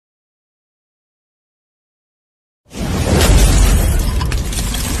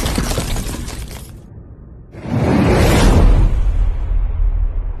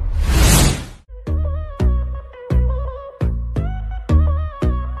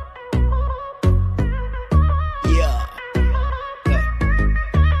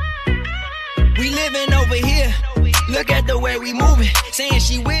Look at the way we moving, saying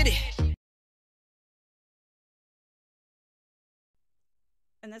she with it.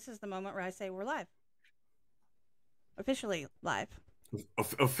 And this is the moment where I say we're live. Officially live.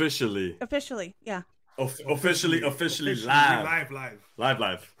 Officially, yeah. Officially live.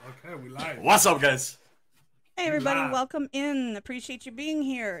 Live. Okay, we live. What's up, guys? Hey, everybody, welcome in. Appreciate you being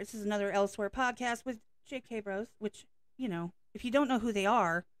here. This is another Elsewhere podcast with JK Bros, which, you know, if you don't know who they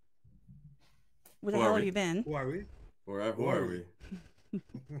are, where the hell have you been? Who are we? Who are we?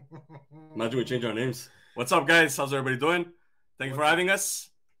 Imagine we change our names. What's up, guys? How's everybody doing? Thank you for having us.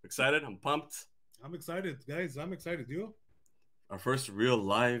 Excited. I'm pumped. I'm excited, guys. I'm excited. You? Our first real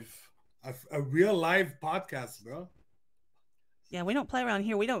live. A real live podcast, bro. Yeah, we don't play around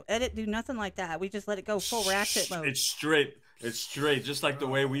here. We don't edit, do nothing like that. We just let it go full ratchet mode. It's straight, just like the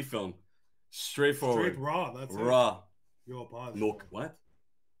way we film. Straightforward. Straight raw. That's raw. It. Yo, pause. No, what?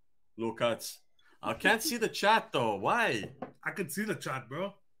 No cuts. I can't see the chat though. Why? I could see the chat,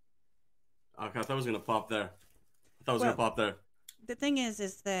 bro. Okay, I thought it was gonna pop there. The thing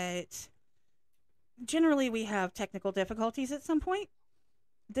is that generally we have technical difficulties at some point.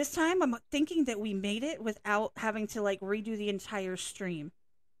 This time, I'm thinking that we made it without having to like redo the entire stream,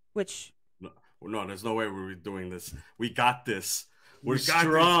 which no, there's no way we're doing this. We got this. We're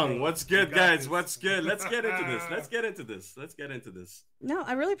strong. What's good, guys? What's good? Let's get into this. No,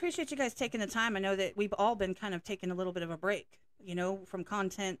 I really appreciate you guys taking the time. I know that we've all been kind of taking a little bit of a break, you know, from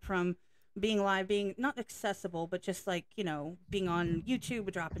content, from being live, being not accessible, but just like, you know, being on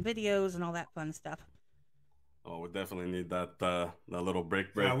YouTube, dropping videos and all that fun stuff. Oh, we definitely need that little break.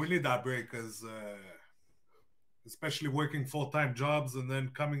 Yeah, we need that break because especially working full-time jobs and then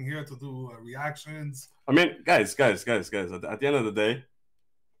coming here to do reactions. I mean, guys, at the end of the day,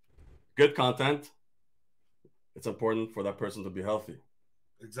 good content, it's important for that person to be healthy.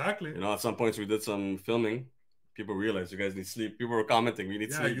 Exactly. You know, at some points we did some filming. People realized you guys need sleep. People were commenting, we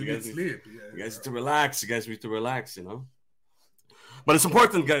need sleep. You guys need sleep. You guys need to relax. You guys need to relax, you know. But it's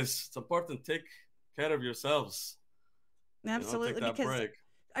important, guys. It's important. Take care of yourselves. Absolutely, you know, take that because break.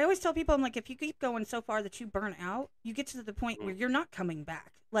 I always tell people, I'm like, if you keep going so far that you burn out, you get to the point where you're not coming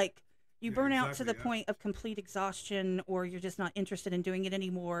back. Like, you burn out to the point of complete exhaustion, or you're just not interested in doing it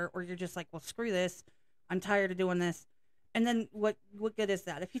anymore, or you're just like, well, screw this. I'm tired of doing this. And then what good is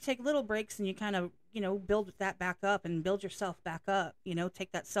that? If you take little breaks and you kind of, you know, build that back up and build yourself back up, you know,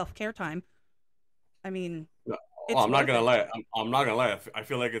 take that self-care time. I mean, I'm not gonna lie. I'm not gonna lie. I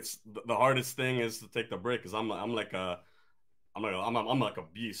feel like it's the hardest thing is to take the break because I'm like a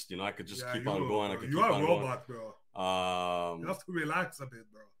beast. You know, I could just keep on going. You're a robot, bro. You have to relax a bit,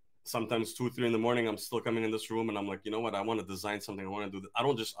 bro. Sometimes 2, 3 in the morning, I'm still coming in this room and I'm like, you know what? I want to design something. I want to do this.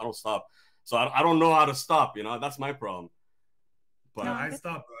 I don't stop. So I don't know how to stop. You know, that's my problem. But I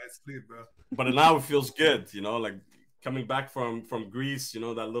stop, bro. I sleep, bro. But now it feels good. You know, like coming back from Greece. You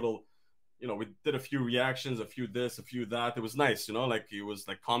know, that little. You know, we did a few reactions, a few this, a few that. It was nice, you know, like it was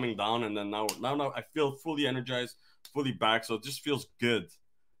like calming down. And then now I feel fully energized, fully back. So it just feels good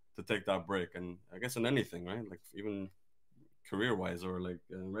to take that break. And I guess in anything, right? Like even career-wise or like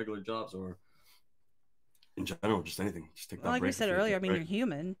regular jobs or in general, just anything. Just take that break. Like we said earlier, I mean, you're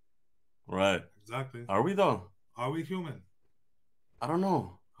human. Right. Exactly. Are we though? Are we human? I don't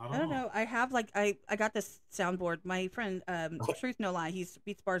know. I don't know. I have like I got this soundboard. My friend, Truth No Lie, he's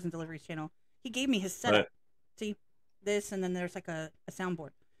Beats Bars and Deliveries channel. He gave me his setup. Right. See this, and then there's like a soundboard,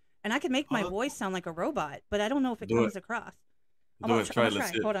 and I could make my voice sound like a robot, but I don't know if it comes across. Try it.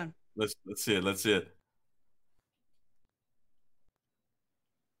 Let's see it. Hold on. Let's see it.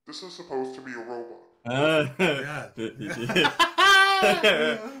 This is supposed to be a robot.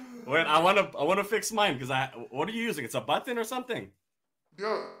 Wait, I wanna fix mine because what are you using? It's a button or something?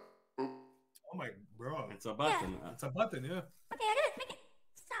 Yeah. Oh my bro. It's a button. Yeah. It's a button, yeah. Okay, I gotta make it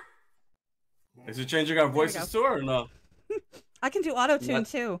stop. Is it changing our voices too or no? I can do auto-tune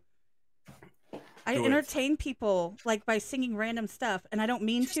too. I entertain people like by singing random stuff, and I don't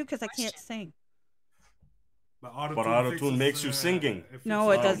mean to because I can't sing. But auto-tune makes you singing.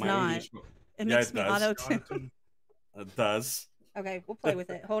 No, it does not. English. It makes me auto-tune. It does. Okay, we'll play with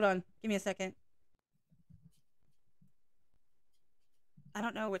it. Hold on. Give me a second. I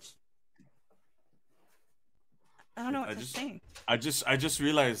don't know what to sing. I just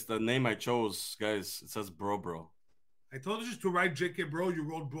realized the name I chose, guys. It says bro. I told you to write JK bro. You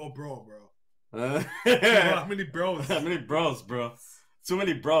wrote bro. How many bros? How many bros, bro? Too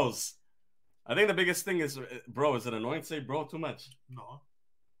many bros. I think the biggest thing is, bro, is it annoying to say bro too much? No.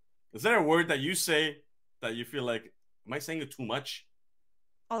 Is there a word that you say that you feel like, am I saying it too much?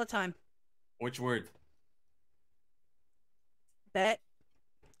 All the time. Which word? Bet.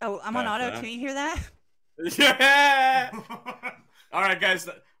 Oh, I'm on auto tune. You hear that? Yeah. All right, guys.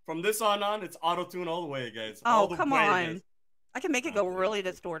 From this on, it's auto tune all the way, guys. Oh, All the come way, on. guys. I can make it go really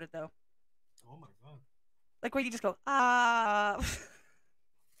distorted though. Oh my god! Like where you just go ah.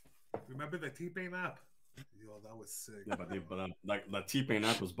 Remember the T-Pain app? Yo, that was sick. Yeah, but like the T-Pain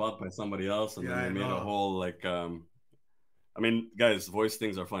app was bought by somebody else, and Yeah, then I they made know. a whole like. I mean, guys, voice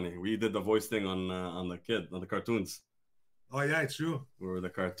things are funny. We did the voice thing on the cartoons. Oh yeah, it's true. We were the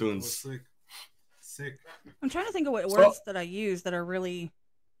That was cartoons. sick. Sick. I'm trying to think of what So- words that I use that are really,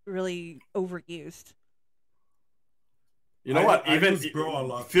 really overused. You know I- what? I Even use bro a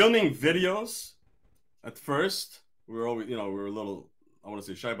lot. filming videos, at first we were always, we were a little, I want to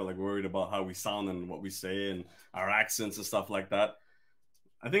say shy, but like worried about how we sound and what we say and our accents and stuff like that.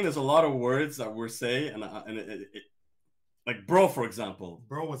 I think there's a lot of words that we're saying, and it like bro, for example.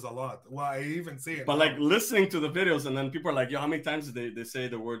 Bro was a lot. Well, I even say it. But now. like listening to the videos, and then people are like, "Yo, how many times did they say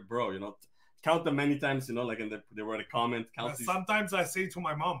the word bro?" You know, count them many times. You know, like they were in a comment. Count these. Sometimes I say to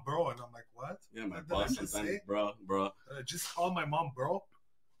my mom, bro, and I'm like, what? Yeah, my What did I boss just sometimes, say? bro. Just call my mom, bro.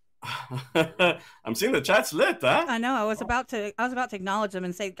 I'm seeing the chat's lit, huh? I know. I was about to acknowledge them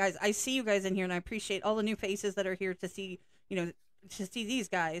and say, guys, I see you guys in here, and I appreciate all the new faces that are here to see, to see these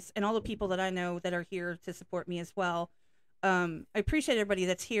guys, and all the people that I know that are here to support me as well. I appreciate everybody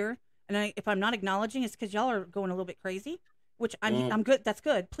that's here, and if I'm not acknowledging, it's because y'all are going a little bit crazy, which I'm good. That's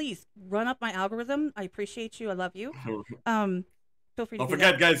good. Please run up my algorithm. I appreciate you. I love you. Feel free to Don't do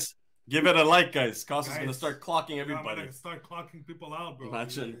forget, that. guys. Give it a like, guys. Cos is gonna Guys, start clocking I'm everybody. gonna start clocking people out, bro.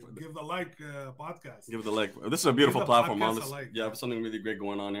 Imagine. Give the like podcast. Give it a like. This is a beautiful the platform, podcast honestly. a like. Yeah, something really great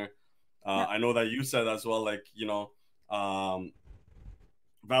going on here. Yeah. I know that you said as well, like,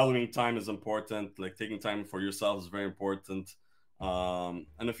 valuing time is important. Like taking time for yourself is very important. And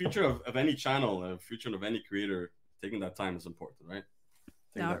the future of any channel, the future of any creator, taking that time is important, right?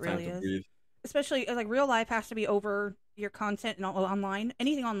 Taking No, that it time really to is. breathe. Especially like real life has to be over your content and online,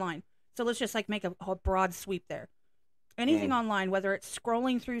 anything online. So let's just like make a broad sweep there. Anything online, whether it's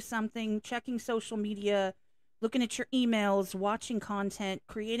scrolling through something, checking social media, looking at your emails, watching content,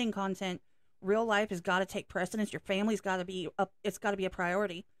 creating content, real life has got to take precedence. Your family's got to be up. It's got to be a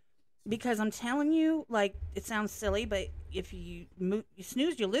priority. Because I'm telling you, like, it sounds silly, but if you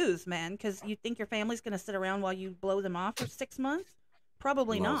snooze, you lose, man. Because you think your family's going to sit around while you blow them off for 6 months?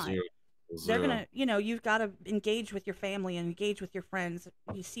 Probably No, not. zero. They're Zero. gonna, you've got to engage with your family and engage with your friends.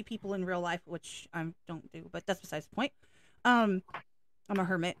 You see people in real life, which I don't do, but that's besides the point. I'm a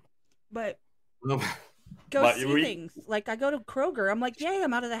hermit, but go But see we- things. Like I go to Kroger, I'm like, yay,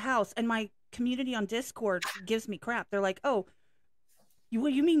 I'm out of the house, and my community on Discord gives me crap. They're like, oh, you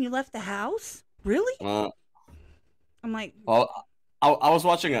mean you left the house? Really? I'm like, Well, I was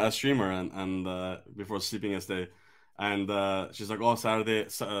watching a streamer and before sleeping yesterday, and she's like, "Oh,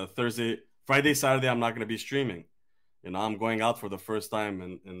 Thursday, Friday, Saturday, I'm not gonna be streaming. I'm going out for the first time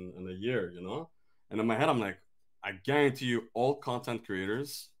in a year. And in my head, I'm like, I guarantee you, all content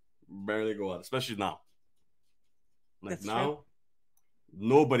creators barely go out, especially now. Like That's now, true.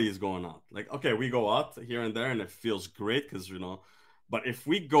 nobody is going out. Like, okay, we go out here and there, and it feels great because but if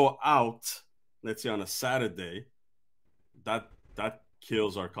we go out, let's say on a Saturday, that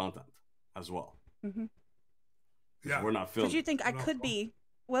kills our content as well. mm-hmm. Yeah. We're not Because filming. you think I No. could be,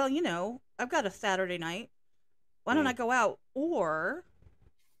 well, I've got a Saturday night. Why don't I go out? Or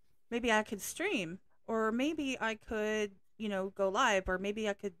maybe I could stream. Or maybe I could, go live. Or maybe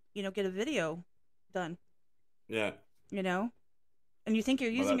I could, get a video done, Yeah. And you think you're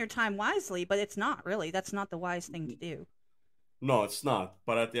Well, using that- your time wisely, but it's not really. That's not the wise thing to do. No, it's not.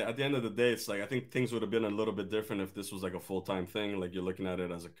 But at the end of the day, it's like I think things would have been a little bit different if this was like a full-time thing, like you're looking at it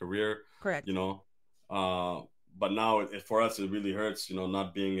as a career, Correct. But now for us, it really hurts,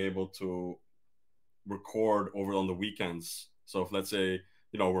 not being able to record over on the weekends. So if let's say,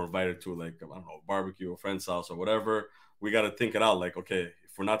 we're invited to like, I don't know, barbecue, a friend's house or whatever, we got to think it out. Like, okay,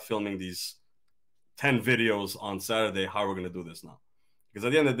 if we're not filming these 10 videos on Saturday, how are we going to do this now? Because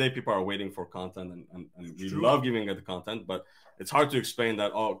at the end of the day, people are waiting for content and we True. love giving it the content, but it's hard to explain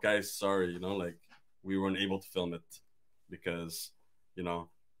that, oh, guys, sorry, like we weren't able to film it because,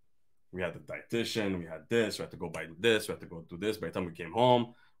 we had the dietitian, we had this, we had to go buy this, we had to go do this. By the time we came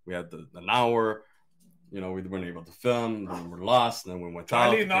home, we had an hour, we weren't able to film, then we're lost, and then we went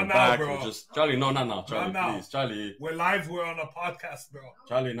Charlie, out, not came now, back, bro. Charlie, no, not now, Charlie, Not now. please, Charlie, We're live. We're on a podcast, bro.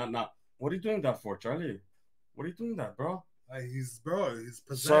 Charlie, not now. What are you doing that for, Charlie? What are you doing that, bro? He's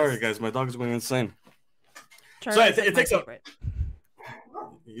possessed. Sorry, guys, my dog is going insane. Charlie's it like my takes a- favorite.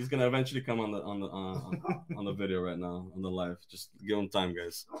 He's gonna eventually come on the video right now on the live. Just give him time,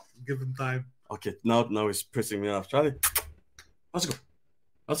 guys. Give him time. Okay, now he's pissing me off. Charlie, let's go.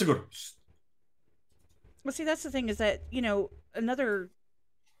 Well, see, that's the thing is that,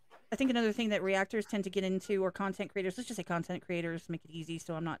 I think another thing that reactors tend to get into, or content creators, let's just say content creators, make it easy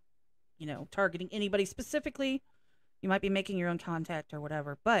so I'm not, targeting anybody specifically. You might be making your own content or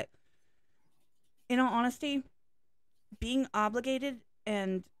whatever. But in all honesty, being obligated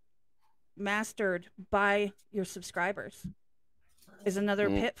and mastered by your subscribers is another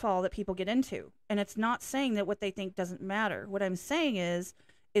pitfall that people get into. And it's not saying that what they think doesn't matter. What I'm saying is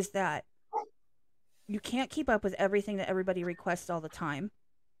that you can't keep up with everything that everybody requests all the time,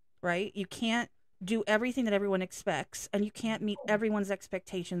 right? You can't do everything that everyone expects, and you can't meet everyone's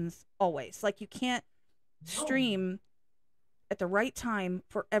expectations always. Like, you can't stream at the right time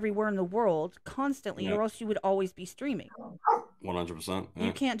for everywhere in the world constantly, or else you would always be streaming. 100%. Yeah.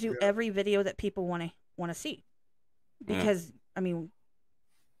 You can't do every video that people want to see, because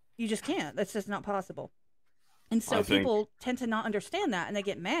you just can't. That's just not possible. And so people tend to not understand that, and they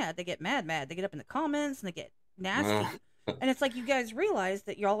get mad. They get mad. They get up in the comments and they get nasty. And it's like, you guys realize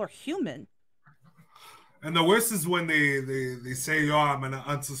that y'all are human. And the worst is when they say, "Yo, I'm gonna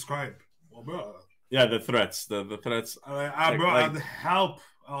unsubscribe." Well, bro. Yeah, the threats. The threats. Bro, I'll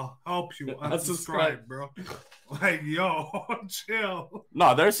help you unsubscribe, bro. Like, yo, chill.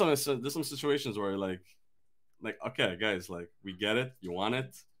 No, there's some situations where like, okay, guys, like, we get it. You want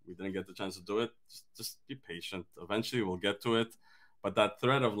it. We didn't get the chance to do it. Just be patient. Eventually, we'll get to it. But that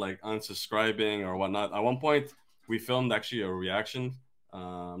threat of like unsubscribing or whatnot. At one point, we filmed actually a reaction.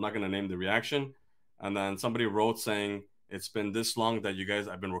 I'm not gonna name the reaction. And then somebody wrote saying, "It's been this long that you guys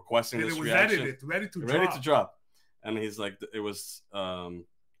have been requesting this reaction. Edited, ready to drop." And he's like, it was,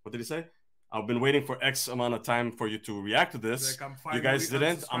 what did he say? "I've been waiting for X amount of time for you to react to this. Like, you guys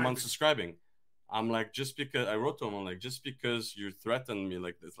didn't. I'm unsubscribing." I'm like, just because I wrote to him, I'm like, just because you threatened me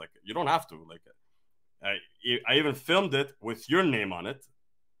like this, like, you don't have to. Like, I even filmed it with your name on it.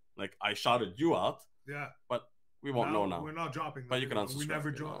 Like, I shouted you out. Yeah. But we won't know now. We're not dropping. But you can unsubscribe. We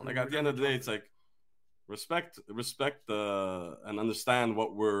never drop. Like, at the end of the day, it's like, respect and understand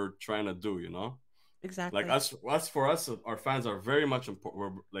what we're trying to do, Exactly. Like, for us, our fans are very much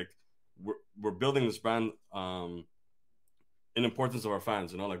important. We're building this brand in importance of our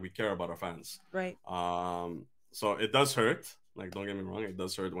fans, like, we care about our fans. Right. So it does hurt. Like, don't get me wrong, it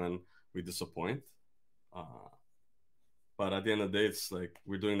does hurt when we disappoint. But at the end of the day, it's like,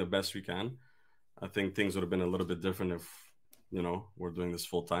 we're doing the best we can. I think things would have been a little bit different if we're doing this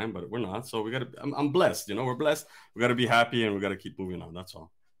full time, but we're not. So I'm blessed, we're blessed. We got to be happy and we got to keep moving on. That's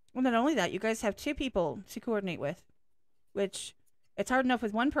all. Well, not only that, you guys have 2 people to coordinate with, which it's hard enough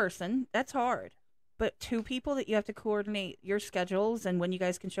with one person. That's hard. But 2 people that you have to coordinate your schedules and when you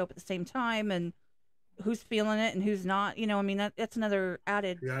guys can show up at the same time and who's feeling it and who's not, that's another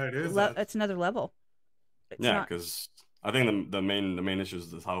added. Yeah, it is. It's another level. Because I think the main issue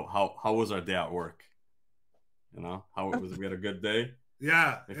is how was our day at work? How it was. We had a good day.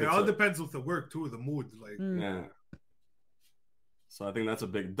 Yeah, it all depends with the work too, the mood. Like, yeah. So I think that's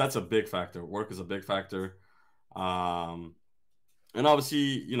a big factor. Work is a big factor, and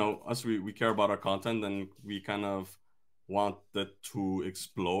obviously, us, we care about our content and we kind of want that to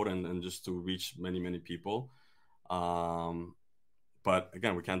explode and just to reach many people. But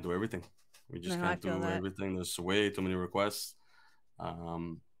again, we can't do everything. We just can't do everything. There's way too many requests.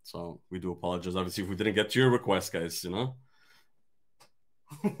 So we do apologize, obviously, if we didn't get to your request, guys,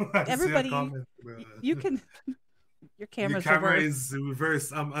 Everybody, you can, your camera's your camera reversed. is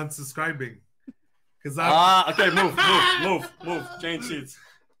reversed. I'm unsubscribing. Okay, move. Change seats.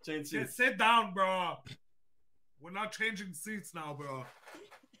 Yeah, sit down, bro. We're not changing seats now, bro.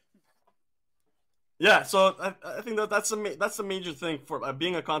 Yeah, so I think that's the major thing for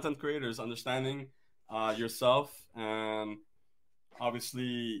being a content creator, is understanding yourself, and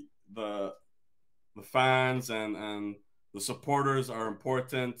obviously the fans and the supporters are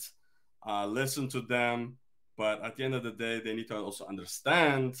important. Listen to them, but at the end of the day, they need to also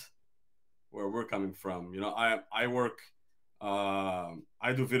understand where we're coming from. I work,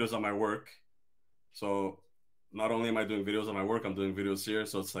 I do videos on my work, so not only am I doing videos on my work, I'm doing videos here,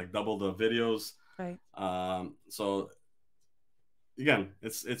 so it's like double the videos. Right. So again,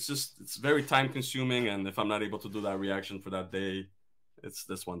 it's very time consuming, and if I'm not able to do that reaction for that day, it's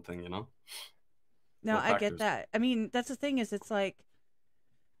this one thing, No, I get that. I mean, that's the thing, is it's like,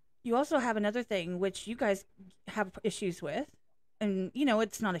 you also have another thing which you guys have issues with, and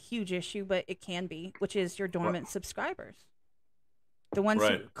it's not a huge issue, but it can be, which is your dormant subscribers. The ones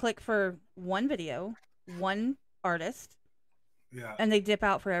who click for one video, one artist, and they dip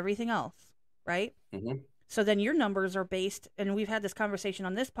out for everything else, right? Mm-hmm. So then your numbers are based, and we've had this conversation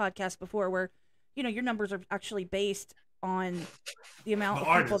on this podcast before, where your numbers are actually based on the amount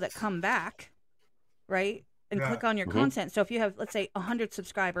of people that come back, right? And Yeah. click on your content. So if you have, let's say, 100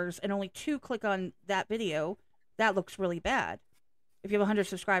 subscribers and only 2 click on that video, that looks really bad. If you have 100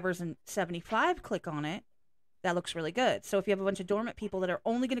 subscribers and 75 click on it, that looks really good. So if you have a bunch of dormant people that are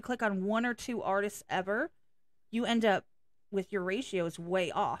only going to click on 1 or 2 artists ever, you end up with your ratios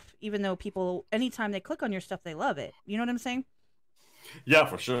way off, even though people, anytime they click on your stuff, they love it. You know what I'm saying? Yeah,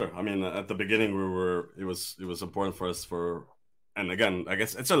 for sure. I mean, at the beginning, it was important for us and again, I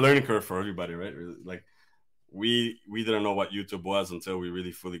guess it's a learning curve for everybody, right? Like we didn't know what YouTube was until we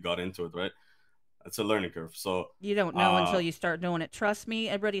really fully got into it, right? It's a learning curve. So you don't know until you start doing it. Trust me.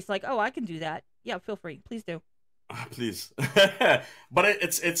 Everybody's like, oh, I can do that. Yeah, feel free. Please do. Please. But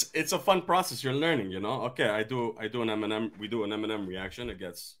it's a fun process. You're learning, you know. Okay, I do an Eminem. We do an Eminem reaction. It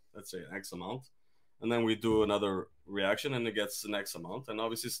gets, let's say, X amount, and then we do another reaction, and it gets an X amount. And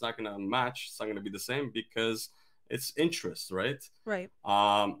obviously, it's not gonna match. It's not gonna be the same because it's interest, right? Right.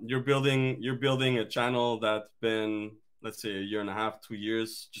 You're building a channel that's been, let's say, 1.5 years, 2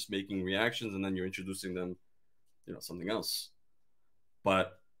 years, just making reactions, and then you're introducing them, you know, something else.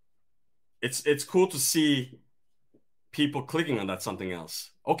 But it's cool to see people clicking on that something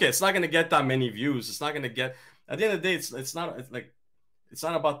else. Okay, it's not gonna get that many views. It's not gonna get. At the end of the day, it's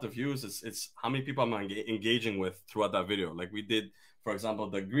not about the views. It's how many people I'm engaging with throughout that video. Like we did, for example,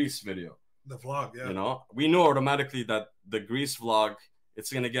 the Greece video. The vlog, yeah. You know, we know automatically that the Greece vlog,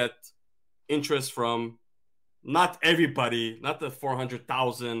 it's gonna get interest from not everybody, not the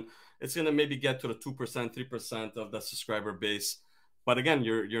 400,000. It's gonna maybe get to the 2%, 3% of the subscriber base. But again,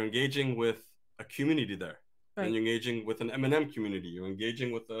 you're engaging with a community there. Right. And you're engaging with an Eminem community. You're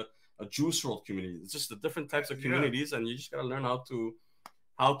engaging with a Juice WRLD community. It's just the different types of communities, and you just gotta learn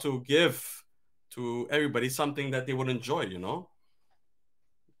how to give to everybody something that they would enjoy. You know,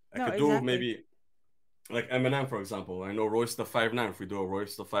 I could do maybe like Eminem, for example. I know Royce the 5'9". If we do a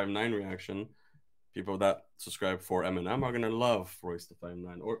Royce the 5'9" reaction, people that subscribe for Eminem are gonna love Royce the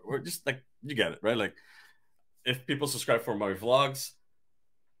 5'9", or just like, you get it, right? Like if people subscribe for my vlogs.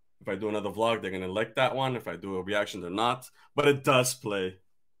 If I do another vlog, they're gonna like that one. If I do a reaction, they're not. But it does play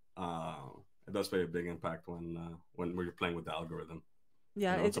a big impact when we're playing with the algorithm.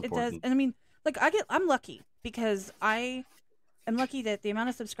 Yeah, you know, it does. And I mean, like I'm lucky because I am lucky that the amount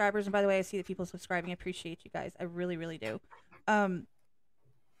of subscribers. And by the way, I see that people subscribing. I appreciate you guys. I really, really do. Love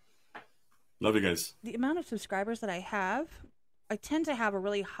you guys. The amount of subscribers that I tend to have a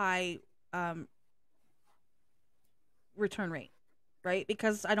really high return rate. Right?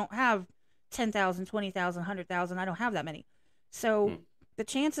 Because I don't have 10,000, 20,000, 100,000. I don't have that many. So the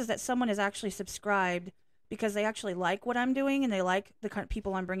chances that someone is actually subscribed because they actually like what I'm doing and they like the kind of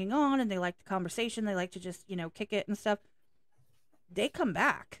people I'm bringing on and they like the conversation, they like to just, you know, kick it and stuff, they come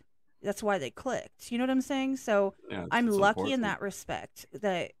back. That's why they clicked. You know what I'm saying? So yeah, I'm lucky important. In that respect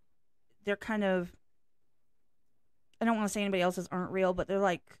that they're kind of, I don't want to say anybody else's aren't real, but they're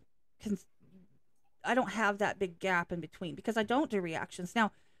like, I don't have that big gap in between because I don't do reactions.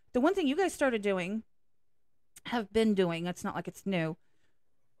 Now, the one thing you guys started doing, have been doing, it's not like it's new,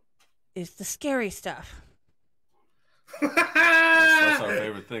 is the scary stuff. That's our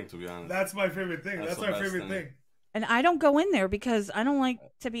favorite thing, to be honest. That's my favorite thing. That's our favorite thing. And I don't go in there because I don't like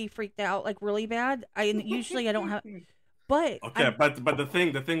to be freaked out like really bad. I don't have, but okay, but the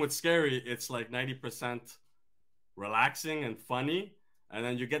thing with scary, it's like 90% relaxing and funny. And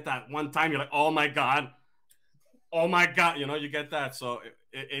then you get that one time, you're like, oh my god, you know, you get that. So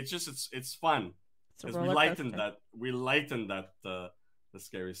it's fun because we lighten that the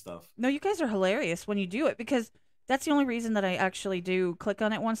scary stuff. No, you guys are hilarious when you do it because that's the only reason that I actually do click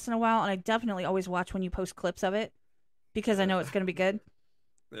on it once in a while, and I definitely always watch when you post clips of it because I know it's going to be good.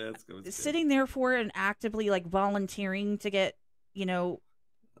 Yeah, it's good. Sitting there for it and actively like volunteering to get, you know,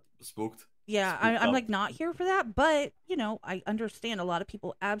 spooked. Yeah, I'm like not here for that, but you know, I understand a lot of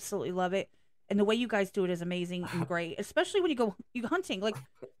people absolutely love it, and the way you guys do it is amazing and great, especially when you go hunting. Like,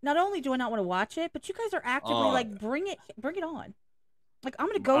 not only do I not want to watch it, but you guys are actively like, bring it on. Like, I'm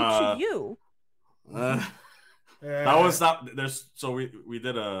gonna go to you. That was not there's so we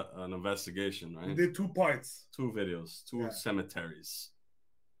did an investigation, right? We did 2 parts, 2 videos, 2 cemeteries.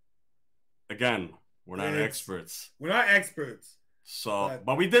 Again, we're not experts. We're not experts. So,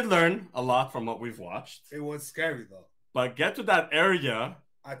 but we did learn a lot from what we've watched. It was scary though. But get to that area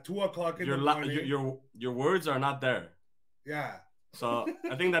at 2:00 in the morning. Your words are not there. Yeah. So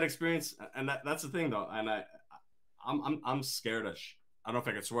I think that experience, and that's the thing though. And I'm scared as I don't know if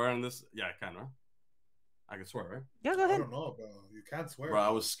I can swear on this. Yeah, I can, right? I can swear, right? Yeah, go ahead. I don't know, bro. You can't swear. Bro, I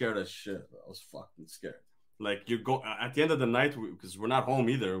was scared as shit. I was fucking scared. Like you go at the end of the night because we're not home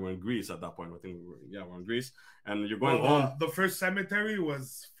either. We're in Greece at that point. I think we're in Greece, and you're going home. The first cemetery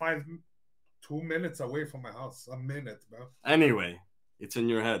was 2 minutes away from my house. A minute, bro. Anyway, it's in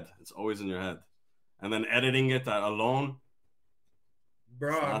your head. It's always in your head. And then editing it alone.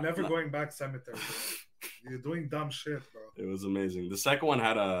 Bro, I'm not- never not- going back cemetery. Bro. You're doing dumb shit, bro. It was amazing. The second one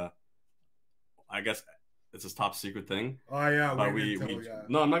had I guess it's a top secret thing. Oh yeah, But we we didn't tell, yeah.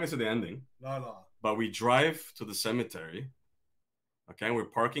 no, I'm not gonna say the ending. No. But we drive to the cemetery. Okay, and we're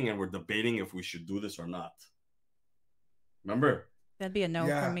parking and we're debating if we should do this or not. Remember? That'd be a no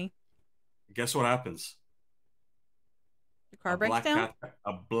Yeah. from me. Guess what happens? The car a breaks black down. Cat,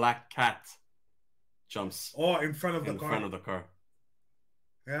 a black cat jumps Oh, in front of the in car. front of the car.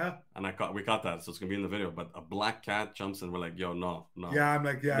 Yeah. And we caught that, so it's gonna be in the video. But a black cat jumps and we're like, yo, no. Yeah, I'm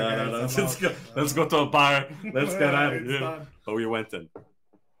like, yeah. No, guys, no. I'm out. Let's go to a bar. Let's get out of It's here. done. But we went in.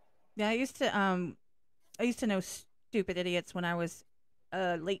 Yeah, I used to know stupid idiots when I was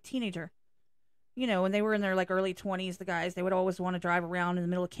a late teenager. You know, when they were in their like early 20s, the guys, they would always want to drive around in the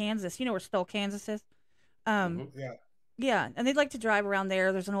middle of Kansas. You know where Stull, Kansas is? Mhm. Yeah. Yeah, and they'd like to drive around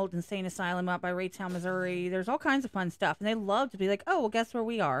there. There's an old insane asylum up by Raytown, Missouri. There's all kinds of fun stuff. And they love to be like, oh, well, guess where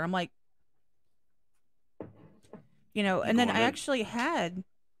we are? I'm like, you know, and then going I in. actually had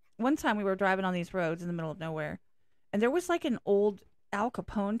one time we were driving on these roads in the middle of nowhere, and there was like an old Al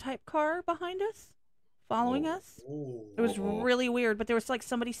Capone type car behind us, following Whoa. us. Ooh. It was Uh-oh. really weird, but there was like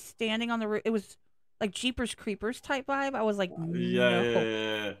somebody standing on the roof. It was like Jeepers Creepers type vibe. I was like, no,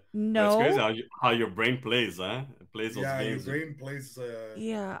 Yeah. no. That's crazy how your brain plays, huh? It plays those Yeah, your games. brain plays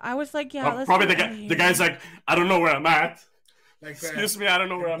Yeah, I was like, yeah, let's Probably get the outta guy. here. The guy's like, I don't know where I'm at. like Excuse me, I don't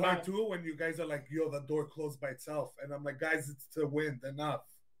know where in I'm part at. 2 when you guys are like, yo, the door closed by itself, and I'm like, guys, it's the wind, enough.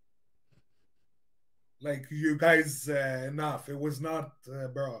 Like you guys, enough. It was not,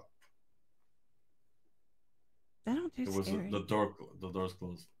 bro. I don't do It was scary. the door's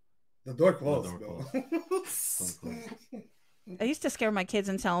closed. The door closed, door bro. I used to scare my kids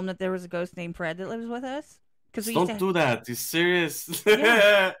and tell them that there was a ghost named Fred that lives with us. Because we used Don't to. do that. You serious?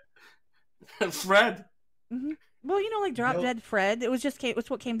 Yeah. Fred. Well, you know, like Drop No. Dead Fred. It was just it was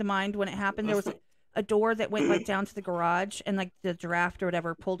what came to mind when it happened. There was a door that went like down to the garage, and like the draft or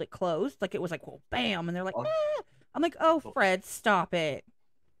whatever pulled it closed. Like it was like, well, bam, and they're like, Oh. ah. I'm like, oh, Fred, stop it.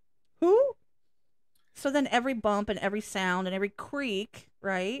 Who? So then every bump and every sound and every creak,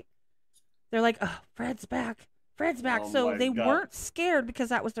 right? They're like, oh, Fred's back. Fred's back. Oh So my they God. weren't scared because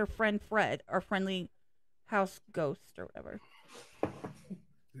that was their friend Fred, our friendly house ghost or whatever.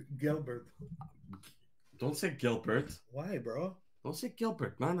 Gilbert. Don't say Gilbert. Why, bro? Don't say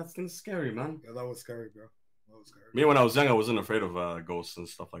Gilbert, man. That thing's scary, man. Yeah, that was scary, bro. That was scary. Me, when I was young, I wasn't afraid of ghosts and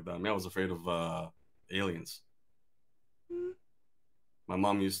stuff like that. Me, I was afraid of aliens. Hmm. My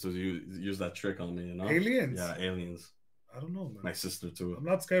mom used to use that trick on me, you know? Aliens? Yeah, aliens. I don't know, man. My sister, too. I'm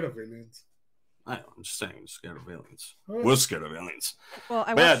not scared of aliens. I'm just saying, I'm scared of aliens. Oh. We're scared of aliens. Well,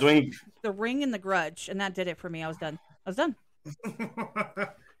 I But yeah, watched doing The Ring and The Grudge, and that did it for me. I was done.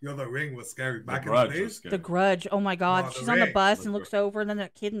 Yo, the Ring was scary back the in the grudge was days. scary. The Grudge. Oh my God. No, The She's on the Ring. bus The and looks over, and then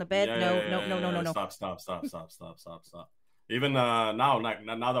that kid in the bed. Yeah, No, yeah, no, yeah, no, no, yeah, no, no. Stop. Even now, like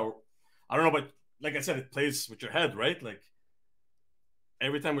now that I don't know, but like I said, it plays with your head, right? Like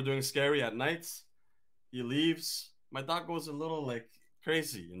every time we're doing scary at nights, he leaves. My dog goes a little like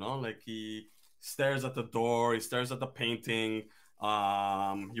crazy, you know, like he stares at the door, he stares at the painting,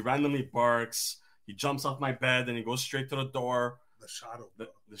 he randomly barks, he jumps off my bed and he goes straight to the door. The shadow. The,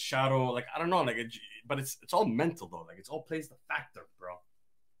 Bro. the shadow, like I don't know, like but it's all mental though, like it's all plays the factor, bro.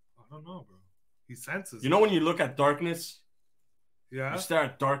 I don't know, bro. He senses. You know when you look at darkness, Yeah. you stare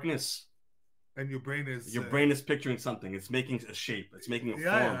at darkness, And your brain is. your brain is picturing something. It's making a shape. It's making a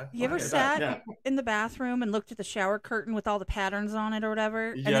Yeah, form. yeah. You ever Okay, sat yeah. in the bathroom and looked at the shower curtain with all the patterns on it or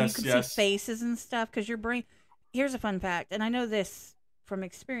whatever? And then you Yes, can yes. see faces and stuff because your brain. Here's a fun fact, and I know this from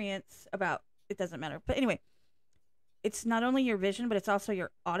experience about it doesn't matter. But anyway, it's not only your vision, but it's also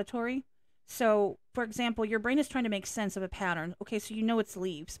your auditory. So, for example, your brain is trying to make sense of a pattern. Okay, so you know it's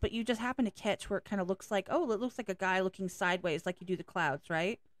leaves, but you just happen to catch where it kind of looks like, oh, it looks like a guy looking sideways like you do the clouds,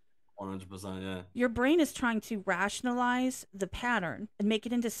 right? 100%, yeah. Your brain is trying to rationalize the pattern and make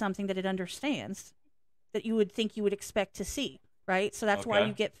it into something that it understands that you would think you would expect to see, right? So that's why Okay.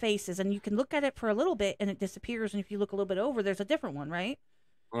 you get faces, and you can look at it for a little bit and it disappears, and if you look a little bit over, there's a different one, right?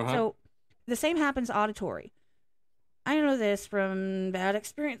 Uh-huh. So the same happens auditory. I know this from bad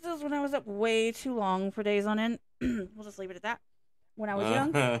experiences when I was up way too long for days on end. We'll just leave it at that. When I was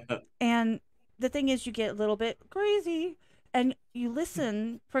young. And the thing is, you get a little bit crazy and you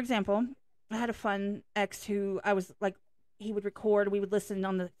listen. For example, I had a fun ex who I was like, he would record, we would listen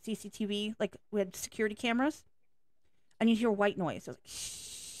on the CCTV, like we had security cameras, and you'd hear white noise. It was like,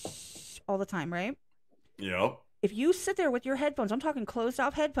 shh, all the time, right? Yep. if you sit there with your headphones, I'm talking closed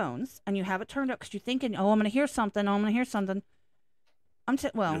off headphones, and you have it turned up because you're thinking, oh, I'm going to hear something. Oh, I'm going to hear something.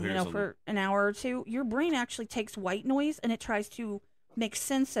 For an hour or two, your brain actually takes white noise and it tries to make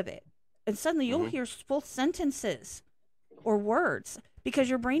sense of it. And suddenly you'll hear full sentences or words because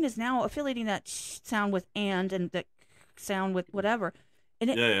your brain is now affiliating that sound with and the sound with whatever.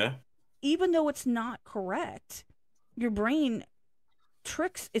 And even though it's not correct, your brain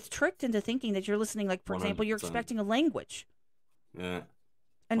it's tricked into thinking that you're listening, like, for example, you're expecting a language. Yeah.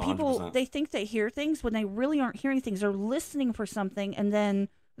 And 100%. people, they think they hear things when they really aren't hearing things. They're listening for something, and then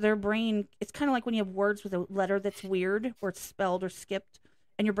their brain, it's kind of like when you have words with a letter that's weird, or it's spelled or skipped,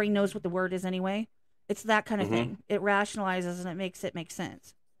 and your brain knows what the word is anyway. It's that kind of thing. It rationalizes, and it makes it make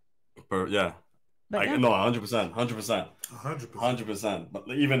sense. But yeah. But No, 100%. 100%. But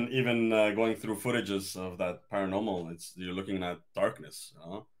even going through footages of that paranormal, you're looking at darkness, you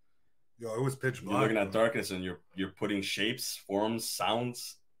know? Yo, it was pitch black. You're looking at darkness, and you're putting shapes, forms,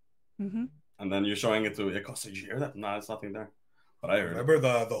 sounds, and then you're showing it to Ecos. Did you hear that? No, it's nothing there. But I heard. Remember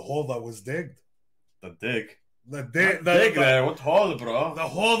the hole that was digged? The dig. The dig there. What hole, bro? The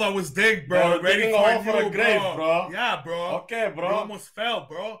hole that was digged, bro. They're digging a hole for a grave, bro. Yeah, bro. Okay, bro. You almost fell,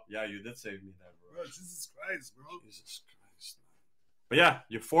 bro. Yeah, you did save me there, bro. Jesus Christ, bro. Jesus Christ. But yeah,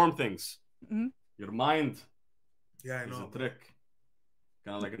 you form things. Your mind. Yeah, I know. Is a trick.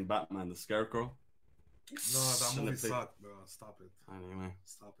 Kind of like in Batman, the Scarecrow. No, that movie sucked, bro. Stop it. Anyway.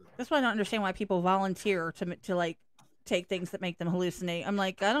 Stop it. That's why I don't understand why people volunteer to like take things that make them hallucinate. I'm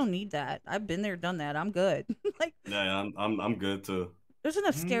like, I don't need that. I've been there, done that. I'm good. Like, yeah, I'm good too. There's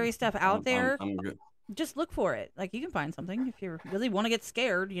enough scary stuff out there. I'm good. Just look for it. Like, you can find something if you really want to get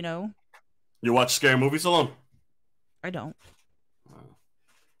scared, you know. You watch scary movies alone? I don't.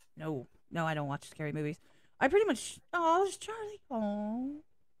 No, I don't watch scary movies. I pretty much. Oh, it's Charlie. Oh.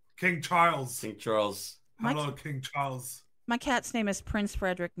 King Charles. Hello, King Charles. My cat's name is Prince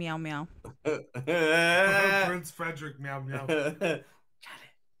Frederick. Meow meow. Prince Frederick. Meow meow. Charlie.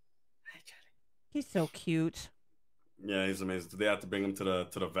 Hi, Charlie. He's so cute. Yeah, he's amazing. Today I had to bring him to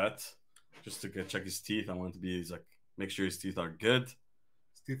the vet just to check his teeth. I want to be. He's like, make sure his teeth are good.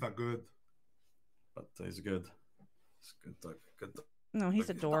 His teeth are good. But he's good. He's good dog. Good dog. No, he's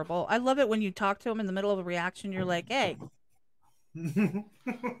adorable. I love it when you talk to him in the middle of a reaction. You're like, "Hey."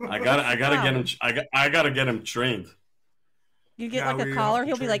 I gotta get him. I gotta get him trained. You get like a collar.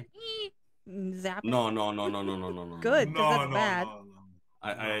 He'll be like, zap. No. Good, because that's bad.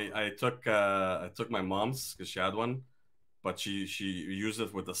 I took my mom's because she had one, but she used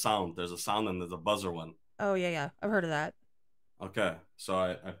it with the sound. There's a sound and there's a buzzer one. Oh yeah, I've heard of that. Okay, so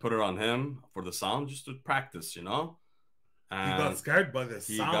I put it on him for the sound just to practice, you know. And he got scared by this.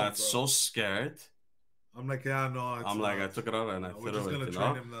 He got so scared. I'm like, yeah, no. I took it out and I fit it, you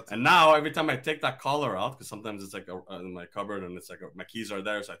know. And now every time I take that collar out, because sometimes it's like in my cupboard and it's like my keys are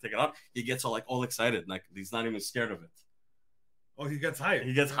there, so I take it out. He gets all excited, like he's not even scared of it. Oh, he gets hyped.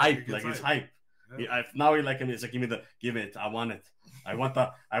 He gets hyped, he's hyped. Yeah. Now he like him. He's like, give it. I want it. I want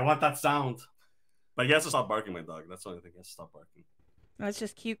that sound. But he has to stop barking, my dog. That's the only thing. He has to stop barking. That's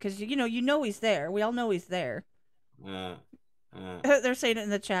just cute because you know he's there. We all know he's there. Yeah. They're saying it in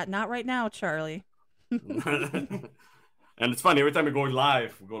the chat. Not right now, Charlie. And it's funny every time we go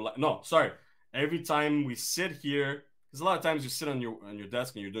live. No, sorry. Every time we sit here, because a lot of times you sit on your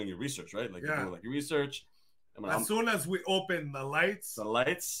desk and you're doing your research, right? Like you do like your research. As soon as we open the lights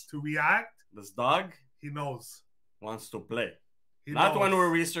to react, this dog he wants to play. Not when we're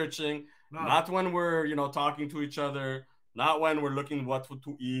researching, not when we're talking to each other. Not when we're looking what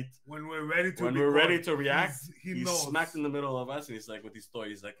to eat. When we're ready to ready to react, he's smacked in the middle of us, and he's like with his toy.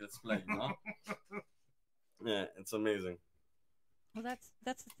 He's like, "Let's play," you know? Yeah, it's amazing. Well, that's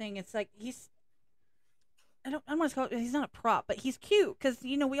the thing. It's like I don't want to call it. He's not a prop, but he's cute because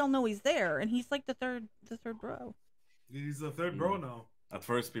we all know he's there, and he's like the third bro. He's the third bro now. At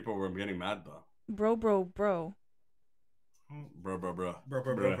first, people were getting mad though. Bro. Bro.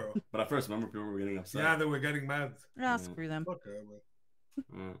 But at first, remember, people were getting upset. Yeah, they were getting mad. Yeah, screw them. Okay,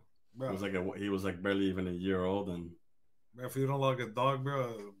 He was like barely even a year old, and if you don't like a dog,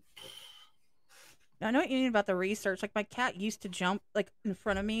 bro. I know what you mean about the research. Like my cat used to jump like in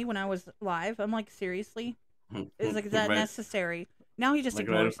front of me when I was live. I'm like, seriously, is like that necessary? Now he just like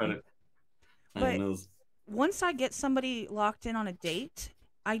ignores me. But once I get somebody locked in on a date,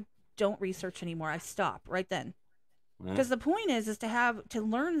 I don't research anymore. I stop right then. Because the point is to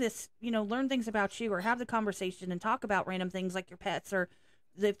learn this, learn things about you or have the conversation and talk about random things like your pets or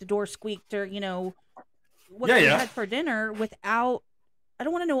if the door squeaked or, what you had for dinner without, I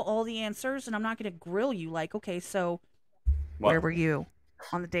don't want to know all the answers and I'm not going to grill you like, okay, so where were you?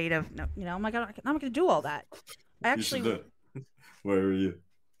 on the date of no, you know, I'm like, I'm not gonna do all that. I You actually, should do it. Where were you?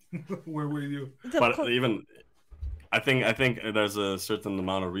 Where were you? But even I think there's a certain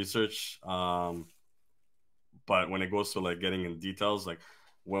amount of research. But when it goes to like getting in details, like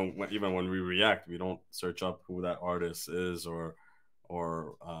even when we react, we don't search up who that artist is or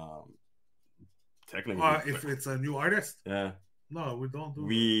technically If it's a new artist, yeah, no, we don't do.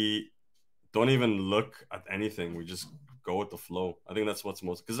 we don't even look at anything. We just go with the flow. I think that's what's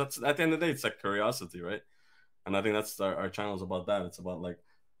most, because that's at the end of the day, it's like curiosity, right? And I think that's our channel is about that. It's about like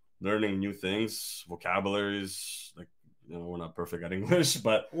learning new things, vocabularies. Like, you know, we're not perfect at English,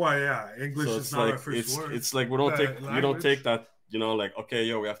 but Well, yeah, English so is it's not like our first word. it's like we don't take you don't Language. take that, you know, like, okay,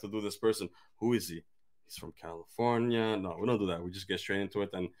 yo, we have to do this person. Who is he? He's from California. No, we don't do that. We just get straight into it,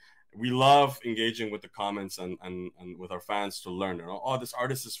 and we love engaging with the comments and with our fans to learn. You know, oh, this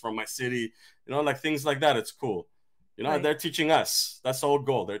artist is from my city. You know, like things like that. It's cool. You know, Right. they're teaching us. That's the whole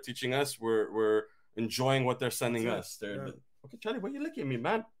goal. They're teaching us. We're enjoying what they're sending That's us. They're yeah. okay, Charlie. Why you looking at me,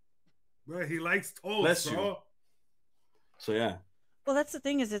 man? Bro, he likes toast, Bless bro. you. So yeah, well, that's the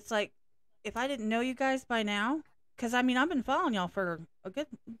thing is, it's like if I didn't know you guys by now, because I mean, I've been following y'all for a good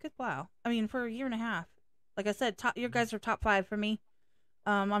while. I mean, for a year and a half. Like I said, your guys are top 5 for me.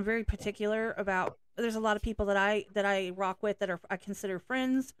 I'm very particular about. There's a lot of people that I rock with that I consider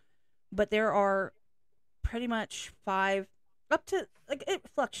friends, but there are pretty much 5 up to, like, it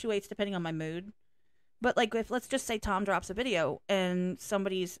fluctuates depending on my mood. But like, if let's just say Tom drops a video and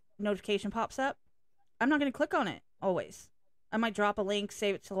somebody's notification pops up, I'm not going to click on it always. I might drop a link,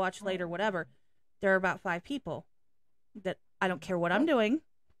 save it to watch later, whatever. There are about 5 people that I don't care what I'm doing.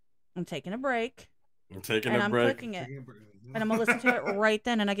 I'm taking a break. I'm taking and a I'm break. clicking it. And I'm going to listen to it right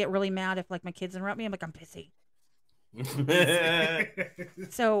then. And I get really mad if like my kids interrupt me. I'm like, I'm busy.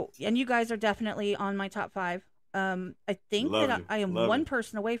 So, and you guys are definitely on my top 5. I think Love that you. I am Love one you.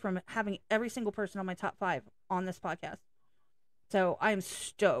 person away from having every single person on my top 5 on this podcast. So I am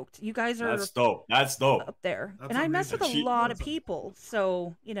stoked. You guys are That's dope. That's dope. up there. That's And I mess with a amazing. lot of That's people.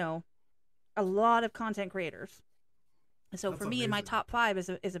 So, you know, a lot of content creators. So That's for me, in my amazing. top 5 is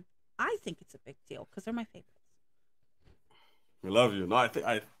a I think it's a big deal because they're my favorites. We love you. No, I think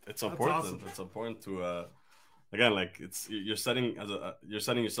it's That's important. awesome. It's important to again, like you're setting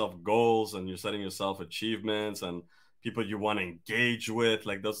yourself goals and you're setting yourself achievements and people you want to engage with.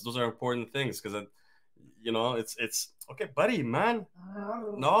 Like those are important things because you know it's okay, buddy, man.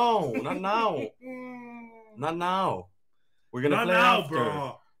 No, not now, not now. We're gonna Not play now, after.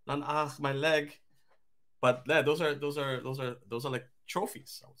 bro. Not my leg. But yeah, those are like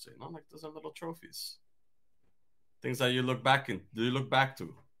trophies. I would say, not like those are little trophies. Things that you look back to.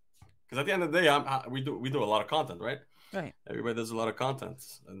 Because at the end of the day, we do a lot of content, right? Right. Everybody does a lot of content,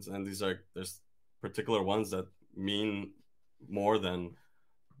 and there's particular ones that mean more than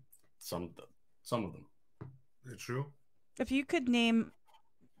some of them. It's true. If you could name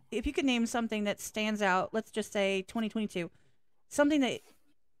something that stands out, let's just say 2022, something that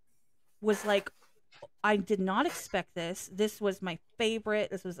was like, I did not expect this. This was my favorite.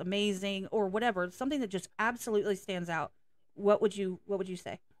 This was amazing, or whatever. Something that just absolutely stands out. What would you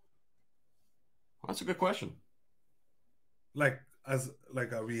say? That's a good question. Like as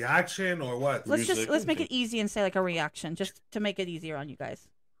like a reaction or what? Let's make it easy and say like a reaction, just to make it easier on you guys,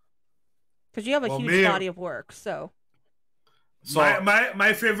 because you have a Well, huge me- body of work. So So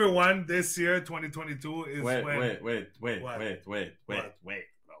my favorite one this year, 2022, is wait. What?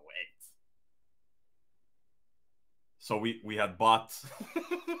 So we had bought.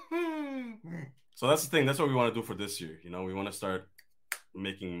 So that's the thing. That's what we want to do for this year. You know, we want to start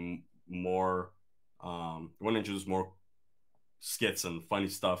making more. We want to introduce more skits and funny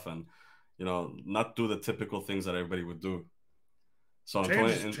stuff, and you know, not do the typical things that everybody would do. So in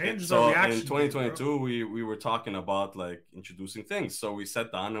 2022, we were talking about like introducing things. So we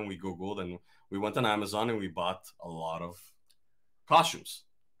sat down and we Googled and we went on Amazon and we bought a lot of costumes.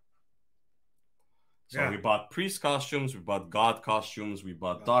 So we bought priest costumes, we bought god costumes, we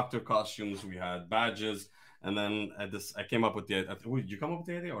bought doctor costumes, we had badges, and then I came up with the idea. Did you come up with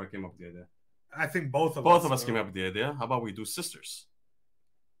the idea, or I came up with the idea? I think both of us came up with the idea. How about we do sisters?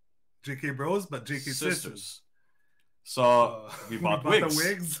 JK Bros, but JK Sisters. So we bought wigs. The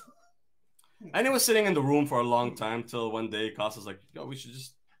wigs. And it was sitting in the room for a long time till one day Costa's like, yo, we should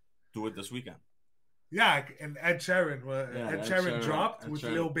just do it this weekend. Yeah, and Ed Sheeran. Ed Sheeran dropped with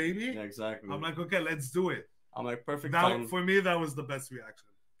Lil Baby. Yeah, exactly. I'm like, okay, let's do it. I'm like, perfect now, time. For me, that was the best reaction.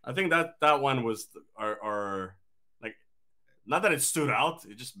 I think that one was our like not that it stood out.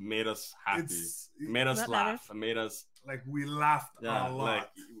 It just made us happy. It made us That laugh. matters. It made us Like we laughed a lot. like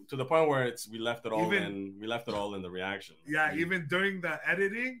to the point where we left it all Even- in the reaction. Yeah, We- even during the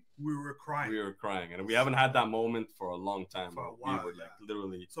editing, we were crying. we were crying, and we haven't had that moment for a long time. For a where while, we were like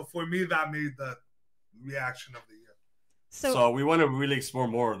literally. So for me, that made the reaction of the year. So we want to really explore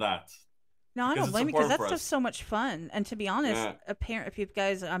more of that. No, I Because don't it's blame you because important that's for just us. so much fun. And to be honest, Yeah. if you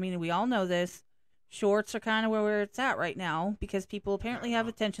guys, I mean, we all know this. Shorts are kind of where it's at right now because people apparently have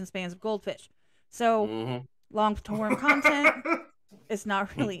attention spans of goldfish. So Mhm. long form content is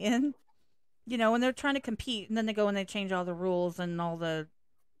not really in. You know, and they're trying to compete, and then they go and they change all the rules and all the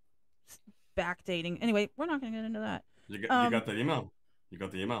backdating. Anyway, we're not going to get into that. You got the email. You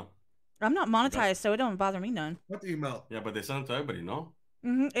got the email. I'm not monetized, so it don't bother me none. What email? Yeah, but they sent it to everybody. No.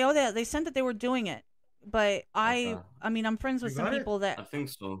 Oh, yeah, they said that they were doing it, but Okay. I mean, I'm friends with You some got it? people that I think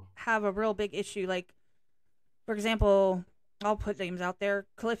so. have a real big issue. Like, for example, I'll put names out there.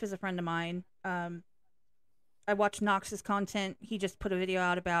 Cliff is a friend of mine. I watch Nox's content. He just put a video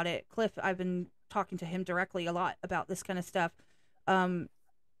out about it. Cliff, I've been talking to him directly a lot about this kind of stuff.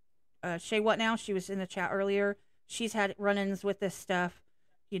 Shay What Now, she was in the chat earlier. She's had run-ins with this stuff,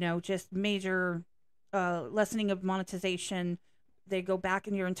 you know, just major lessening of monetization. They go back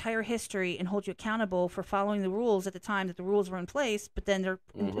in your entire history and hold you accountable for following the rules at the time that the rules were in place, but then they're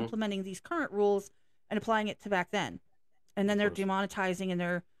Mhm. implementing these current rules and applying it to back then. And then they're Of course. demonetizing and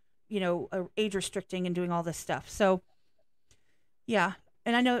they're, you know, age restricting and doing all this stuff. So, yeah.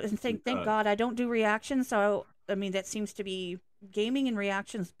 And I know, and thank God I don't do reactions. So, I mean, that seems to be gaming and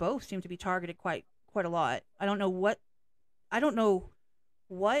reactions both seem to be targeted quite a lot. I don't know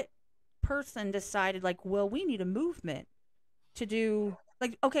what person decided, like, well, we need a movement to do,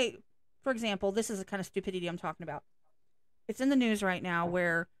 like, okay, for example, this is the kind of stupidity I'm talking about. It's in the news right now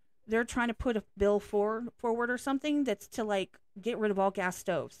where they're trying to put a bill forward or something that's to, like, get rid of all gas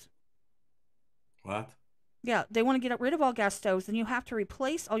stoves. What? Yeah, they want to get rid of all gas stoves, and you have to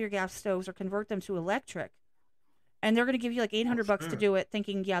replace all your gas stoves or convert them to electric. And they're going to give you like $800 to do it,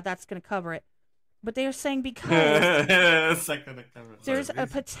 thinking, yeah, that's going to cover it. But they are saying because there's a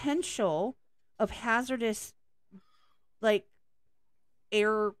potential of hazardous, like,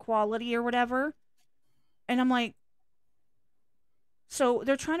 air quality or whatever. And I'm like, so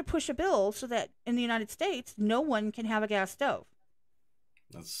they're trying to push a bill so that in the United States, no one can have a gas stove.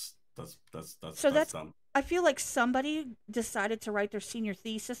 That's dumb. I feel like somebody decided to write their senior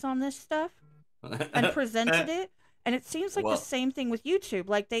thesis on this stuff and presented it. And it seems like the same thing with YouTube.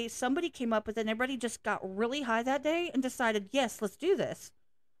 Like somebody came up with it and everybody just got really high that day and decided, yes, let's do this.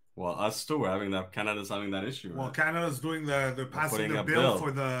 Well, us too. Canada's having that issue. Well, right? Canada's doing they're passing the bill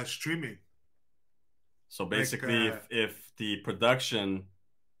for the streaming. So basically, if the production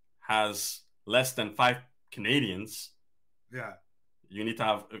has less than 5 Canadians, yeah, you need to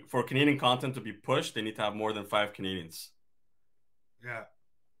have, for Canadian content to be pushed, they need to have more than 5 Canadians. Yeah.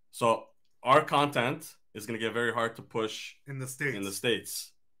 So our content is going to get very hard to push in the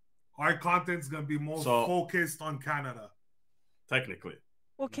States. Our content's going to be more focused on Canada. Technically.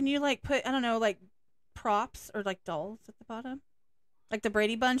 Well, can you like put, I don't know, like props or like dolls at the bottom? Like the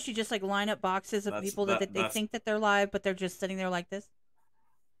Brady Bunch, you just like line up boxes of people that they think that they're live, but they're just sitting there like this?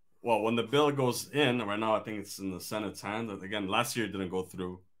 Well, when the bill goes in, right now I think it's in the Senate's hand. Again, last year it didn't go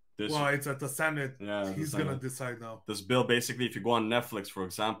through. It's at the Senate. Yeah, he's going to decide now. This bill, basically, if you go on Netflix, for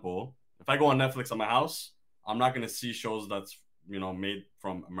example, if I go on Netflix at my house, I'm not going to see shows that's, made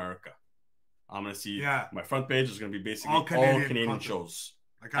from America. I'm going to see my front page is going to be basically all Canadian shows.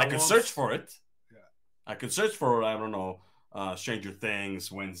 Like I could search for it. Yeah. I could search for, I don't know, Stranger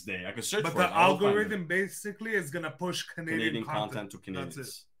Things, Wednesday. I could search for it. But the algorithm basically is going to push Canadian content to Canadians.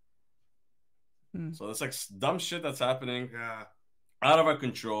 That's it. So it's like dumb shit that's happening. Yeah. Out of our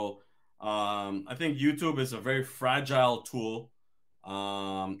control. I think YouTube is a very fragile tool.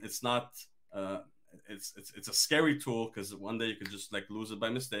 It's not. It's a scary tool because one day you could just like lose it by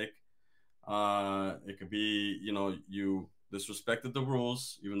mistake. It could be you disrespected the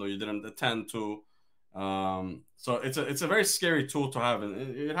rules even though you didn't intend to. So it's a very scary tool to have,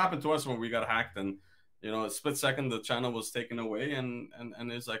 and it happened to us when we got hacked, and a split second the channel was taken away, and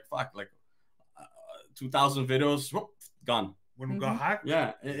it's like fuck, like 2,000 videos whoop, gone. When we got hacked,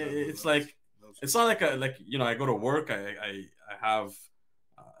 yeah, it's like it's not like I go to work, I have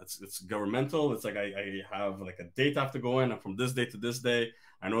it's governmental. It's like I have like a date I have to go in, and from this day to this day,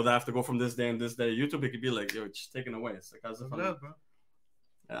 I know that I have to go from this day and this day. YouTube, it could be like, it's just taken away. It's like, as if I don't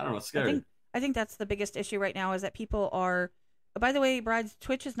know, it's scary. I think that's the biggest issue right now is that people are. By the way, Brides,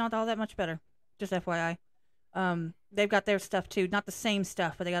 Twitch is not all that much better. Just FYI, they've got their stuff too. Not the same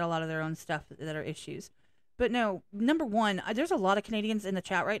stuff, but they got a lot of their own stuff that are issues. But no, number one, there's a lot of Canadians in the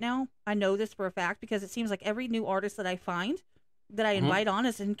chat right now. I know this for a fact because it seems like every new artist that I find that I invite on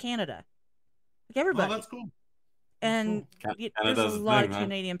is in Canada. Like everybody. Oh, that's cool. And Cool. there's a Canada's the lot thing, of man.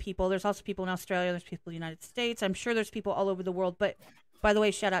 Canadian people. There's also people in Australia. There's people in the United States. I'm sure there's people all over the world. But by the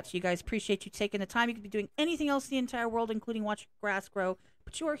way, shout out to you guys. Appreciate you taking the time. You could be doing anything else in the entire world, including watch grass grow.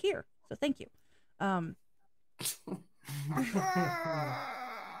 But you are here. So thank you.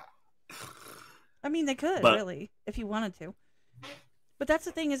 I mean, they could, really, if you wanted to. But that's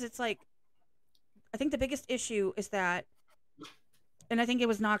the thing is, it's like, I think the biggest issue is that, and I think it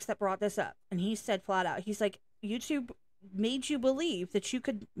was Knox that brought this up, and he said flat out, he's like, YouTube made you believe that you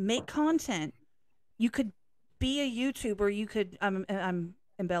could make content, you could be a YouTuber, you could, I'm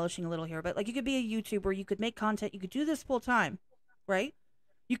embellishing a little here, but like you could be a YouTuber, you could make content, you could do this full time, right?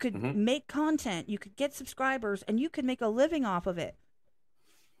 You could make content, you could get subscribers, and you could make a living off of it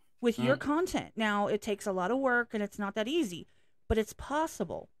with your content. Now, it takes a lot of work, and it's not that easy, but it's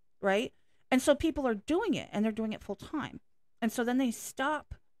possible, right? And so people are doing it, and they're doing it full time. And so then they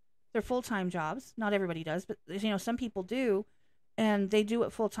stop their full-time jobs. Not everybody does, but you know, some people do, and they do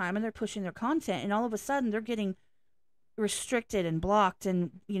it full time, and they're pushing their content, and all of a sudden they're getting restricted and blocked,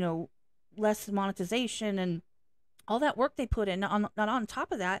 and you know, less monetization and all that work they put in. Not on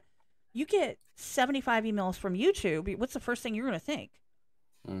top of that, you get 75 emails from YouTube. What's the first thing you're going to think?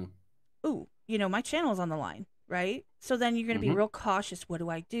 Ooh, you know, my channel's on the line, right? So then you're going to be real cautious. What do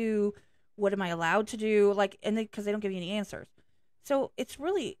I do? What am I allowed to do? Like, and because they don't give you any answers. So it's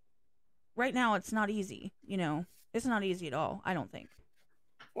really, right now, it's not easy. You know, it's not easy at all. I don't think.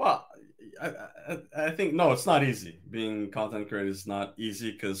 Well, I think no, it's not easy. Being content creator is not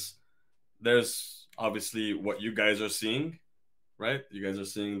easy because there's obviously what you guys are seeing, right? You guys are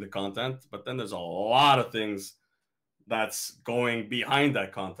seeing the content, but then there's a lot of things that's going behind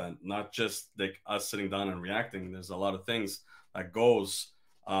that content, not just like us sitting down and reacting. There's a lot of things that goes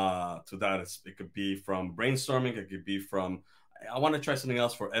to that. It could be from brainstorming. It could be from, I want to try something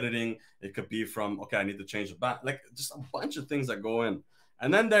else for editing. It could be from, okay, I need to change the back. Like just a bunch of things that go in.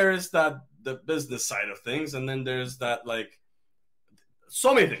 And then there is the business side of things. And then there's that, like,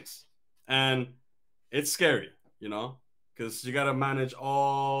 so many things. And it's scary, you know, because you got to manage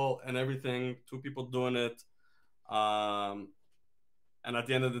all and everything, two people doing it. And at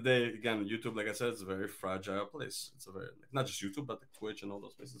the end of the day, again, YouTube, like I said, it's a very fragile place. It's a very, not just YouTube, but like Twitch and all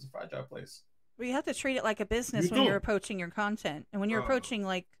those places, it's a fragile place. Well, you have to treat it like a business when you're approaching your content. And when you're approaching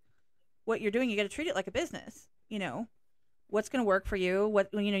like what you're doing, you got to treat it like a business, you know. What's going to work for you? What,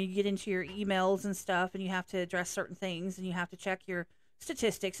 you know, you get into your emails and stuff, and you have to address certain things, and you have to check your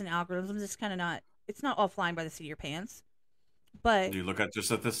statistics and algorithms. It's kind of not, it's not all flying by the seat of your pants. But you look at your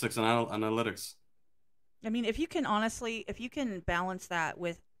statistics and analytics. I mean, if you can honestly, if you can balance that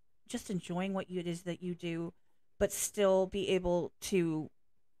with just enjoying what it is that you do, but still be able to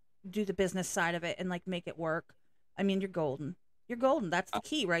do the business side of it and like make it work, I mean, you're golden. You're golden. That's the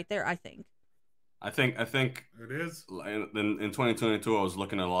key right there, I think. I think it is. In 2022, I was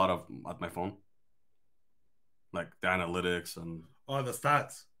looking at my phone, like the analytics and the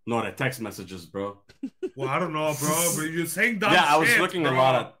stats. No, the text messages, bro. Well, I don't know, bro. But you're saying that. Yeah, I was looking a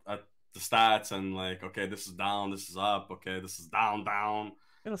lot at the stats and like, okay, this is down, this is up, okay, this is down.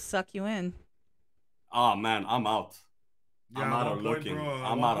 It'll suck you in. Oh man, I'm out. Yeah, I'm out of looking.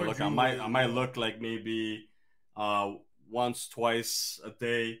 I'm out of looking. I might look like maybe once, twice a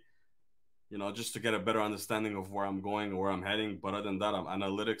day, you know, just to get a better understanding of where I'm going or where I'm heading. But other than that,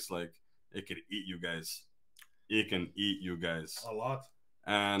 analytics, like, it can eat you guys. It can eat you guys a lot.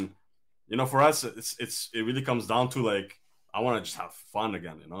 And you know, for us, it really comes down to like, I want to just have fun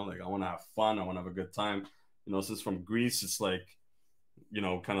again, you know, like I want to have fun. I want to have a good time. You know, since from Greece, it's like, you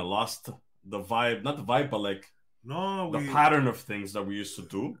know, kind of lost the vibe, not the vibe, but like the pattern of things that we used to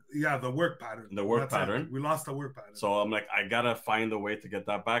do. Yeah, the work pattern. We lost the work pattern. So I'm like, I gotta find a way to get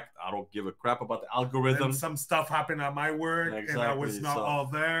that back. I don't give a crap about the algorithm. And some stuff happened at my work, and I was not all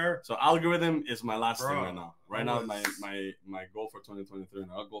there. So algorithm is my last thing right now. Right now, my goal for 2023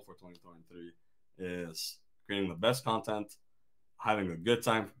 and our goal for 2023 is creating the best content, having a good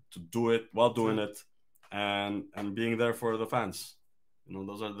time to do it while doing it, and being there for the fans. You know,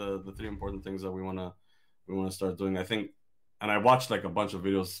 those are the three important things that we wanna start doing. I think, and I watched like a bunch of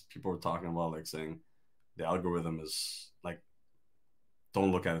videos people were talking about, like saying the algorithm is like,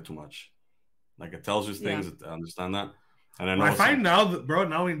 don't look at it too much. Like it tells you things. I understand that. And I find now that, bro,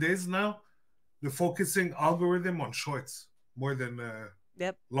 nowadays they're focusing algorithm on shorts more than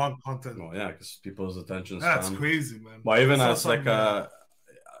long content. Oh yeah, because people's attention span. That's crazy, man. But even as like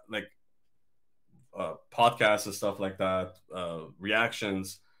podcasts and stuff like that,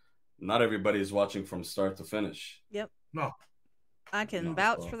 reactions, not everybody is watching from start to finish. No. I can No,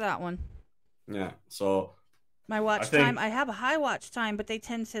 vouch so- for that one. Yeah. So My watch I think- time, I have a high watch time, but they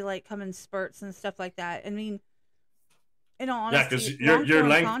tend to like come in spurts and stuff like that. I mean, in all yeah, honesty, because your long-form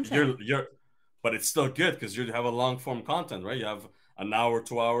length, content. your, but it's still good because you have a long form content, right? You have an hour,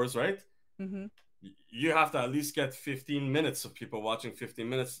 2 hours, right? Hmm. You have to at least get 15 minutes of people watching 15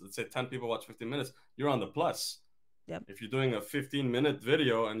 minutes. Let's say 10 people watch 15 minutes. You're on the plus. Yep. If you're doing a 15-minute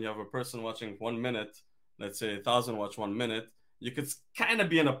video and you have a person watching 1 minute, let's say 1,000 watch 1 minute, you could kind of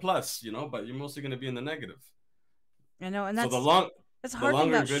be in a plus, you know, but you're mostly going to be in the negative. I know, and So that's the hard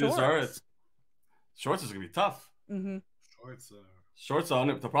thing longer about videos shorts. shorts is going to be tough. Hmm. Shorts. Shorts on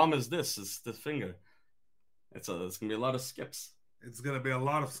it. The problem is this: is the finger. It's going to be a lot of skips. It's gonna be a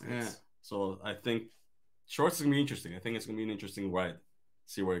lot of skits. Yeah. So I think shorts is gonna be interesting. I think it's gonna be an interesting ride.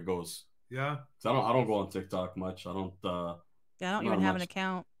 See where it goes. Yeah. 'Cause I don't go on TikTok much. I don't. Yeah, I don't Not even have an much.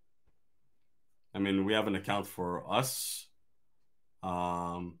 account. I mean, we have an account for us,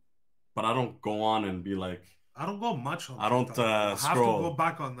 but I don't go on and be like, I don't go much on I don't, TikTok. I have scroll. to go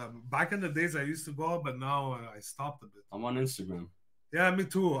back on them. Back in the days, I used to go, but now I stopped a bit. I'm on Instagram. Yeah, me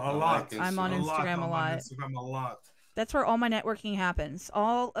too. A lot. like I'm on Instagram. Instagram I'm a on lot. Instagram a lot. That's where all my networking happens.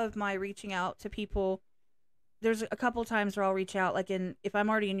 All of my reaching out to people. There's a couple times where I'll reach out, like if I'm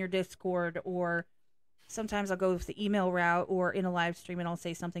already in your Discord, or sometimes I'll go with the email route or in a live stream and I'll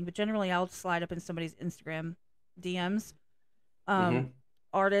say something. But generally, I'll slide up in somebody's Instagram DMs.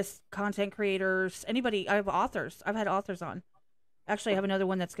 Artists, content creators, anybody. I have authors. I've had authors on. Actually, I have another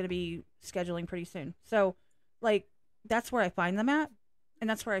one that's going to be scheduling pretty soon. So, like, that's where I find them at, and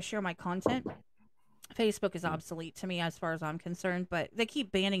that's where I share my content. Facebook is obsolete to me as far as I'm concerned, but they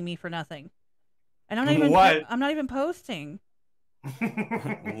keep banning me for nothing. And I'm not even What? I'm not even posting.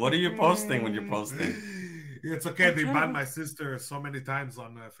 What are you posting when you're posting? It's okay. They Okay. banned my sister so many times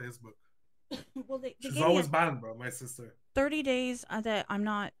on Facebook. Well, they She's gave always me banned, bro. My sister. 30 days that I'm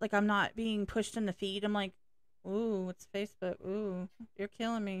not being pushed in the feed. I'm like, ooh, it's Facebook. Ooh, you're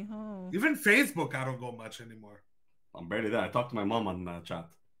killing me. Oh, Even Facebook, I don't go much anymore. I'm barely there. I talked to my mom on chat.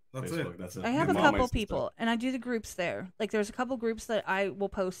 That's Facebook. it. That's it. I have My a mom, my couple sister. people, and I do the groups there. Like, there's a couple groups that I will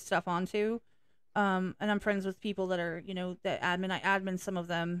post stuff onto, and I'm friends with people that are, that admin. I admin some of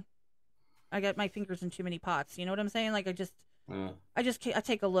them. I got my fingers in too many pots. You know what I'm saying? Like, Yeah. I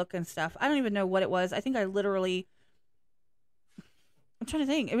take a look and stuff. I don't even know what it was. I think I'm trying to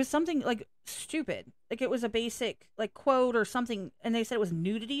think. It was something like stupid. Like, it was a basic like quote or something, and they said it was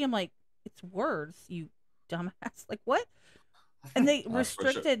nudity. I'm like, it's words, you dumbass. Like, what? And they For sure.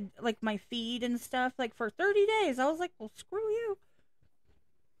 restricted like my feed and stuff like for 30 days. I was like, well, screw you.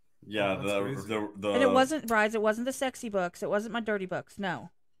 Yeah. Oh, that's crazy. The And it wasn't brides. It wasn't the sexy books. It wasn't my dirty books. No,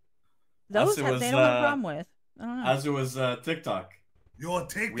 those it they was, don't have a problem with. I don't know. as it was TikTok. Yo, We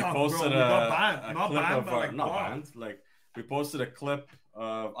TikTok, posted bro. We got banned. a Not clip banned, of but like not blocked. banned. Like we posted a clip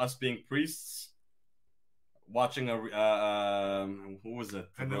of us being priests watching who was it?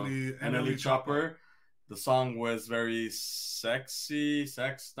 NLE Chopper. The song was very sexy,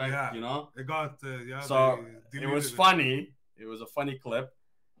 sex type, Yeah. you know. It got yeah. So they it was deleted funny. It was a funny clip.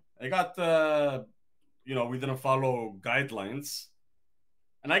 It got we didn't follow guidelines,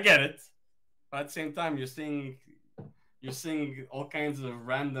 and I get it. But at the same time, you're seeing all kinds of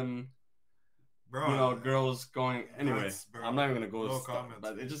random, bro. girls going. Anyway, That's- bro, I'm not even gonna go. no with stuff, comments,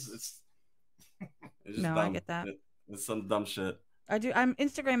 but man. it's just No, I dumb. get that. It's some dumb shit.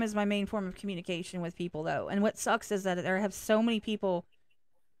 Instagram is my main form of communication with people, though. And what sucks is that there have so many people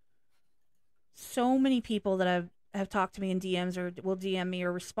that have talked to me in DMs or will DM me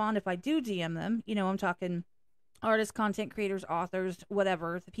or respond if I do DM them. I'm talking artists, content creators, authors,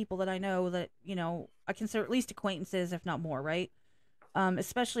 whatever, the people that I know that, I consider at least acquaintances, if not more, right?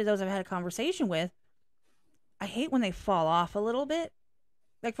 Especially those I've had a conversation with. I hate when they fall off a little bit.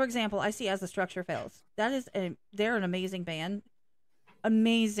 Like, for example, I see As the Structure Fails. They're an amazing band.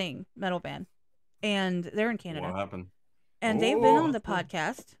 Amazing metal band. And they're in Canada. What happened? And they've been on Oh. the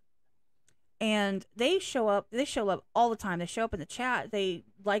podcast. And they show up all the time. They show up in the chat. They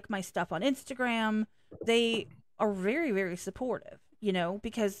like my stuff on Instagram. They are very, very supportive,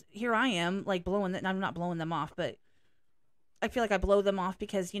 because here I am, like, I'm not blowing them off, but I feel like I blow them off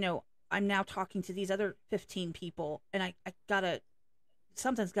because, I'm now talking to these other 15 people, and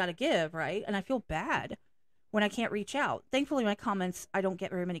something's gotta give, right? And I feel bad when I can't reach out. Thankfully, my comments, I don't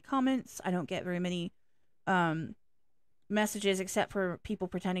get very many comments. I don't get very many messages except for people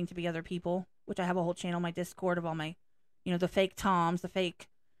pretending to be other people, which I have a whole channel on my Discord of all my, the fake Toms, the fake,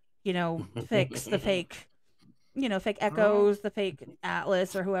 Fix, the fake, fake Echoes, the fake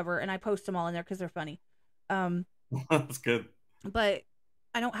Atlas or whoever, and I post them all in there because they're funny. That's good. But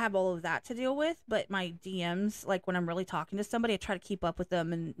I don't have all of that to deal with, but my DMs, like when I'm really talking to somebody, I try to keep up with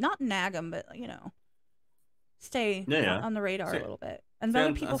them and not nag them, but stay on the radar a little bit. And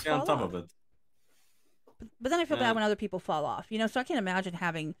other people stay on fall top off. of it. But then I feel bad when other people fall off, So I can't imagine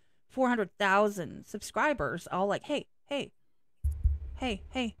having 400,000 subscribers, all like, hey, hey, hey,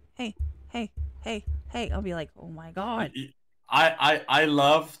 hey, hey, hey, hey, hey. I'll be like, oh my god. I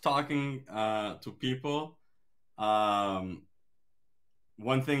love talking to people. One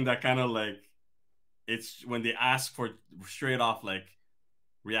thing that kind of like, it's when they ask for straight off, like,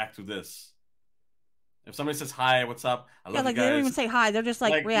 react to this. If somebody says hi, what's up? I love like you guys. they don't even say hi. They're just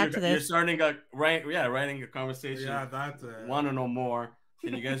like react to this. You're starting writing a conversation. Yeah, that. Want to know more?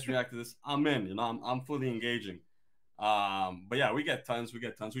 Can you guys react to this? I'm in. I'm fully engaging. But yeah, we get tons.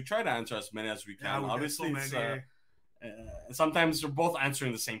 We try to answer as many as we can. Obviously, sometimes we're both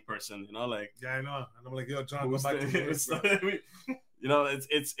answering the same person. Like. Yeah, I know. And I'm like, yo, John, go back to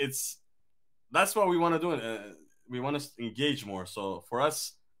it's that's what we want to do. We want to engage more. So for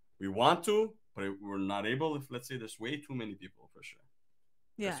us, we want to, but we're not able. If let's say there's way too many people, for sure.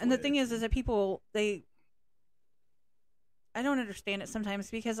 Yeah, and the thing is that people I don't understand it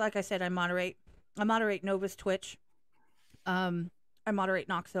sometimes because, like I said, I moderate Nova's Twitch. I moderate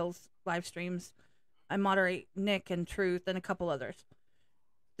Knox Hill's live streams. I moderate Nick and Truth and a couple others.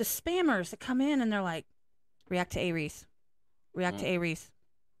 The spammers that come in and they're like, react to Aries. React to Aries.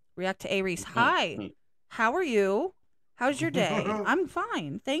 React to Aries. Hi. How are you? How's your day? I'm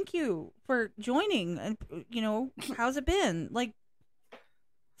fine. Thank you for joining. And how's it been? Like,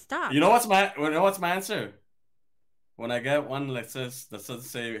 stop. You know what's my answer? When I get one that says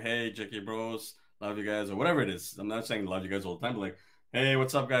say, hey, JK Bros, love you guys, or whatever it is. I'm not saying love you guys all the time, but like, hey,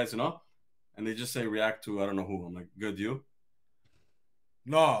 what's up, guys? And they just say react to I don't know who. I'm like, good, you?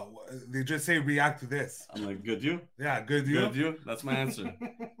 No, they just say react to this. I'm like, good, you? Yeah, good, you? Good, you? That's my answer.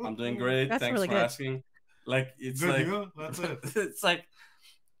 I'm doing great. That's Thanks really for good. asking. Like, it's good, like you? That's it. It's like,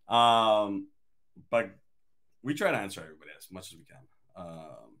 but we try to answer everybody as much as we can.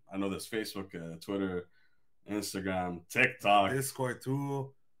 I know there's Facebook, Twitter, Instagram, TikTok, Discord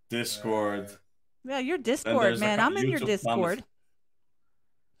too. Discord. Yeah, your Discord, man. I'm in your Discord.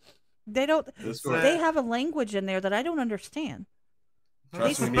 They don't. Discord. They have a language in there that I don't understand.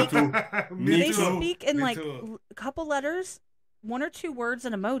 Trust me too. They speak in like a couple letters, 1 or 2 words,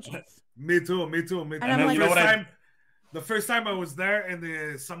 and emojis. Me too. And I'm like, the first time I was there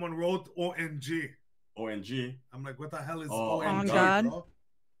and someone wrote ONG. ONG. I'm like, what the hell is ONG? On God. Bro?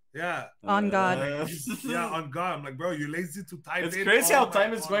 Yeah. On God. Yeah, on God. I'm like, bro, you're lazy to type. It's crazy how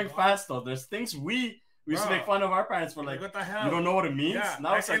time is going fast, though. There's things we used to make fun of our parents for, like, what the hell? you don't know what it means. Yeah.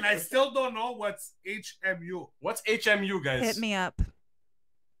 Now it's and I still don't know what's HMU. What's HMU, guys? Hit me up.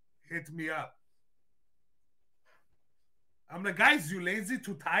 Hit me up. I'm like, guys, you lazy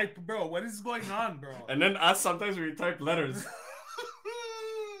to type, bro. What is going on, bro? And then us, sometimes we type letters.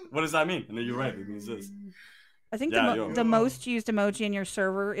 What does that mean? And then you're right. It means this. I think the most used emoji in your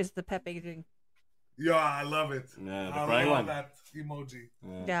server is the Pepe thing. Yeah, I love it. Yeah, the I crying love one. that emoji.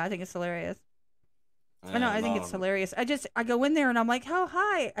 Yeah, I think it's hilarious. I think it's hilarious. I go in there and I'm like, oh,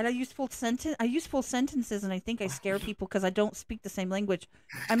 hi. And I use full sentences and I think I scare people because I don't speak the same language.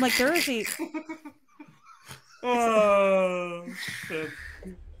 I'm like, there is a... Oh, shit.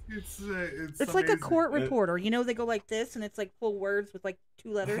 It's like a court reporter. They go like this and it's like full words with like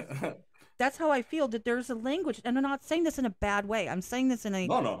 2 letters. That's how I feel, that there's a language. And I'm not saying this in a bad way. I'm saying this in a...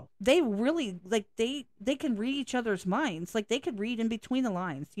 No. They really, like, they can read each other's minds. Like, they could read in between the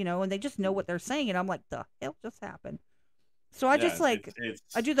lines, and they just know what they're saying. And I'm like, the hell just happened? So I just, like,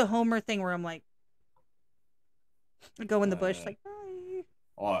 I do the Homer thing where I'm like, I go in the bush, like, hi.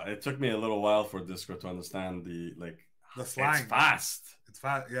 Oh, it took me a little while for Discord to understand the slang. It's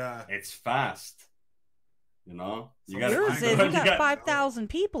fast. Yeah. It's fast. You got yours is. You got 5,000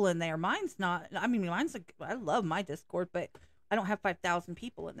 people in there. Mine's not. I mean, I love my Discord, but I don't have 5,000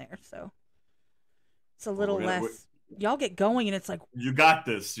 people in there, so it's a little less. Y'all get going, and it's like, you got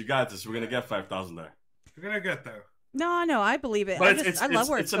this. We're gonna get 5,000 there. You're gonna get there. No, I believe it. But I love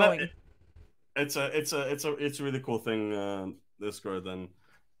where it's going. It's a really cool thing, Discord, and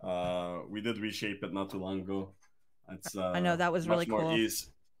we did reshape it not too long ago. It's I know that was really cool.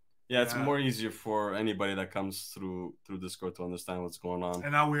 Yeah, it's more easier for anybody that comes through Discord to understand what's going on.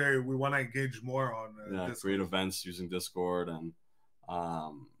 And now we want to engage more on Discord. Create events using Discord, and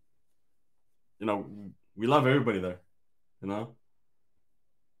we love everybody there. No,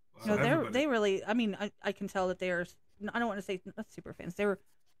 they really. I mean, I can tell that they are. I don't want to say not super fans. They're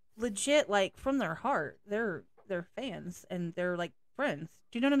legit, like from their heart. They're fans and they're like friends.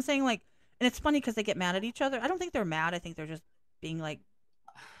 Do you know what I'm saying? Like, and it's funny because they get mad at each other. I don't think they're mad. I think they're just being like.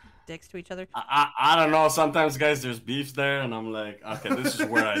 dicks to each other? I don't know. Sometimes, guys, there's beef there, and I'm like, okay, this is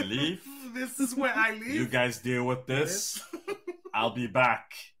where I leave. This is where I leave. You guys deal with this. I'll be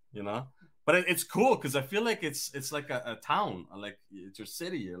back. You know. But it's cool because I feel like it's like a town, like it's your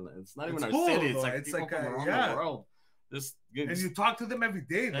city. It's not even our cool, city. It's though. like It's people like from around yeah. the world. And you talk to them every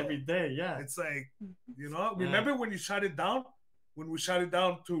day. Though. Every day, yeah. It's like, you know, remember when you shut it down? When we shut it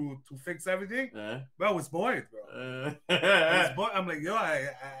down to fix everything? Yeah. Bro, it's bored, bro. I'm like, yo, I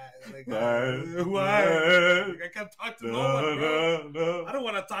can't talk to no one, bro. I don't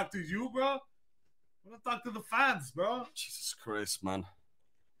want to talk to you, bro. I want to talk to the fans, bro. Jesus Christ, man.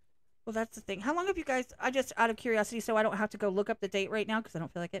 Well, that's the thing. How long have you guys? I just out of curiosity, so I don't have to go look up the date right now because I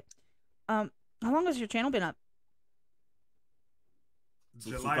don't feel like it. How long has your channel been up?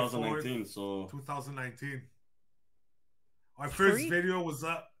 July 2019, 4th, so 2019. Our first video was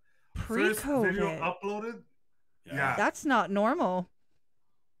up. First video uploaded. Yeah. That's not normal.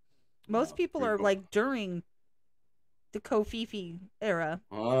 Most people are pre-COVID. like during the Kofifi era.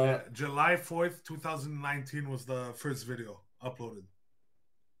 July 4th, 2019 was the first video uploaded.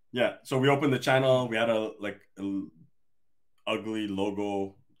 Yeah, so we opened the channel. We had a ugly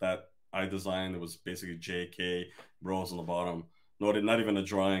logo that I designed. It was basically JK Bros on the bottom. No, not even a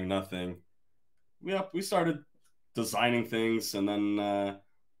drawing, nothing. We started designing things, and then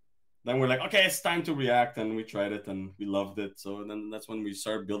we're like, okay, it's time to react, and we tried it, and we loved it. So then that's when we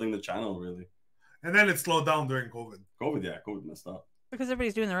started building the channel, really. And then it slowed down during COVID. COVID messed up. Because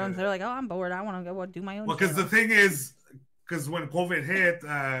everybody's doing their own. They're like, oh, I'm bored. I want to go do my own. Well, because the thing is, because when COVID hit,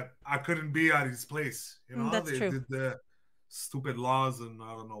 I couldn't be at his place. You know, that's they true. did the stupid laws and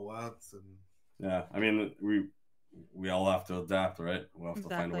I don't know what. And Yeah, I mean, we all have to adapt, right? We have to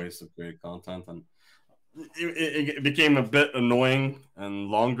find ways to create content, and it became a bit annoying and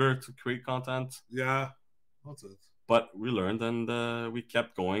longer to create content. Yeah, that's it. But we learned, and we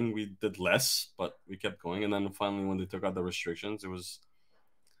kept going. We did less, but we kept going. And then finally, when they took out the restrictions, it was.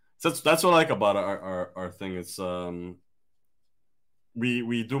 That's what I like about our thing. It's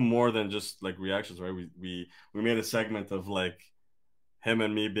we do more than just like reactions, right? We made a segment of like him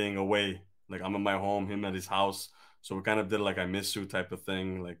and me being away. Like I'm at my home, him at his house. So we kind of did like I miss you type of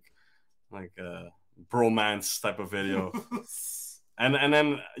thing, like bromance type of video. And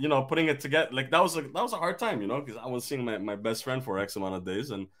then, you know, putting it together, like that was a hard time, you know, because I was seeing my best friend for X amount of days,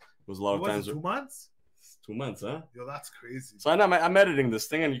 and it was a lot of times. 2 months? 2 months, huh? Yo, that's crazy. So I know I'm editing this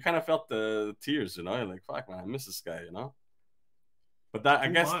thing, and you kind of felt the tears, you know. You're like, fuck, man, I miss this guy, you know. But that, I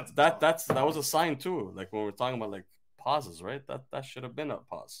guess that was a sign too. Like when we're talking about like pauses, right? That should have been a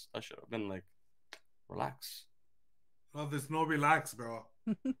pause. That should have been like, relax. No, there's no relax, bro.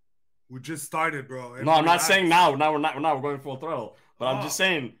 We just started, bro. No, I'm not saying now. Now we're going full throttle. But I'm just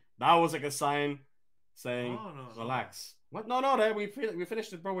saying that was like a sign saying relax. What? No, we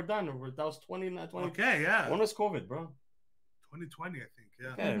finished it, bro. We're done. That was 20. Okay, yeah. When was COVID, bro? 2020, I think.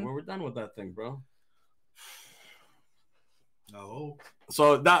 Yeah. Okay, we're done with that thing, bro. No.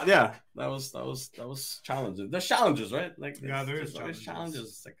 So that was challenging. There's challenges, right? Like there's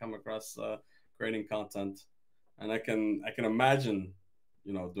challenges that come across creating content, and I can imagine,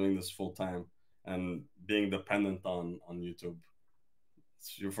 you know, doing this full time and being dependent on YouTube.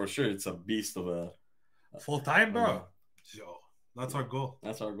 For sure, it's a beast of a full time, bro. Yo, that's our goal.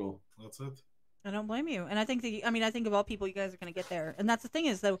 That's our goal. That's it. I don't blame you, and I think I think of all people, you guys are going to get there, and that's the thing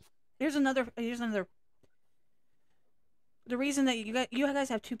is though. Here's another. The reason that you guys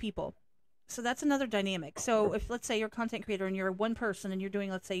have two people, so that's another dynamic. So if let's say you're a content creator and you're one person and you're doing,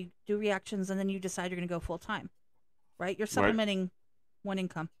 let's say, do reactions, and then you decide you're going to go full time, right? You're supplementing one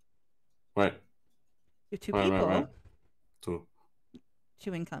income. Right. You have two people. Right.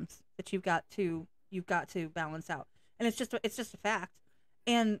 Two incomes that you've got to balance out, and it's just a fact.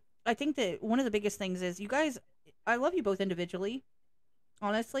 And I think that one of the biggest things is you guys. I love you both individually,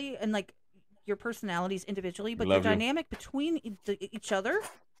 honestly, and like your personalities individually, but the dynamic between each other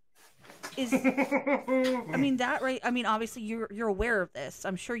is. I mean that right. I mean obviously you're aware of this.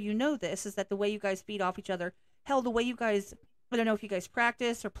 I'm sure you know this is that the way you guys feed off each other. Hell, the way you guys. I don't know if you guys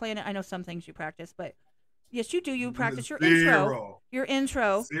practice or plan it. I know some things you practice, but. Yes, you do. You practice your intro. Your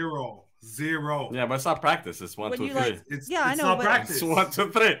intro. Zero. Yeah, but it's not practice. It's 1, 2, 3. Like, I know. Not but practice. It's 1,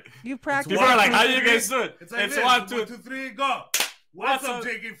 2, 3. You practice. People are like, how do you guys do it? It's like 1, 2, 3, go. What's up,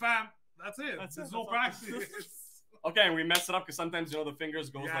 JK fam? That's it. There's no practice. Okay, and we mess it up because sometimes, you know, the fingers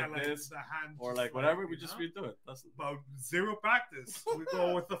goes like this. The hand or like whatever. We just redo it. That's about zero practice. We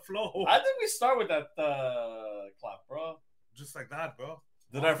go with the flow. I think we start with that clap, bro. Just like that, bro.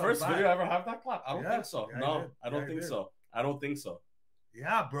 Did our first video ever have that clap? I don't think so. Yeah, no, I don't think so. I don't think so.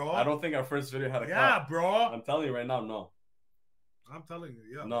 Yeah, bro. I don't think our first video had a clap. Yeah, bro. I'm telling you right now, no. I'm telling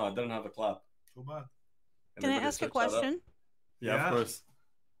you, yeah. No, I didn't have a clap. Too bad. Can I Anybody ask a search that up? question? Yeah, Yeah. of course.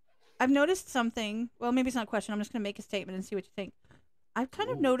 I've noticed something. Well, maybe it's not a question. I'm just going to make a statement and see what you think. I've kind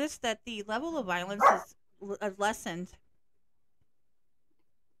of Ooh. noticed that the level of violence has lessened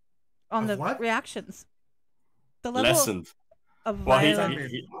on Of the what? reactions. The level Lessened. of Well,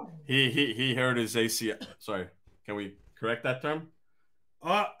 violence. he hurt his ACL. Sorry, can we correct that term?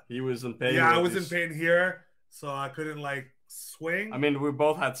 He was in pain. Yeah, I with was in his- pain here, so I couldn't like swing. I mean, we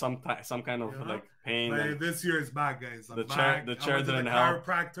both had some kind of Yeah. like pain. But and- this year is back, guys. I'm The chair- back. the I chair went to the didn't help.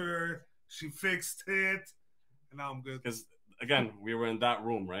 chiropractor. She fixed it, and now I'm good. Because again, we were in that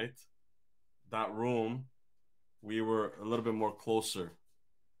room, right? That room, we were a little bit more closer.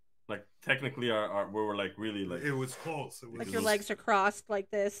 Like technically, our we were like really like It was close. It was Like your legs are crossed like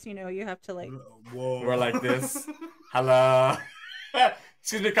this, you have to like. Whoa. we were like this. Hello.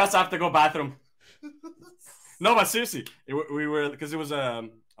 Excuse me, cuz I have to go bathroom. No, but seriously, we were because it was a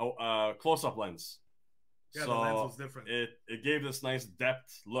close-up lens. Yeah, so the lens was different. It gave this nice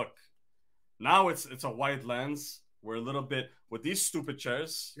depth look. Now it's a wide lens. We're a little bit with these stupid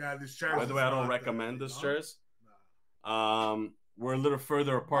chairs. Yeah, these chairs. By the way, I don't is not, recommend these you know? chairs. Nah. We're a little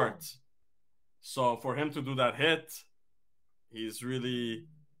further apart. So for him to do that hit, he's really,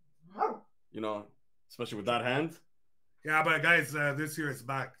 especially with that hand. Yeah, but guys, this year it's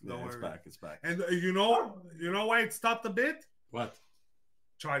back. Yeah, Don't it's worry. back. It's back. And you know why it stopped a bit? What?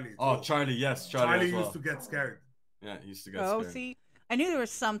 Charlie. Oh, too. Charlie. Yes, Charlie Charlie. as well. used to get scared. Yeah, he used to get Oh, scared. see, I knew there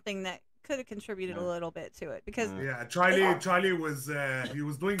was something that could have contributed a Yeah. little bit to it because Yeah. Yeah, Charlie was he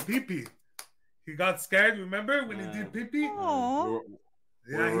was doing pee-pee. He got scared. Remember when he did pee-pee? Aw. We were,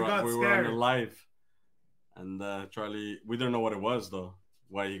 Yeah, he got we were on scared. the live, and Charlie. We didn't know what it was though.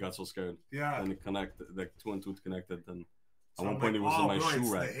 Why he got so scared? Yeah. And it connected, like 2 and 2 connected, and So at one I'm point like, he was oh, in my bro, shoe it's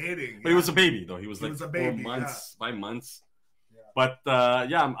rack. the hitting. But he was a baby though. He was He like was a 4 baby, months, 5 months. Yeah. But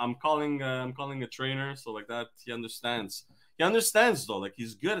yeah, I'm calling a trainer, so like that he understands. He understands though, like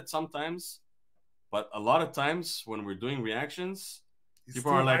he's good at sometimes, but a lot of times when we're doing reactions, He's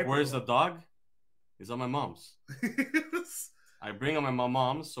people too are like, hyper. "Where's the dog?" He's at my mom's. I bring him at my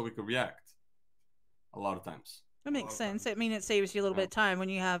mom's so we could react. A lot of times. that makes Okay. sense. I mean, it saves you a little bit of time when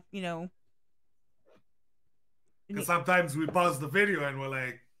you have, Because sometimes we pause the video and we're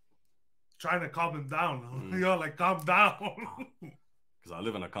like trying to calm him down. Like calm down. Because I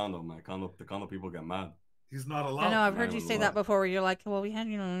live in a condo, man. The condo people get mad. He's not allowed. I know I've I heard you would say love- that before. Where you're like, well, we had,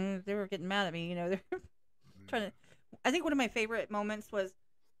 they were getting mad at me. They're trying to. I think one of my favorite moments was,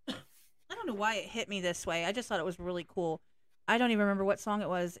 I don't know why it hit me this way. I just thought it was really cool. I don't even remember what song it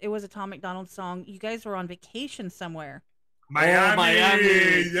was. It was a Tom McDonald song. You guys were on vacation somewhere. Miami.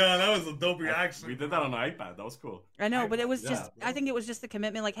 Miami. Yeah, that was a dope reaction. We did that on an iPad. That was cool. I know, but it was Yeah, just. bro. I think it was just the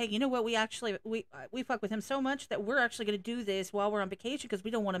commitment. Like, hey, you know what? We actually we fuck with him so much that we're actually going to do this while we're on vacation because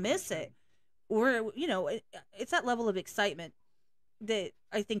we don't want to miss it. We're it's that level of excitement that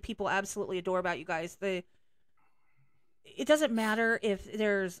I think people absolutely adore about you guys. It doesn't matter if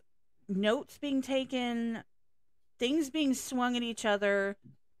there's notes being taken, things being swung at each other,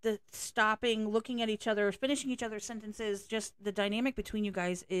 the stopping, looking at each other, finishing each other's sentences. Just the dynamic between you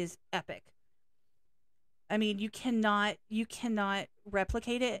guys is epic. I mean, you cannot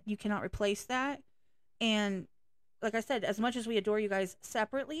replicate it. You cannot replace that. And like I said, as much as we adore you guys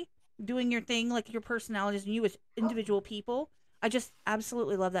separately, doing your thing, like your personalities and you as individual people, I just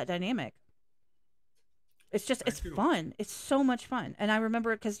absolutely love that dynamic. It's just, it's Thank you. fun. It's so much fun. And I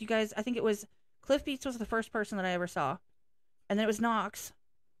remember because you guys, I think it was Cliff Beats was the first person that I ever saw. And then it was Knox.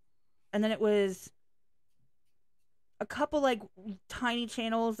 And then it was a couple like tiny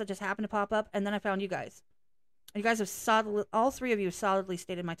channels that just happened to pop up. And then I found you guys. You guys have all three of you have solidly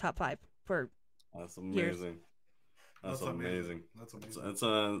stayed in my top 5 for That's Years. amazing. That's amazing. That's It's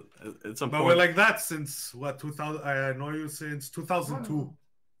amazing. it's But important. we're like that since what 2000? I know you since 2002.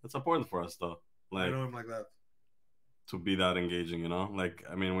 It's important for us though, I like know him like that. to be that engaging. Like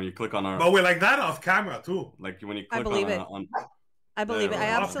I mean, when you click on our, But we're like that off camera too. like when you I click believe on, it. on I believe it. I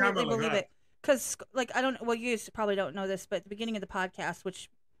Yeah, off absolutely camera like believe that. it. Because, like, I don't, well, you guys probably don't know this, but at the beginning of the podcast, which,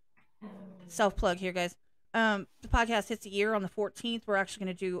 self-plug here, guys, the podcast hits a year on the 14th. We're actually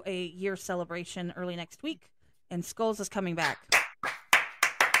going to do a year celebration early next week, and Skulls is coming back.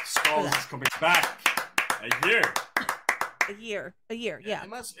 Skulls is coming back a year. A year, yeah.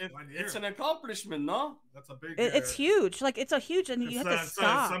 It's an accomplishment, no? That's a big. It's huge. Like, it's a huge, and you have to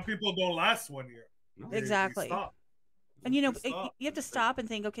stop. Some people don't last 1 year. No. They Exactly. stop. And you They stop. you have to stop and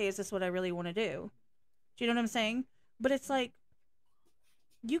think, okay, is this what I really want to do? Do you know what I'm saying? But it's like,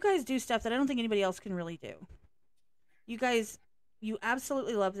 you guys do stuff that I don't think anybody else can really do. You guys, you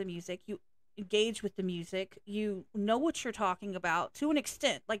absolutely love the music. You engage with the music. You know what you're talking about to an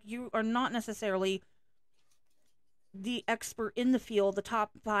extent. Like, you are not necessarily the expert in the field, the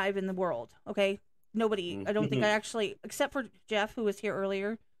top 5 in the world. Okay, nobody. I don't think I actually, except for Jeff, who was here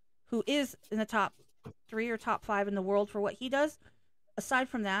earlier, who is in the top 3 or top 5 in the world for what he does. Aside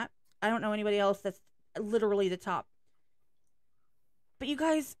from that, I don't know anybody else that's literally the top. But you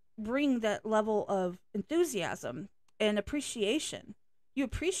guys bring that level of enthusiasm and appreciation. You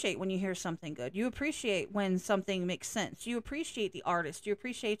appreciate when you hear something good. You appreciate when something makes sense. You appreciate the artist. You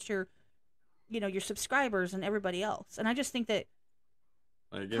appreciate your subscribers and everybody else. And I just think that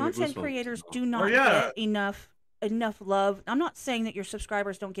content creators do not get enough love. I'm not saying that your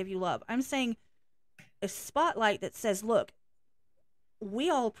subscribers don't give you love. I'm saying a spotlight that says, look, we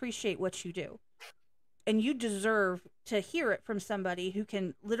all appreciate what you do. And you deserve to hear it from somebody who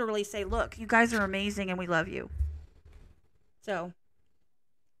can literally say, look, you guys are amazing and we love you. So,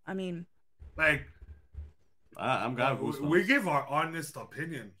 I mean, like, I'm glad we give our honest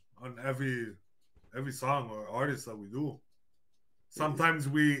opinion on every song or artist that we do. Sometimes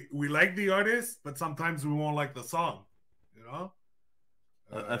we like the artist, but sometimes we won't like the song. You know.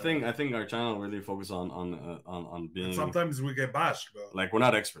 I think our channel really focuses on being. Sometimes we get bashed, bro. Like, we're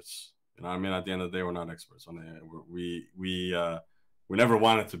not experts. You know what I mean? At the end of the day, we're not experts. We never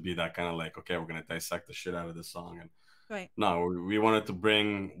wanted to be that kind of like, okay, we're gonna dissect the shit out of this song. And right. No, we wanted to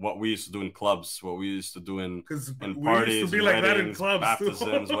bring what we used to do in clubs, what we used to do in parties, used to be like weddings, that in clubs,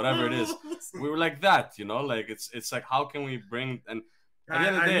 baptisms, whatever it is. We were like that, you know. Like, it's like, how can we bring? And at the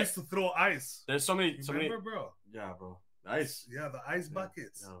end of the day, I used to throw ice. There's so many, bro. Yeah, bro. Ice. Yeah, the ice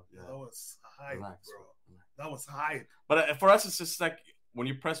buckets. Yeah. That was hype, bro. Relax. That was hype. But for us, it's just like, when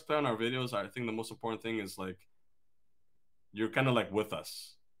you press play on our videos, I think the most important thing is, like, you're kind of like with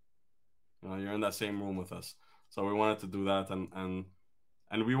us. You know, you're in that same room with us. So we wanted to do that,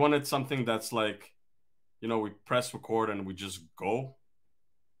 and we wanted something that's like, you know, we press record and we just go.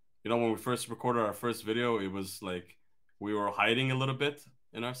 You know, when we first recorded our first video, it was like we were hiding a little bit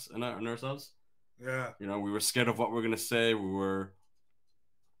in ourselves. Yeah. You know, we were scared of what we're gonna say.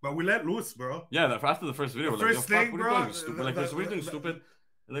 But we let loose, bro. Yeah, after the first video, we're like, what are you doing, stupid? Like, what are you doing, stupid?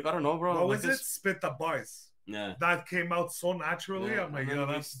 Like, I don't know, bro. What was it? Spit the bars. Yeah. That came out so naturally. Yeah, I'm like, yo,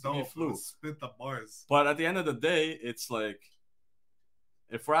 that's dope. Spit the bars. But at the end of the day, it's like,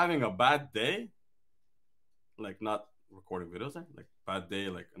 if we're having a bad day, like, not recording videos, like, bad day,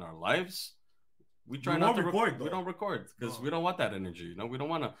 like, in our lives, we try not to record. We don't record because we don't want that energy. You know, we don't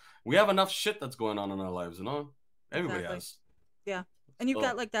want to. We have enough shit that's going on in our lives. You know, everybody has. Yeah. And you've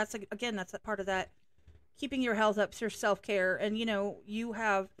got, like, that's a part of that, keeping your health up, your self-care. And, you know, you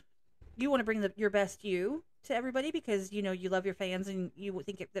want to bring your best you to everybody because, you know, you love your fans and you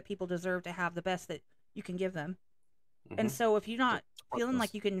think that people deserve to have the best that you can give them. Mm-hmm. And so if you're not feeling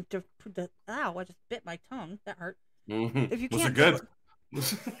like you can, ow, I just bit my tongue. That hurt. Mm-hmm. If you can't.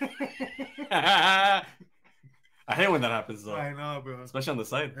 Was it good? I hate when that happens, though. I know, bro. Especially on the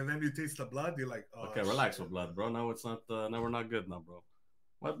side. And then you taste the blood, you're like, oh, okay, relax with blood, bro. Now it's not. Now we're not good, now, bro.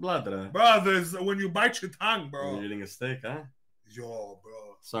 What blood, bro? There's when you bite your tongue, bro. You're eating a steak, huh? Yo,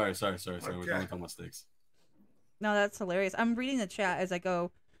 bro. Sorry. Okay. We're talking about steaks. No, that's hilarious. I'm reading the chat as I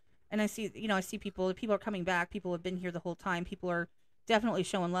go, and I see people are coming back. People have been here the whole time. People are definitely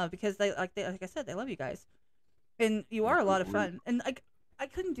showing love because like I said, they love you guys, and you are a lot of fun. And I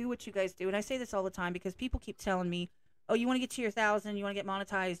couldn't do what you guys do, and I say this all the time because people keep telling me, "Oh, you want to get to your 1,000? You want to get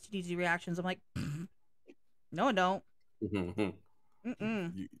monetized? You need to do reactions." I'm like, no, I don't.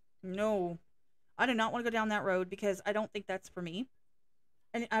 No, I do not want to go down that road because I don't think that's for me.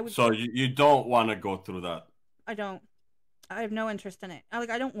 And I would. So you don't want to go through that? I don't. I have no interest in it. I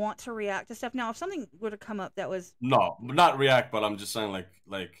don't want to react to stuff. Now, if something were to come up that was no, not react, but I'm just saying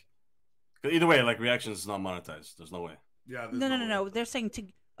like either way, like, reactions is not monetized. There's no way. Yeah. No. They're saying to.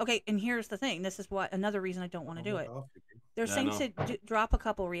 Okay, and here's the thing. This is another reason I don't want to do it. They're saying to drop a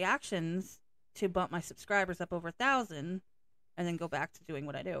couple reactions to bump my subscribers up over 1,000. And then go back to doing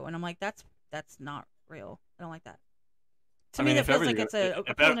what I do, and I'm like, that's not real. I don't like that. To me, that feels like it's a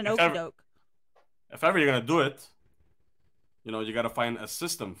okey doke. If ever you're gonna do it, you know, you gotta find a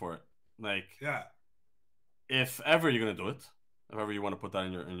system for it. Like, yeah, if ever you're gonna do it, if ever you want to put that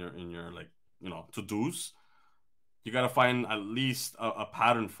in your like, you know, to dos, you gotta find at least a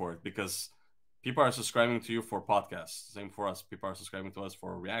pattern for it because people are subscribing to you for podcasts. Same for us. People are subscribing to us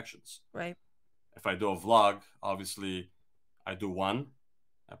for reactions. Right. If I do a vlog, obviously, I do one,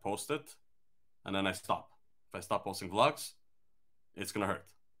 I post it, and then I stop. If I stop posting vlogs, it's going to hurt.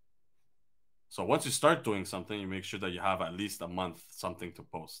 So once you start doing something, you make sure that you have at least a month something to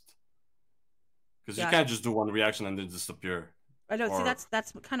post. Because you can't just do one reaction and then disappear. I know. See, Or- that's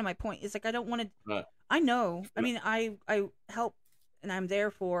kind of my point. It's like I don't want to. Right. I know. I mean, I help and I'm there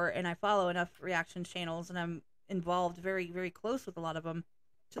for and I follow enough reaction channels and I'm involved very very close with a lot of them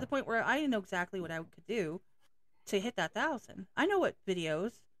to the point where I know exactly what I could do to hit that 1,000. I know what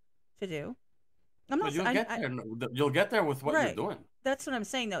videos to do. I'm not. But you'll get there. You'll get there with what Right. you're doing. That's what I'm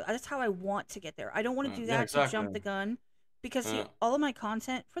saying though. That's how I want to get there. I don't want to do Yeah, that to exactly. jump the gun because see, Yeah. all of my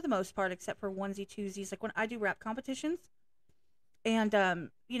content for the most part, except for onesie twosies, like when I do rap competitions, and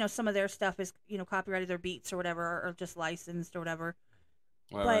you know, some of their stuff is copyrighted, their beats or whatever, or just licensed or whatever.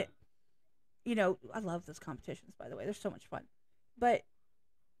 Right, But right. you know, I love those competitions. By the way, they're so much fun. But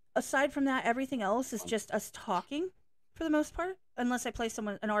aside from that, everything else is just us talking for the most part, unless I play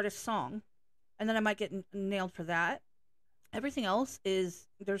an artist's song, and then I might get nailed for that. Everything else is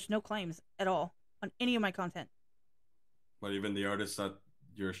there's no claims at all on any of my content. But even the artists that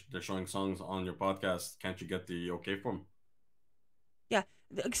they're showing songs on your podcast, can't you get the okay for them? Yeah,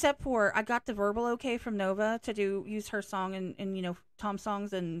 except for I got the verbal okay from Nova to use her song and Tom's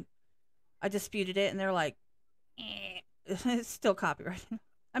songs, and I disputed it, and they're like, it's still copyrighted.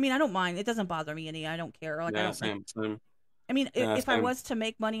 I mean, I don't mind. It doesn't bother me any. I don't care. Like, I Yeah, don't. same. I mean, Yeah, if I same. was to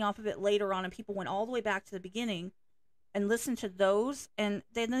make money off of it later on, and people went all the way back to the beginning and listened to those, and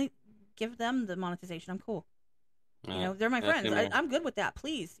then they give them the monetization, I'm cool. Yeah. They're my Yeah, friends. same here. I'm good with that.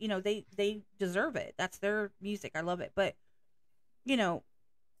 Please, they deserve it. That's their music. I love it. But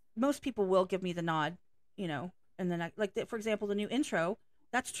most people will give me the nod. And then for example, the new intro.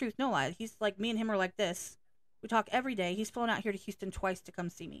 That's Truth No Lie. He's like, me and him are like this. We talk every day. He's flown out here to Houston twice to come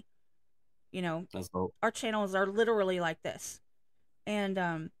see me. That's dope. Our channels are literally like this.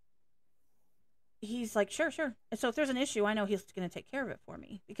 And he's like, sure. And so if there's an issue, I know he's going to take care of it for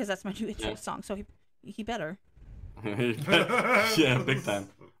me because that's my new intro song. So he better. Yeah, big time.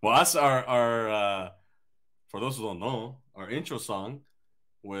 Well, us our for those who don't know, our intro song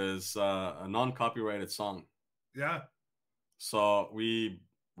was a non-copyrighted song. Yeah. So we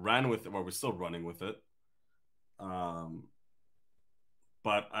ran with it. Well, we're still running with it.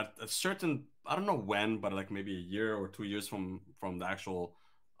 But at a certain, I don't know when, but like maybe a year or 2 years from the actual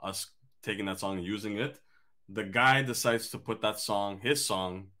us taking that song and using it, the guy decides to put that song, his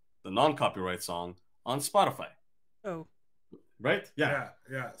song, the non-copyright song, on Spotify. Oh. Right? Yeah.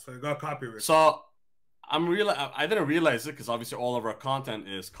 So it got copyright. So I didn't realize it because obviously all of our content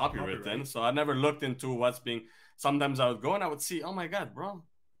is copywritten. Copyright. So I never looked into what's being. Sometimes I would go and I would see, oh my god, bro,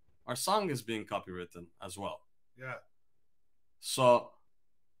 our song is being copywritten as well. Yeah. So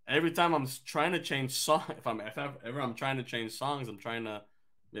every time I'm trying to change song, if ever I'm trying to change songs, I'm trying to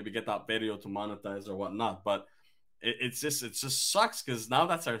maybe get that video to monetize or whatnot. But it just sucks because now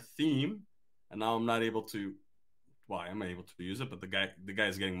that's our theme, and now I'm not able to. Well, I am able to use it, but the guy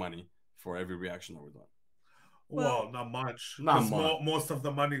is getting money for every reaction that we're doing. Well, not much. Not 'Cause much. Most of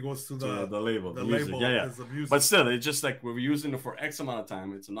the money goes to the label, the music. label. Yeah. Is the music. But still, it's just like we're using it for X amount of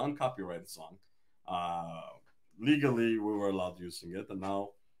time. It's a non-copyrighted song. Legally, we were allowed using it, and now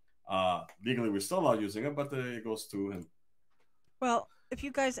legally we're still allowed using it, but it goes to him. Well, if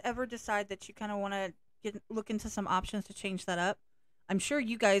you guys ever decide that you kind of want to look into some options to change that up, I'm sure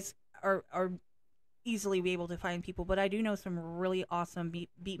you guys are easily be able to find people. But I do know some really awesome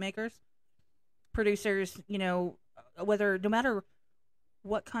beat makers, producers. Whether no matter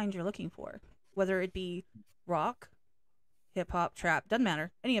what kind you're looking for, whether it be rock, hip hop, trap, doesn't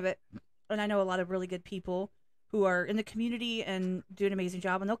matter, any of it. And I know a lot of really good people who are in the community and do an amazing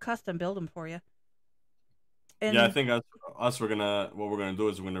job, and they'll custom build them for you. And Yeah, I think what we're gonna do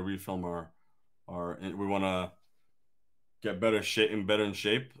is we're gonna refilm our we want to get better in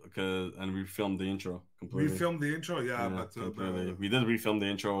shape and we filmed the intro completely. We filmed the intro, but completely. We did refilm the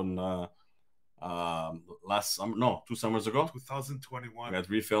intro in last summer, no, 2 summers ago. 2021. We had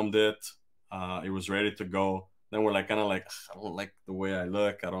refilmed it. It was ready to go. Then we're like kind of like, I don't like the way I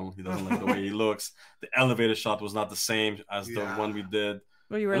look. He doesn't like the way he looks. The elevator shot was not the same as the one we did.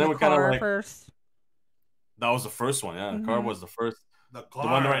 Well, you were And in then the we kinda car like- first. That was the first one. Yeah, the car Mhm. was the first. The The car.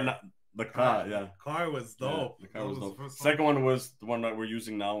 one right now. The car, yeah. Car was dope. Yeah, the car was That dope. the first Second one was the one that we're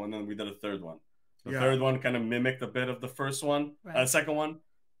using now, and then we did a third one. The Yeah. third one kind of mimicked a bit of the first one, Right. second one,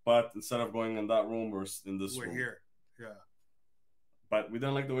 but instead of going in that room, we're in this We're room. here. Yeah. But we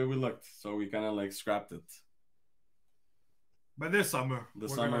didn't like the way we looked, so we kind of like scrapped it. But this summer. This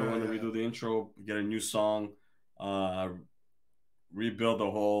we're summer, gonna- when we do the intro, get a new song, rebuild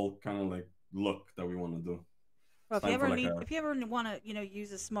the whole kind of like look that we want to do. Well, Time for like if you ever want to,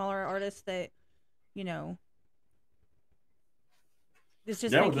 use a smaller artist that, is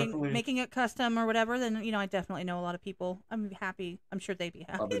just Yeah, we'll definitely- making it custom or whatever, then I definitely know a lot of people. I'm happy. I'm sure they'd be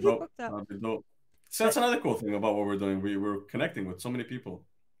happy. That'd be if you dope. hooked up. That'd be dope. So that's another cool thing about what we're doing. We're connecting with so many people,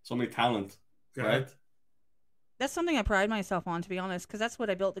 so many talent, right? That's something I pride myself on, to be honest, because that's what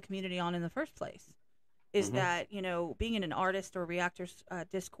I built the community on in the first place. Is that, being in an artist or reactors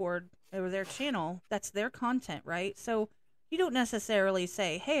Discord or their channel, that's their content, right? So you don't necessarily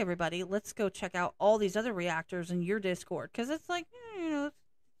say, hey, everybody, let's go check out all these other reactors in your Discord, because it's like,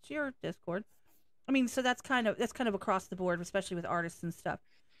 it's your Discord. I mean, so that's kind of across the board, especially with artists and stuff.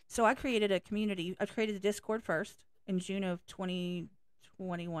 So I created a community. I created the Discord first in June of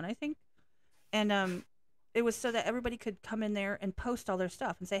 2021, I think. And it was so that everybody could come in there and post all their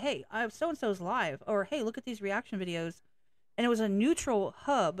stuff and say, hey, I have so-and-so's live, or hey, look at these reaction videos. And it was a neutral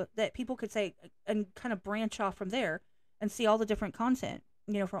hub that people could say and kind of branch off from there and see all the different content,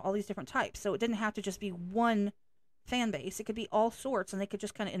 from all these different types. So it didn't have to just be one fan base. It could be all sorts, and they could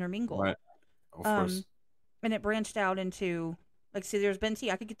just kind of intermingle. Right. Of course. And it branched out into, like, see, there's Ben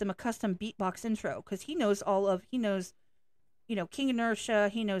T. I could get them a custom beatbox intro because he knows King Inertia,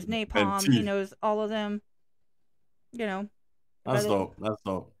 he knows Napalm, he knows all of them. That's dope. That's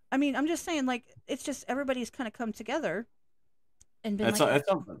dope. I mean, I'm just saying, like, it's just everybody's kind of come together and been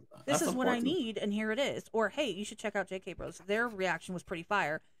this is what I need, and here it is. Or, hey, you should check out JK Bros. Their reaction was pretty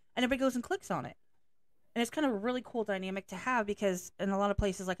fire, and everybody goes and clicks on it. And it's kind of a really cool dynamic to have because in a lot of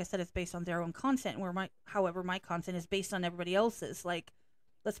places, like I said, it's based on their own content, however, my content is based on everybody else's. Like,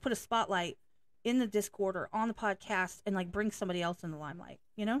 let's put a spotlight in the Discord or on the podcast and, like, bring somebody else in the limelight,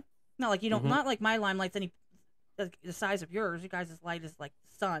 Not like not like my limelight's the size of yours. You guys' light is like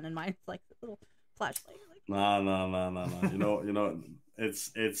the sun, and mine's like a little flashlight. Like... No.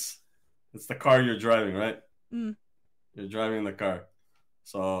 It's the car you're driving, right? Mm. You're driving the car,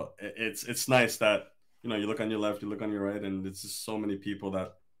 so it's nice that you look on your left, you look on your right, and it's just so many people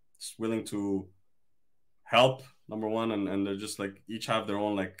that is willing to help. Number one, and they're just like each have their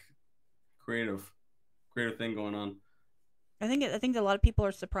own like creative thing going on. I think a lot of people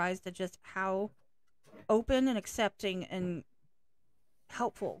are surprised at just how open and accepting and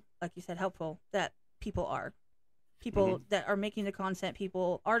helpful, like you said, that people are. People that are making the content,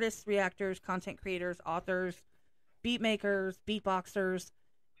 artists, reactors, content creators, authors, beat makers, beatboxers.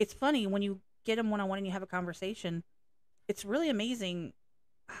 It's funny when you get them one-on-one and you have a conversation. It's really amazing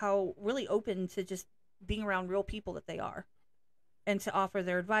how really open to just being around real people that they are and to offer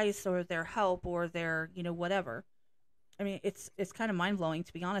their advice or their help or their, whatever. I mean, it's kind of mind-blowing,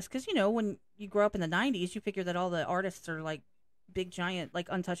 to be honest, because, when you grow up in the 90s, you figure that all the artists are, like, big, giant, like,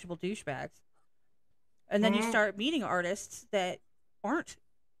 untouchable douchebags. And then you start meeting artists that aren't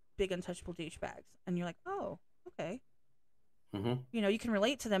big, untouchable douchebags. And you're like, oh, okay. You can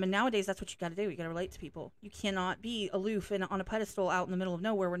relate to them. And nowadays, that's what you got to do. You got to relate to people. You cannot be aloof and on a pedestal out in the middle of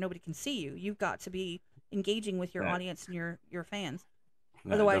nowhere where nobody can see you. You've got to be engaging with your audience and your fans.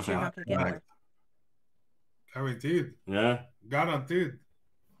 Yeah, otherwise, you're not going to get there. Guaranteed. Yeah. Guaranteed.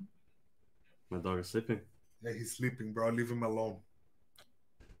 My dog is sleeping. Yeah, he's sleeping, bro. Leave him alone.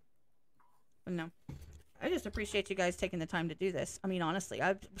 No. I just appreciate you guys taking the time to do this. I mean, honestly,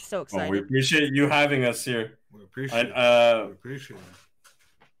 I'm so excited. We appreciate you having us here. We appreciate it. We appreciate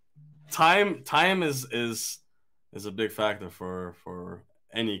it. Time is a big factor for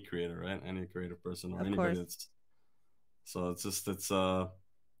any creator, right? Any creative person or anybody that's. So it's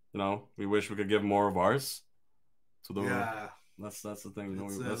we wish we could give more of ours to the. Yeah. That's the thing.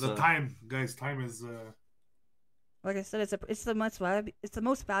 The time, guys. Time is. Like I said, it's the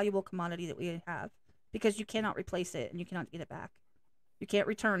most valuable commodity that we have. Because you cannot replace it and you cannot get it back. You can't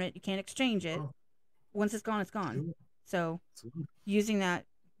return it. You can't exchange it. Once it's gone, it's gone. So using that,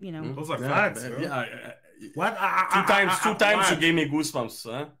 Those are facts. Yeah. What? Two times you gave me goosebumps.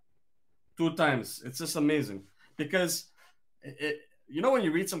 Huh? 2 times. It's just amazing. Because, when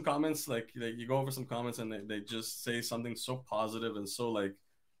you read some comments, like you go over some comments and they just say something so positive and so like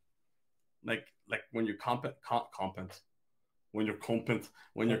when you're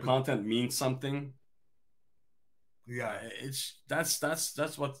when your content means something. Yeah, that's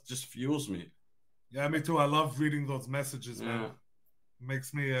what just fuels me. Yeah, me too. I love reading those messages, man. It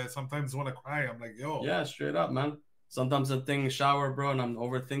makes me sometimes want to cry. I'm like, yo. Yeah, straight up, man. Sometimes the thing shower, bro, and I'm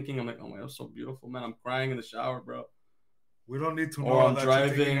overthinking. I'm like, oh my God, so beautiful, man. I'm crying in the shower, bro. We don't need to know that you're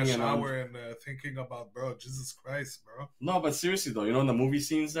taking a shower and thinking about, bro, Jesus Christ, bro. No, but seriously though, in the movie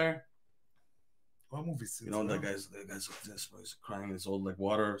scenes there. What movie scenes? The guys like this, bro. He's crying in his old like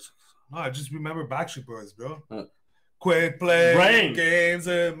water. No, I just remember Backstreet Boys, bro. Quit playing games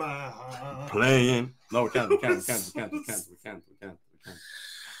in my heart. Playing. No, we can't.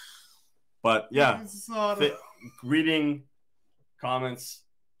 But yeah, reading comments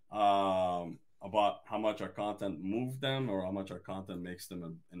about how much our content moved them or how much our content makes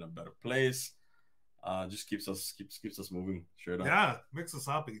them in a better place. just keeps us moving straight up. Yeah, makes us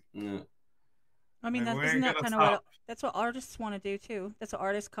happy. Yeah. I mean, And that, we isn't ain't that gonna kind of what stop. that's what artists want to do too. That's what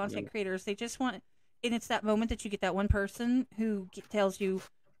artists, content Yeah. creators, they just want. And it's that moment that you get that one person who tells you,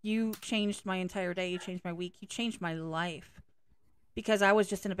 "You changed my entire day. You changed my week. You changed my life." Because I was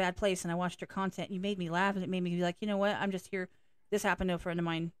just in a bad place and I watched your content. You made me laugh and it made me be like, you know what? I'm just here. This happened to a friend of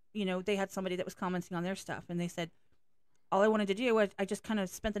mine. You know, they had somebody that was commenting on their stuff and they said, all I wanted to do was I just kind of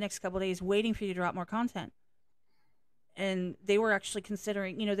spent the next couple of days waiting for you to drop more content. And they were actually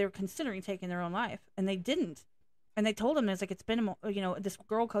considering, they were considering taking their own life and they didn't. And they told him, it's like, it's been, this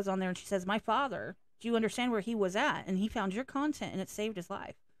girl goes on there and she says, my father, do you understand where he was at? And he found your content and it saved his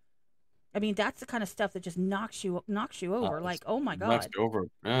life. I mean, that's the kind of stuff that just knocks you over. Like, oh my Knocks God. you over.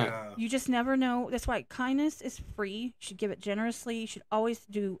 Yeah. Yeah. You just never know. That's why kindness is free. You should give it generously. You should always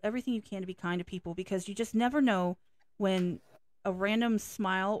do everything you can to be kind to people because you just never know when a random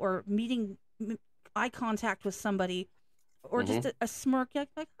smile or meeting eye contact with somebody or just a smirk, like,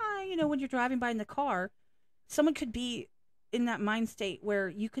 hi, when you're driving by in the car, someone could be in that mind state where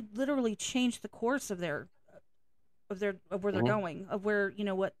you could literally change the course of where they're going, of where,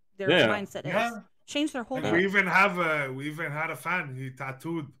 what their mindset is. Change their whole And day. we even had a fan. He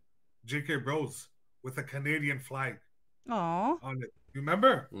tattooed J.K. Bros with a Canadian flag Aw. on it. You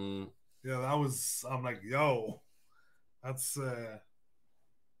remember? Mm. Yeah, I'm like, yo, that's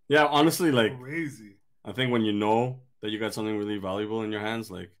Yeah, honestly, like crazy. I think when you know that you got something really valuable in your hands,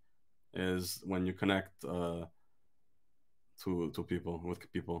 like, is when you connect to people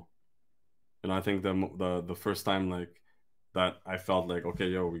with people. I think the first time like that I felt like, okay,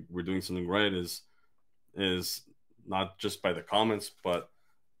 yo, we're doing something right is not just by the comments, but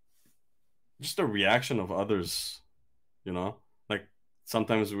just the reaction of others. Like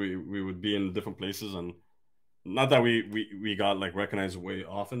sometimes we would be in different places and not that we got like recognized way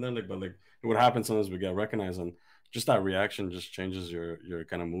often then, like, but like it would happen sometimes we get recognized and just that reaction just changes your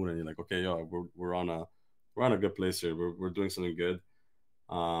kind of mood and you're like, okay, yo, we're on a good place here. We're doing something good.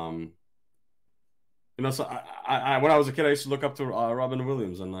 So I when I was a kid, I used to look up to Robin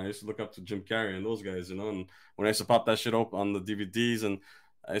Williams and I used to look up to Jim Carrey and those guys, and when I used to pop that shit up on the DVDs, and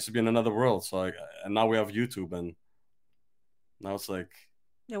I used to be in another world. So and now we have YouTube, and now it's like,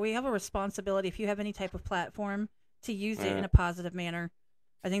 yeah, we have a responsibility if you have any type of platform to use it in Yeah. a positive manner.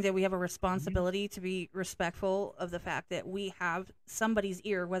 I think that we have a responsibility to be respectful of the fact that we have somebody's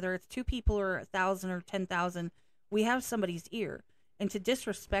ear, whether it's 2 people or 1,000 or 10,000, we have somebody's ear, and to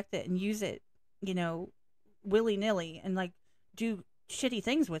disrespect it and use it, willy-nilly and like do shitty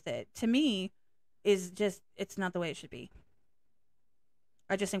things with it, to me is just, it's not the way it should be.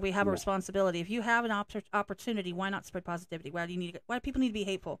 I just think we have a Yeah. responsibility. If you have an opportunity, why not spread positivity? Why do people need to be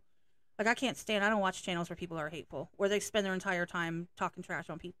hateful? Like, I don't watch channels where people are hateful, where they spend their entire time talking trash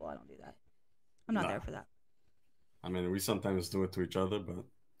on people. I don't do that. I'm not Nah. there for that. I mean, we sometimes do it to each other, but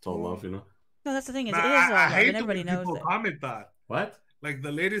it's all love, No, that's the thing is, Nah, it is all I love, hate and everybody when knows people it. comment that. What? Like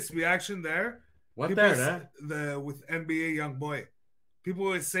the latest reaction there. What people there? with NBA YoungBoy. People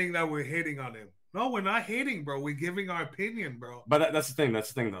were saying that we're hating on him. No, we're not hating, bro. We're giving our opinion, bro. But that's the thing.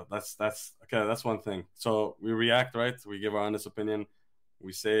 That's the thing, though. That's okay. That's one thing. So we react, right? We give our honest opinion.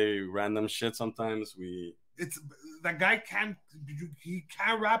 We say random shit sometimes. It's that guy can't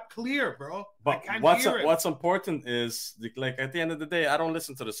rap clear, bro. But I can't what's hear it. what's important is like at the end of the day, I don't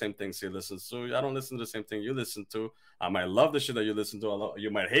listen to the same things he listens to. I don't listen to the same thing you listen to. I might love the shit that you listen to. You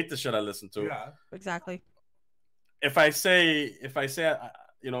might hate the shit I listen to. Yeah. Exactly. If I say,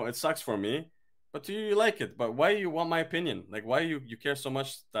 it sucks for me, but to you, you like it. But why you want my opinion? Like, why you care so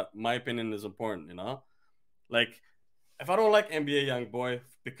much that my opinion is important? Like, if I don't like NBA YoungBoy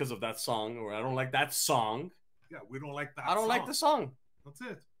because of that song, or I don't like that song, Yeah, we don't like that. I don't like the song. That's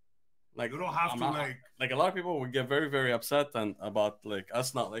it. Like, You don't have I'm to not- like. like a lot of people would get very, very upset about like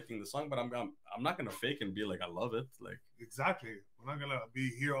us not liking the song, but I'm not gonna fake and be like I love it. Like, Exactly. We're not gonna be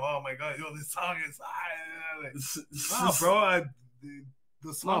here. Oh my god, yo, this song is. Nah, bro.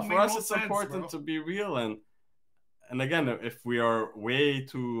 The song no, for made us no it's sense, important bro. to be real, and again, if we are way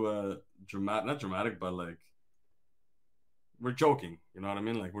too dramatic, not dramatic, but like we're joking, you know what I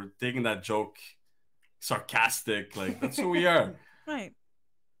mean? Like we're taking that joke sarcastic, like that's who we are. Right.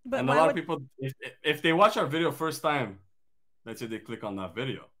 But And a why lot would, of people, if they watch our video first time, let's say they click on that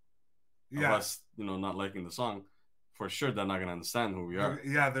video of Yeah. us, not liking the song, for sure they're not gonna understand who we are.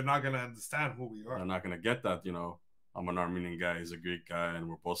 Yeah, they're not gonna understand who we They're are. not gonna get that, I'm an Armenian guy, he's a Greek guy, and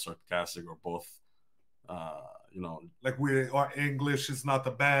we're both sarcastic, or both, Like our English is not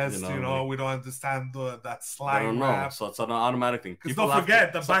the best. We don't understand that I slang don't know. rap. So it's an automatic thing. Because People don't have to-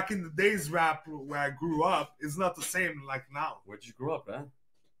 forget that so- back in the days, rap where I grew up is not the same like now. Where'd you grow up, man?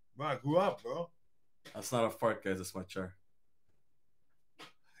 Bro, I grew up, bro. That's not a fart, guys. That's my chair.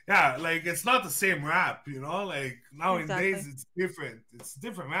 Yeah, like it's not the same rap, you know. Like nowadays, Exactly. it's different. It's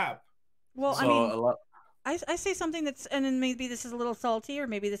different rap. Well, So I mean, a lot. I say something that's, and then maybe this is a little salty, or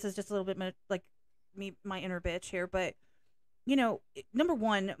maybe this is just a little bit like my inner bitch here, but you know, number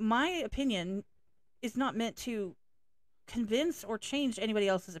one, my opinion is not meant to convince or change anybody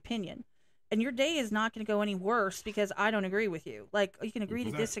else's opinion. And your day is not going to go any worse because I don't agree with you. Like, you can agree to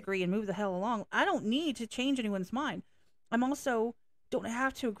Exactly. disagree and move the hell along. I don't need to change anyone's mind. I'm also don't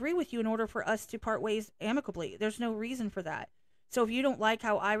have to agree with you in order for us to part ways amicably. There's no reason for that. So if you don't like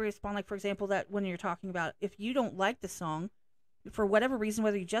how I respond, like, for example, that when you're talking about, if you don't like the song for whatever reason,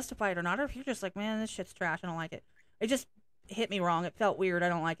 whether you justify it or not, or if you're just like, man, this shit's trash, I don't like it. It just hit me wrong. It felt weird. I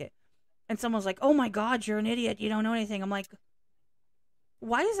don't like it. And someone's like, oh my God, you're an idiot. You don't know anything. I'm like,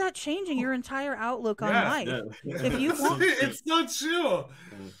 why is that changing your entire outlook on Yeah, life? Yeah. If you want- it's not true.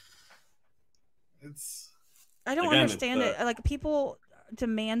 Mm. It's I don't Again, understand it's, it. Like, people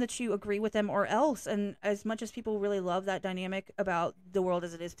demand that you agree with them or else. And as much as people really love that dynamic about the world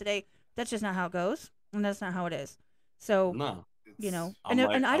as it is today, that's just not how it goes. And that's not how it is. So, No. you know, I'm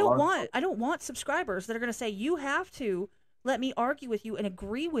and like, I a don't lot of- want, I don't want subscribers that are going to say, you have to let me argue with you and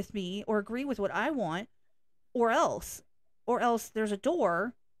agree with me or agree with what I want or else there's a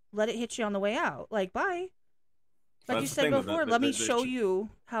door, let it hit you on the way out. Like, bye. Like That's you the said thing, though, before, that- let me that- that show sh- you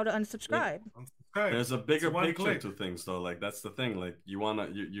how to unsubscribe. unsubscribe. There's a bigger It's one picture click. to things, though. Like that's the thing. Like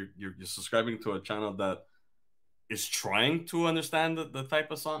you're subscribing to a channel that is trying to understand the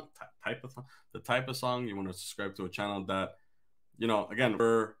type of song, the type of song. You want to subscribe to a channel that, you know, again,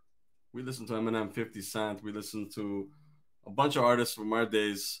 we listen to Eminem, 50 Cent, we listen to a bunch of artists from our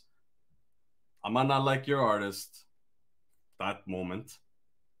days. I might not like your artist that moment.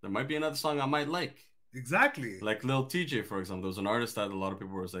 There might be another song I might like. Exactly. Like Lil TJ, for example. There was an artist that a lot of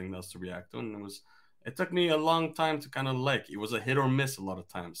people were saying that's to react to, and it took me a long time to kind of like. It was a hit or miss a lot of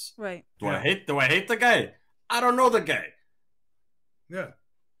times. Right. Do I hate the guy? I don't know the guy. Yeah.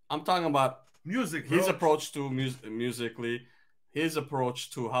 I'm talking about Music. his bro. approach to musically, his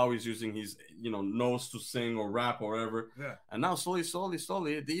approach to how he's using his nose to sing or rap or whatever. Yeah. And now slowly,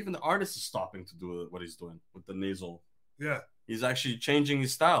 even the artist is stopping to do what he's doing with the nasal. Yeah. He's actually changing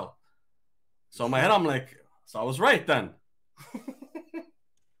his style. So in my head, I'm like, so I was right then.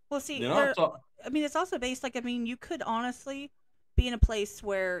 Well, see, You know, so I mean, it's also based, like, I mean, you could honestly be in a place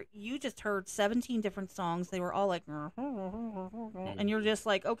where you just heard 17 different songs. They were all like, and you're just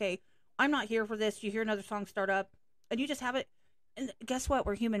like, okay, I'm not here for this. You hear another song start up, and you just have it. And guess what?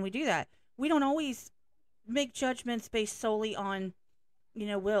 We're human. We do that. We don't always make judgments based solely on,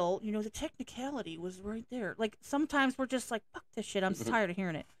 the technicality was right there. Like, sometimes we're just like, fuck this shit. I'm tired of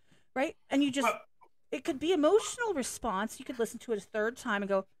hearing it. Right? And you just, it could be emotional response. You could listen to it a third time and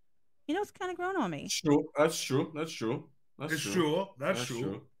go, it's kind of grown on me. true. That's true. It's true. That's true.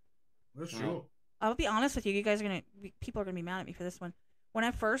 That's true. I'll be honest with you. You guys are people are gonna be mad at me for this one. When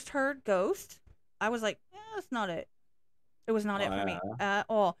I first heard Ghost, I was like, that's not it. It was not it for me at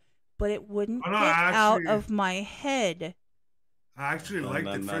all. But it wouldn't get out of my head. I actually liked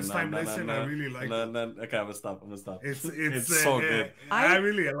it. First time listen, I really liked it. Okay, I'm gonna stop. It's so good. I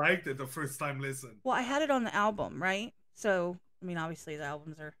really liked it the first time listen. Well, I had it on the album, right? So, I mean, obviously the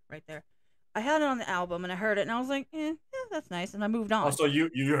albums are right there. I had it on the album and I heard it and I was like, that's nice, and I moved on. Oh, so you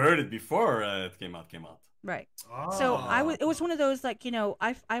heard it before it came out? Right. Ah. So it was one of those, like,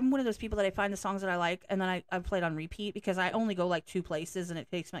 I'm one of those people that I find the songs that I like and then I play it on repeat because I only go like 2 places and it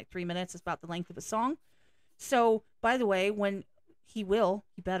takes me like 3 minutes. It's about the length of a song. So, by the way, when he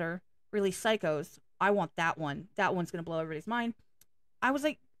better release Psychos, I want that one. That one's going to blow everybody's mind. I was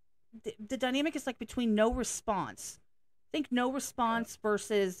like, the dynamic is like between No Response. Think No Response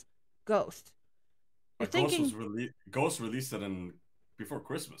versus Ghost. You're thinking Ghost released it before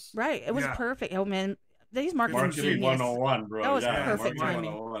Christmas. Right. It was perfect. Oh man, these marketing Marketing 101, bro. That was perfect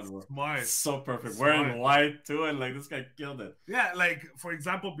timing. 101, Smart. So perfect. Smart. Wearing white too, and like this guy killed it. Yeah, like for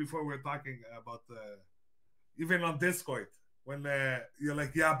example, before we're talking about even on Discord, when you're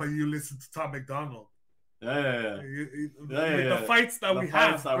like, yeah, but you listen to Tom McDonald. Yeah. The fights that we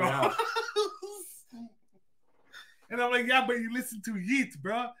have, bro. have. And I'm like, yeah, but you listen to Yeet,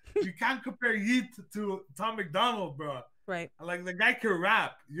 bro. You can't compare Yeet to Tom McDonald, bro. Right. Like the guy can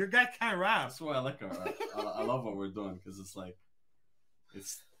rap. Your guy can't rap. That's why I like our rap. I love what we're doing because it's like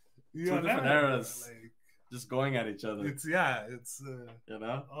it's You two know, different that, eras like, just going at each other. it's You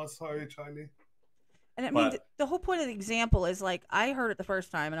know. oh, sorry, Charlie. And I mean, the whole point of the example is like I heard it the first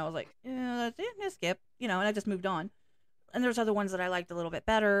time and I was like, that's it, skip, and I just moved on. And there's other ones that I liked a little bit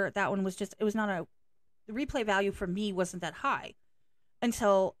better. That one was just, it was not the replay value for me wasn't that high.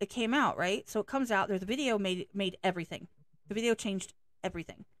 until it came out, right? So it comes out, there's a video made everything. The video changed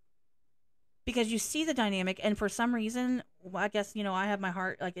everything. Because you see the dynamic, and for some reason, well, I guess, you know, I have my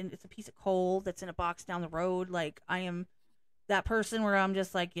heart, like, it's a piece of coal that's in a box down the road. Like, I am that person where I'm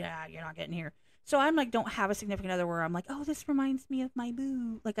just like, yeah, you're not getting here. So I'm like, don't have a significant other where I'm like, oh, this reminds me of my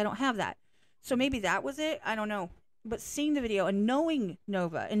boo. Like, I don't have that. So maybe that was it. I don't know. But seeing the video and knowing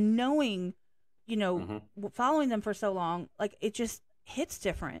Nova and knowing, you know, following them for so long, like, it just hits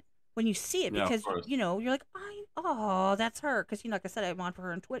different when you see it, because, you know, you're like, oh, that's her. Because, you know, like I said, I'm on for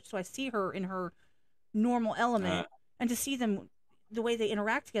her on Twitch, so I see her in her normal element. And to see them, the way they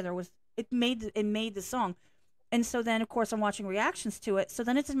interact together, it made the song. And so then, of course, I'm watching reactions to it. So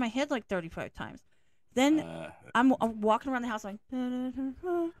then it's in my head like 35 times. Then I'm walking around the house like, damn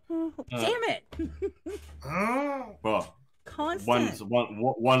it. Well, constant.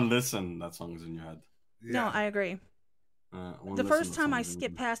 One listen, that song is in your head. Yeah. No, I agree. The first time I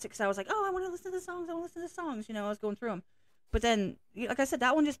skipped past it because I was like, oh, I want to listen to the songs. I want to listen to the songs. You know, I was going through them. But then, like I said,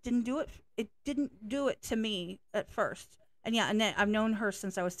 that one just didn't do it. It didn't do it to me at first. And yeah, Annette, I've known her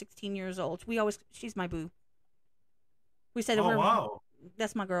since I was 16 years old. She's my boo. We said, wow,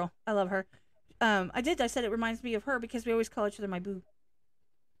 that's my girl. I love her. I said it reminds me of her because we always call each other my boo.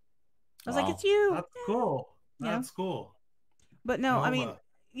 I was like, it's you. That's cool. That's cool. But no, Nova. I mean,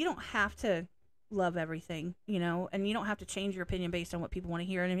 you don't have to love everything, you know, and you don't have to change your opinion based on what people want to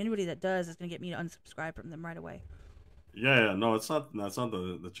hear. And anybody that does is going to get me to unsubscribe from them right away. Yeah, no, it's not. That's not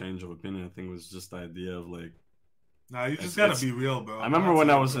the change of opinion. I think it was just the idea of like. Nah, you just gotta be real, bro. I remember when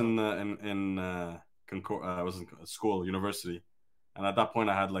I was in I was in school, university, and at that point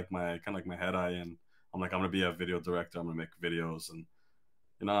I had like my head eye, and I'm like, I'm gonna be a video director. I'm gonna make videos, and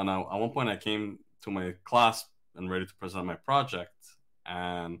you know. And at one point I came to my class and ready to present my project,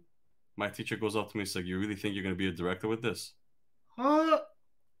 and my teacher goes up to me, he's like, "You really think you're gonna be a director with this?" Huh?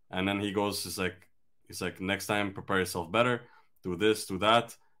 And then he goes, he's like, next time prepare yourself better, do this, do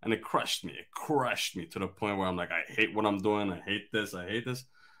that. And it crushed me to the point where I'm like, I hate what I'm doing, I hate this.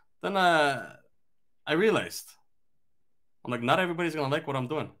 Then I realized, I'm like, not everybody's gonna like what I'm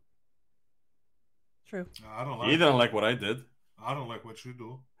doing. True. I don't like you didn't like what I did. I don't like what you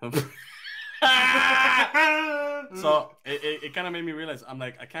do. So it kind of made me realize, I'm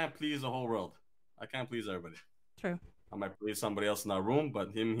like, I can't please the whole world. I can't please everybody. True. I might please somebody else in that room,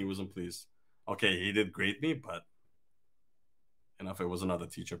 but he wasn't pleased. Okay, he did grade me, but you know, if it was another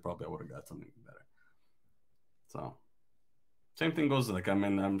teacher, probably I would have got something better. So same thing goes, like, I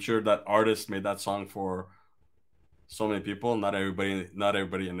mean, I'm sure that artist made that song for so many people. Not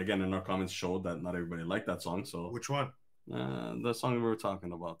everybody, and again, in our comments showed that not everybody liked that song. So which one? The song we were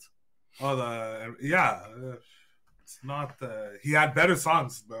talking about. Oh, it's not. He had better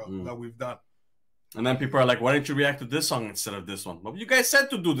songs, bro, that we've done. And then people are like, "Why didn't you react to this song instead of this one?" Well, you guys said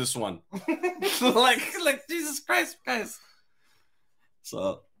to do this one. like Jesus Christ, guys.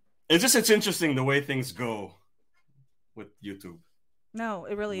 So it's interesting the way things go with YouTube. No,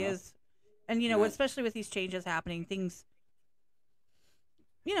 it really is. And, you know, especially with these changes happening, things,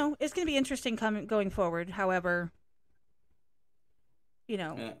 you know, it's going to be interesting going forward. However, you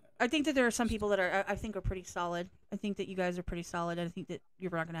know, I think that there are some people that I think are pretty solid. I think that you guys are pretty solid. And I think that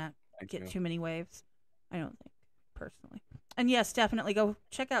you're not going to get too many waves. I don't think, personally. And yes, definitely go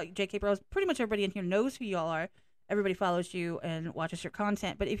check out JK Bros. Pretty much everybody in here knows who y'all are. Everybody follows you and watches your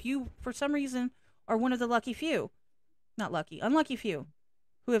content. But if you, for some reason, are one of the unlucky few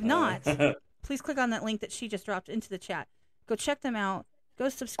who have not, please click on that link that she just dropped into the chat. Go check them out. Go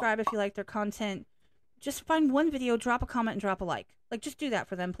subscribe if you like their content. Just find one video, drop a comment, and drop a like. Like, just do that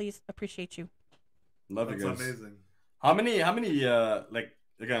for them, please. Appreciate you. Love you guys. That's amazing. How many, like,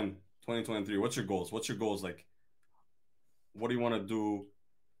 again, 2023, what's your goals? Like, what do you want to do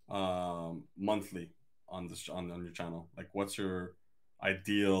monthly on your channel? Like, what's your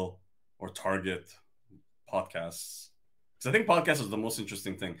ideal or target podcasts? Because I think podcast is the most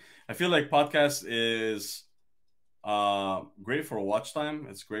interesting thing. I feel like podcast is great for watch time.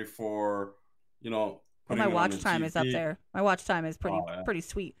 It's great for, you know, my watch time is up there. My watch time is pretty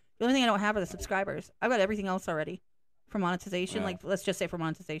sweet. The only thing I don't have are the subscribers. I've got everything else already for monetization. Like, let's just say for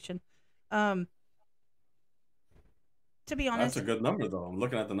monetization. To be honest, that's a good number though. I'm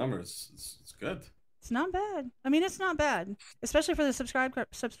looking at the numbers. It's good. It's not bad. I mean, it's not bad, especially for the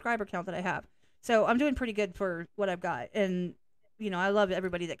subscriber count that I have. So I'm doing pretty good for what I've got, and you know, I love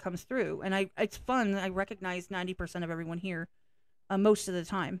everybody that comes through, and it's fun. I recognize 90% of everyone here, most of the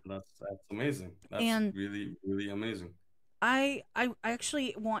time. That's amazing. That's really, really amazing. I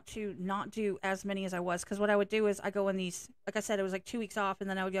actually want to not do as many as I was, because what I would do is I go in these, like I said, it was like 2 weeks off, and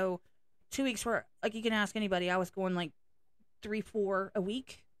then I would go 2 weeks where, like, you can ask anybody, I was going like 3, 4 a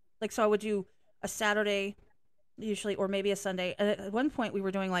week. Like, so I would do a Saturday usually, or maybe a Sunday. And at one point we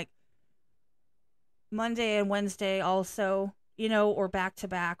were doing like Monday and Wednesday also, you know, or back to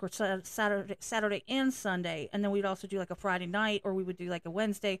back, or Saturday and Sunday. And then we'd also do like a Friday night, or we would do like a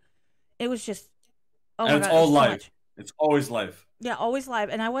Wednesday. It was just, oh And my it's God, all it was so live. much. It's always live. Yeah, always live.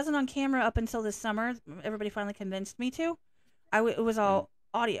 And I wasn't on camera up until this summer. Everybody finally convinced me to. It was all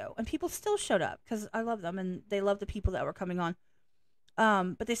audio, and people still showed up because I love them and they love the people that were coming on.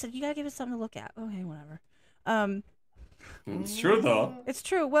 But they said, you gotta give us something to look at. Okay, whatever. It's true though. It's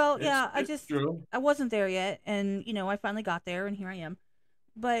true. Well, yeah, It's true. I wasn't there yet, and you know, I finally got there, and here I am.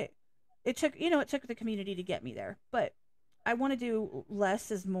 But it took the community to get me there. But I want to do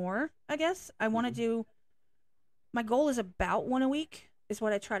less is more, I guess. I want to do. My goal is about one a week is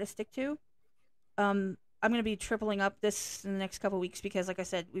what I try to stick to. I'm going to be tripling up this in the next couple of weeks because, like I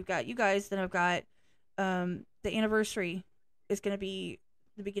said, we've got you guys. Then I've got the anniversary is going to be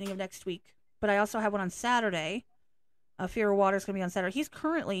the beginning of next week. But I also have one on Saturday. Fear of Water is going to be on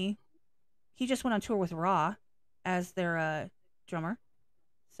Saturday. He just went on tour with Raw as their drummer.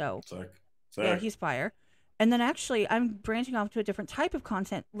 So, Sick. yeah, he's fire. And then actually, I'm branching off to a different type of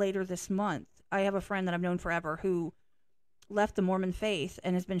content later this month. I have a friend that I've known forever who left the Mormon faith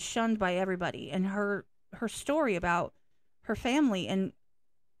and has been shunned by everybody. And her story about her family and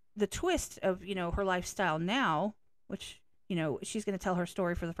the twist of, you know, her lifestyle now, which, you know, she's going to tell her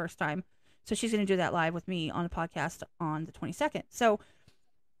story for the first time. So she's going to do that live with me on a podcast on the 22nd. So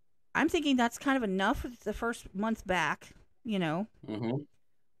I'm thinking that's kind of enough for the first month back, you know. Mm-hmm.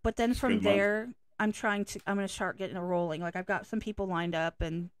 But then It's a from good month. there, I'm going to start getting it rolling. Like, I've got some people lined up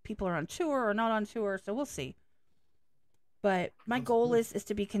and people are on tour or not on tour. So we'll see. But my That's goal cool. is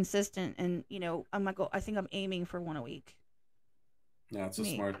to be consistent. And, you know, I think I'm aiming for one a week. Yeah, it's a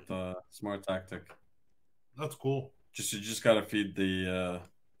Me. smart tactic. That's cool. You just gotta feed the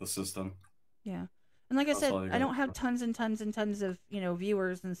system. Yeah. And like I That's said, all you I don't gotta have do. tons and tons and tons of, you know,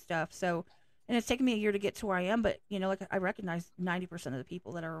 viewers and stuff. So, and it's taken me a year to get to where I am. But, you know, like, I recognize 90% of the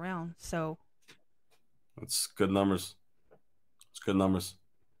people that are around. So, It's good numbers. It's good numbers.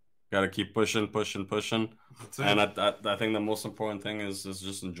 Gotta keep pushing. That's it. And I think the most important thing is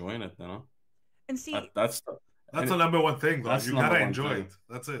just enjoying it, you know? and see, That's That's the number one thing, though. That's You number gotta one enjoy thing. it.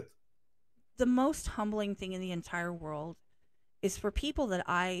 That's it. the most humbling thing in the entire world is for people that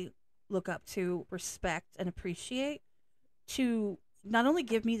I look up to, respect, and appreciate to not only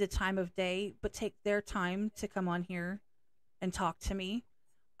give me the time of day, but take their time to come on here and talk to me.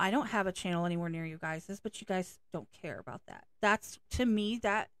 I don't have a channel anywhere near you guys's, but you guys don't care about that. That's, to me,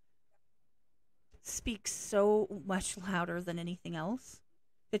 that speaks so much louder than anything else,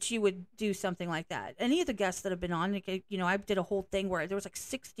 that you would do something like that. Any of the guests that have been on, like, you know, I did a whole thing where there was like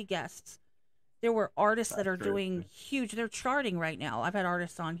 60 guests. There were artists that are That's crazy. doing huge, they're charting right now. I've had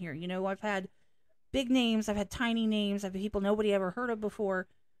artists on here, you know, I've had big names, I've had tiny names, I've had people nobody ever heard of before.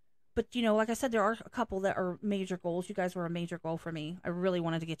 But, you know, like I said, there are a couple that are major goals. You guys were a major goal for me. I really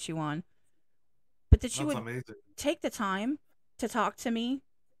wanted to get you on. But that you That's would amazing. take the time to talk to me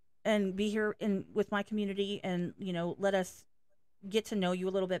and be here with my community and, you know, let us get to know you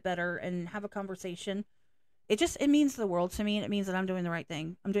a little bit better and have a conversation. It means the world to me, and it means that I'm doing the right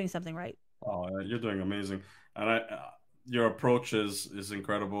thing. I'm doing something right. Oh, you're doing amazing, and your approach is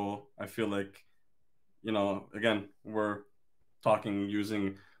incredible. I feel like, you know, again, we're talking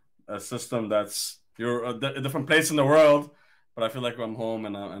using a system that's you're a different place in the world, but I feel like I'm home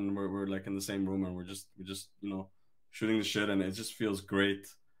and we're like in the same room and we're just you know shooting the shit and it just feels great.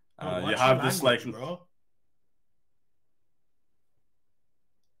 Bro, You watch have your this like language, bro.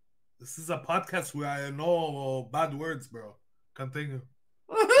 This is a podcast where I know bad words, bro. Continue.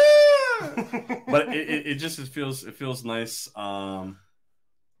 but it feels nice,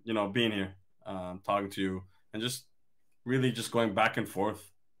 you know, being here, talking to you, and just really just going back and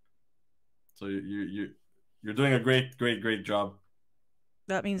forth. So you're doing a great job.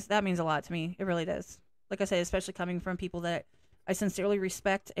 That means a lot to me. It really does. Like I said, especially coming from people that I sincerely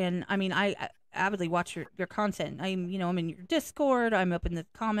respect. And I mean, I avidly watch your content. I'm in your Discord. I'm up in the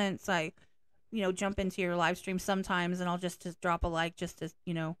comments. I, jump into your live stream sometimes, and I'll just drop a like, just to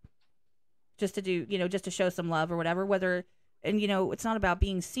do, just to show some love or whatever. And it's not about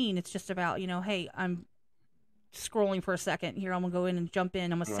being seen. It's just about, hey, I'm scrolling for a second here. I'm gonna go in and jump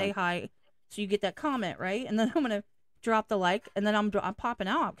in. I'm gonna say hi, so you get that comment, right? And then I'm gonna drop the like, and then I'm popping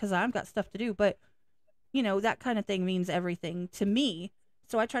out because I've got stuff to do. But that kind of thing means everything to me.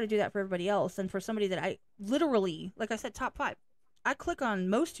 So I try to do that for everybody else. And for somebody that I literally, like I said, top 5, I click on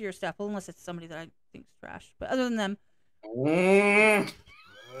most of your stuff, well, unless it's somebody that I think's trash. But other than them,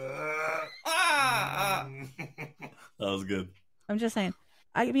 Oh was good. I'm just saying.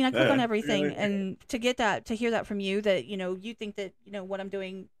 I mean, I click Yeah. on everything, and to get that, to hear that from you, that you think that what I'm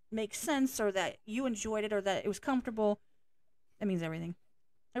doing makes sense, or that you enjoyed it, or that it was comfortable, that means everything.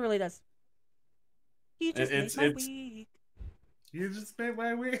 It really does. You just It's- made my it's- week. You just made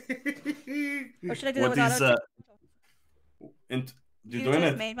my week. Or should I do that What without these you're You doing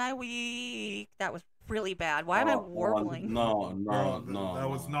just it? made my week. That was really bad. Why am I warbling? No, Bro, no. that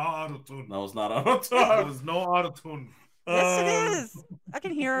was not auto tune. That was not auto There tune. was no auto tune. Yes, it is. I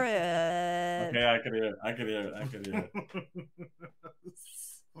can hear it. Okay, I can hear it. I can hear it. I can hear it.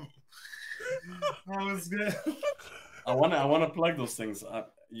 That was good. I want to plug those things.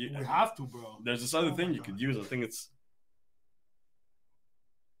 We have to, bro. There's this other Oh thing my you God. could use. I think it's.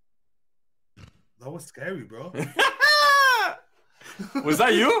 That was scary, bro. Was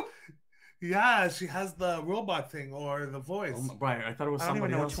that you? Yeah, she has the robot thing or the voice. Oh my, Brian, I thought it was I don't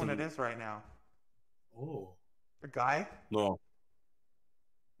even somebody know else. which one in- it is right now. Oh, The guy? No.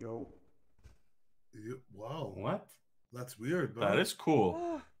 Yo. wow. What? That's weird, bro. That is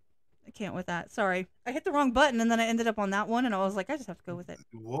cool. I can't with that. Sorry. I hit the wrong button, and then I ended up on that one, and I was like, I just have to go with it.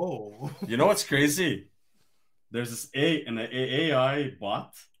 Whoa. You know what's crazy? There's this an AI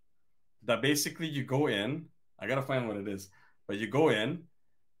bot that basically you go in. I gotta find what it is, but you go in.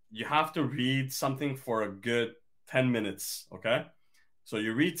 You have to read something for a good 10 minutes. Okay, so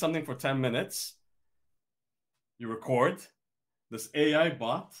you read something for 10 minutes. You record. This AI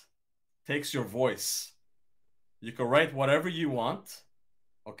bot takes your voice. You can write whatever you want.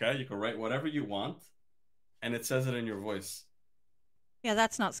 Okay, you can write whatever you want, and it says it in your voice. Yeah,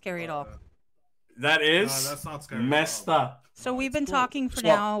 that's not scary at all. That is that's not scary at messed all. up. So No, we've it's been cool. talking for So-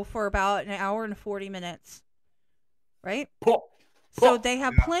 now for about an hour and 40 minutes, right? Puh. So they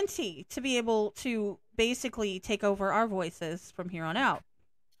have Yeah. plenty to be able to basically take over our voices from here on out.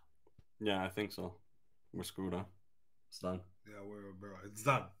 Yeah, I think so. We're screwed, huh? It's done. Yeah, bro. It's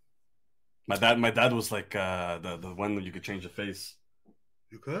done. My dad was like the one that you could change the face.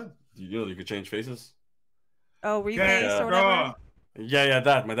 You could? You could change faces. Oh, reface Yeah, or whatever. Yeah,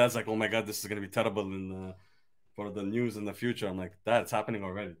 that. My dad's like, oh my god, this is gonna be terrible in for the news in the future. I'm like, Dad, it's happening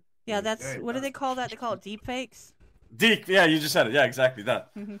already. Yeah, that's Hey, what do they that's- call that? They call it deep fakes. Deep. Yeah, you just said it. Yeah, exactly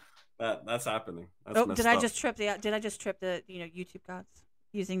that. Mhm. That's happening. That's Oh, messed did I up. just trip the YouTube gods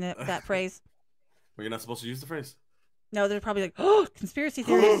using that phrase? Well, you're not supposed to use the phrase. No, they're probably like, oh, conspiracy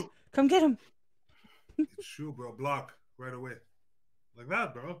theories. Come get them. It's true, bro. Block right away. Like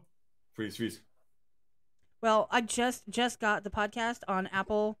that, bro. Freeze. Well, I just got the podcast on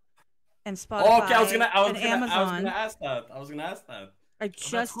Apple and Spotify Oh, okay, I was and gonna Amazon. ask that. I was gonna ask that. I Well,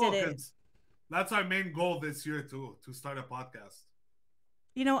 just did it. 'cause That's our main goal this year too, to start a podcast.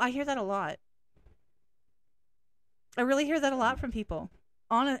 I hear that a lot. I really hear that a lot from people.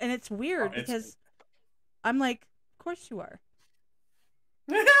 And it's weird It's- because I'm like, of course you are.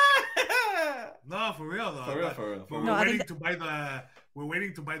 No, for real though. For real, But- for real, but for we're real. No, I waiting think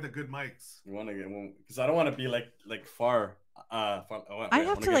to buy the good mics. You want to get one because I don't want to be like far. I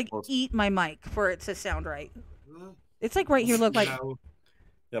have to like eat my mic for it to sound right. It's like right here. Look, like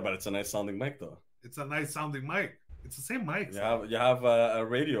Yeah, but it's a nice sounding mic though. it's a nice sounding mic. It's the same mic. You have a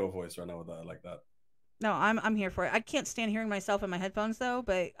radio voice right now with that like that. no, I'm here for it. I can't stand hearing myself in my headphones though,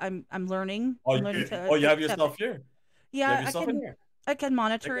 but I'm learning. Oh, I'm learning to you have accept yourself it. here. Yeah, you have I yourself in can. here. I can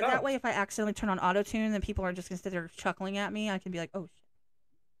monitor Check it it that out. way. If I accidentally turn on auto tune, then people are just gonna sit there chuckling at me. I can be like, oh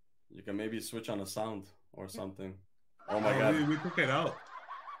shit. You can maybe switch on a sound or something. Oh my Oh, god. we took it out.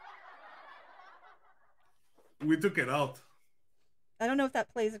 We took it out. I don't know if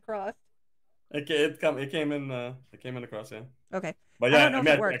that plays across. It came in across, yeah. Okay. But I yeah, don't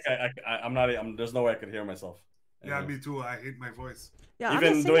know if it works. I'm not. There's no way I could hear myself. Yeah, Anyway. me too. I hate my voice. Yeah, I'm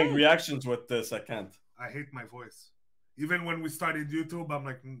Even the same doing way. reactions with this, I can't. I hate my voice. Even when we started YouTube, I'm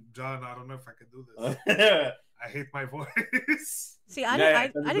like, John, I don't know if I can do this. Yeah, I hate my voice. See, I Yeah,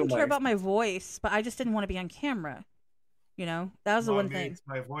 didn't, yeah, I didn't do care mics. about my voice, but I just didn't want to be on camera. That was the one Me, thing. It's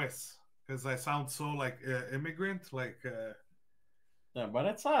my voice because I sound so like immigrant. Like but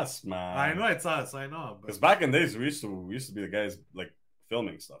it's us, man. I know it's us. I know. Because But back in days, we used to be the guys like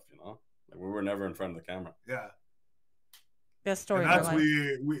filming stuff. Like we were never in front of the camera. yeah, Best story and of my that's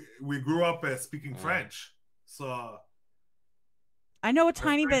life. we grew up speaking Oh. French. So I know a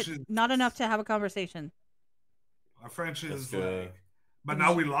tiny bit, French is- not enough to have a conversation. our French That's is good. like. But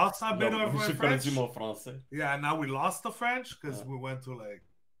now we lost a bit Non, of our je connais French. du mot français. Yeah, now we lost the French because Yeah. we went to like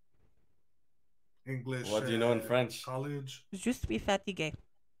English. What do you know in French? College. Juste be fatigué.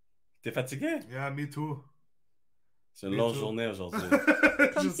 T'es fatigué? Yeah, me too. C'est une Me longue too. journée aujourd'hui.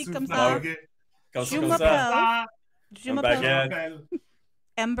 Comme Je ci, suis comme ça. Comme Je ça, comme m'appelle- ça. Je Un m'appelle baguette.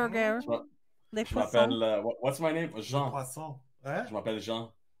 hamburger. Les Je poissons. m'appelle. What's my name? Jean. Poisson. Hein? Je m'appelle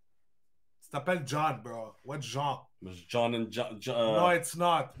Jean. Tu t'appelles John, bro. What's Jean? John and John. No, it's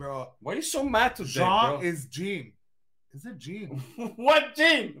not, bro. Why are you so mad today, Jean bro? is Jean. Is it Jean? What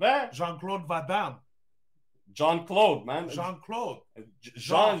Jean, man? Jean-Claude Van Damme. John Claude, man. Jean-Claude.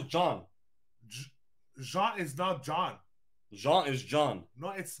 Jean is John. Jean is not John. Jean is John. No,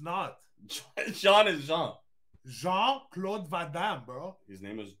 it's not. Jean is Jean. Jean-Claude Van Damme, bro. His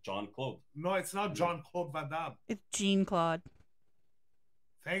name is John Claude. No, it's not Jean-Claude Van Damme. It's Jean Claude.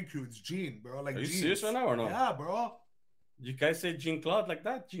 Thank you. It's Jean, bro. Like Are you jeans. serious right now or no? Yeah, bro. You guys say Jean Claude like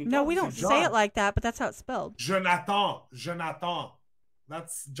that? Jean No, Claude? we don't c'est say John. it like that, but that's how it's spelled. Jonathan. Jonathan.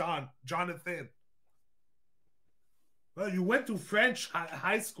 That's John. Jonathan. Well, you went to French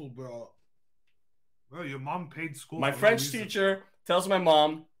high school, bro. Well, your mom paid school. My for no French reason. teacher tells my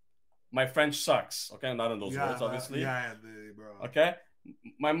mom, my French sucks. Okay, not in those Yeah, words, obviously. bro. Okay,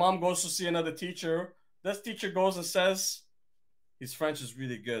 my mom goes to see another teacher. This teacher goes and says, his French is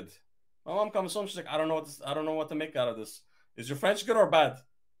really good. My mom comes home. She's like, I don't know what to make out of this. Is your French good or bad?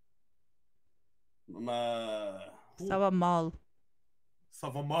 Ça va mal. Ça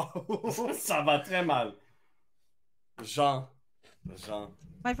va mal. Ça va très mal. Jean.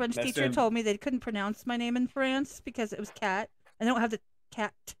 My French That's teacher him. told me they couldn't pronounce my name in France because it was cat. And they don't have the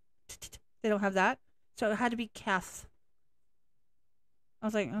cat. They don't have that. So it had to be Cass. I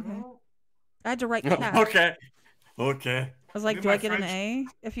was like, okay. I had to write cat. Okay. I was like, Me, do my I get an French- A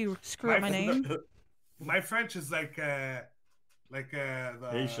if you screw up my name? My French is like the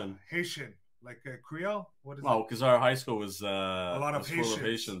Haitian. Haitian, like Creole. What is Oh, because our high school was it? A lot of was full of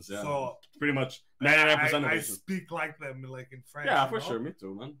Haitians. Haitians. Yeah, So pretty much 99% of I Haitians. speak like them, like in French. Yeah, you for know? sure. Me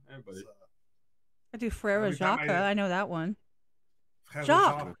too, man. Everybody. So, I do Frere Every time Jacques. I- I know that one. Frère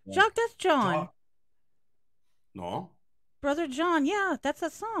Jacques. Jacques, that's John. Jacques. No. Brother John. Yeah, that's a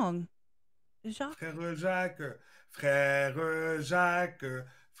song. Jacques. Frère Jacques, Frère Jacques,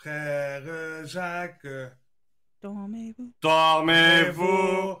 Frère Jacques. Dormez-vous.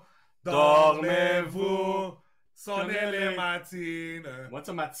 Dormez-vous. Dormez-vous, sonnez les matines. What's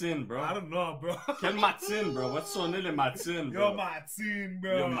a matin, bro? I don't know, bro. Quel matin, bro? What's sonner le matin, bro? Yo, matine,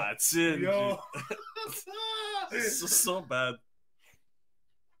 bro. Yo, matin. Yo. It's so bad.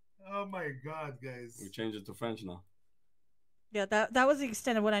 Oh my God, guys. We changed it to French now. Yeah, that was the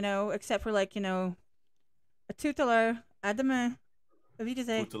extent of what I know, except for like, a tout à l'heure, à demain, à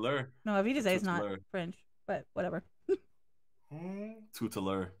Wiedersehen. Tuteler. No, à Wiedersehen is not Tout à l'heure. French, but whatever.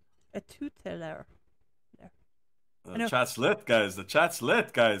 Tuteler. A tout à l'heure. I The know. chat's lit, guys. The chat's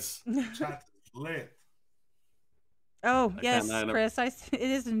lit, guys. Chat is lit. Oh, I yes, can't- Chris. It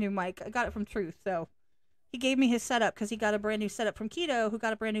is a new mic. I got it from Truth, so he gave me his setup because he got a brand new setup from Keto, who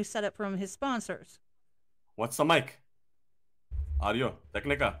got a brand new setup from his sponsors. What's the mic? Audio.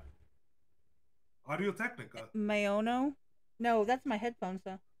 Technica. Audio Technica. Mayono? No, that's my headphones,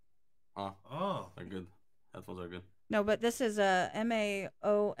 though. Oh. They're good. Headphones are good. No, but this is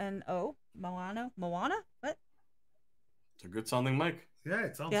Maono. Moana? What? It's a good sounding mic. Yeah,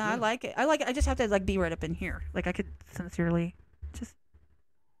 it sounds Yeah, I good. like it. I just have to be right up in here. Like I could sincerely just.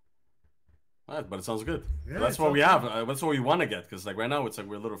 Alright, but it sounds good. Yeah, That's it what we sounds have. That's what we want to get. Because like right now, it's like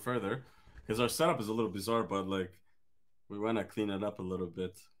we're a little further. Because our setup is a little bizarre, but like we want to clean it up a little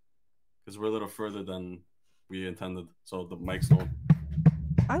bit. Because we're a little further than we intended. So the mics don't.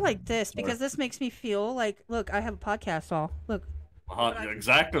 I like this Sorry. because this makes me feel like, look, I have a podcast all. Look,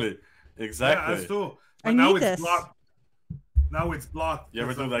 Exactly. Exactly. Yeah, us too. But I now need it's this. blocked. Now it's blocked. You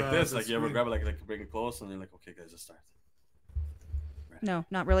ever because do of like the- this? the Like you ever screen. grab it like bring it close and you're like, okay, guys, let's start. no,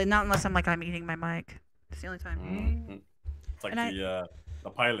 not really. Not unless I'm eating my mic. It's the only time. Mhm. It's like And the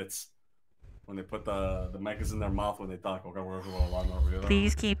pilots when they put the mic is in their mouth when they talk. Okay, we're over here.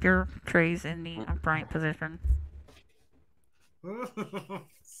 Please keep your trays in the upright position.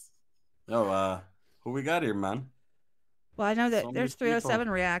 Yo, who we got here, man? Well, I know that So many there's 307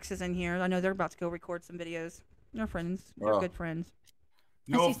 people. Reacts is in here. I know they're about to go record some videos. They're friends. They're Oh. good friends.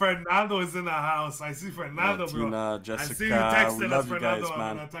 Yo, I see- Fernando is in the house. I see Fernando, bro. Tina, I Jessica, see you we texting us, love you Fernando. guys, I'm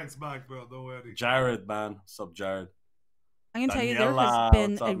man. gonna text back, bro. Don't worry. Jared, man. What's up, Jared? I can tell you there Daniela, has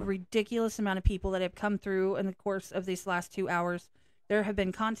been what's up, a man? ridiculous amount of people that have come through in the course of these last 2 hours. There have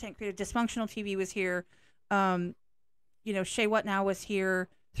been content creators. Dysfunctional TV was here. Shay What Now was here.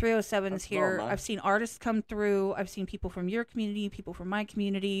 307's That's here. dope, man. I've seen artists come through. I've seen people from your community, people from my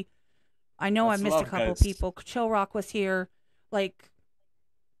community. I know That's I missed love, a couple guys. people. Chill Rock was here. Like,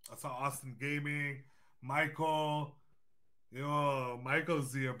 I saw Austin Gaming, Michael. Yo,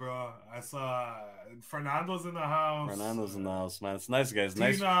 Michael's here, bro. I saw Fernando's in the house. Fernando's in the house, man. It's nice, guys.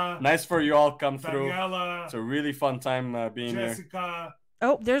 Nice, Tina, nice for you all come through. Daniela, It's a really fun time being here. Jessica.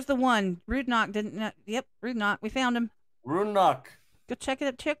 Oh, there's the one. Rude Knock didn't. Yep, Rude Knock. We found him. Runok. Go check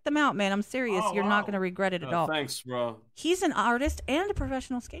them out, man. I'm serious. Oh, You're not wow. going to regret it at all. Thanks, bro. He's an artist and a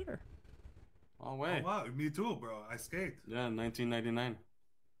professional skater. Oh Oh, wait. wow, me too, bro. I skate. Yeah, 1999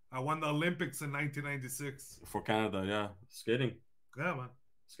 I won the Olympics in 1996. for Canada. Yeah, skating, Yeah, man.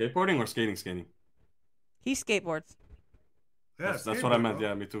 skateboarding or skating. He skateboards. Yeah, That's what I skateboard, meant. bro.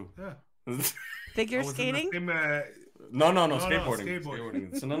 Yeah, me too. Yeah. Figure I was in the skating? same, No, No, skateboarding. skateboarding.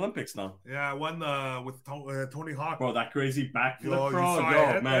 Skateboarding. It's in the Olympics now. yeah, I won with Tony Hawk. Bro, that crazy backflip, Yo, you bro. saw Yo,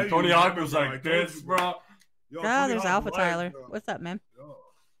 it? man, Yeah, Tony you Hawk remember, was bro. I like told this, you, bro. Yo, Oh, Tony there's Hawk Alpha live, Tyler. bro. What's up, man? Yo.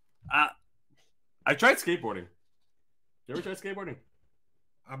 I tried skateboarding. You ever tried skateboarding?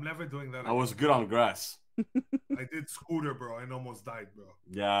 I'm never doing that. I was good on grass. I did scooter, bro, and almost died, bro.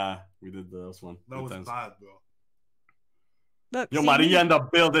 Yeah, we did this one. That Good was times. bad, bro. Look, Yo, see Maria me? in the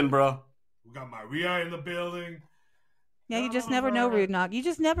building, bro. We got Maria in the building. Yeah, you just never know, Rude Knock. You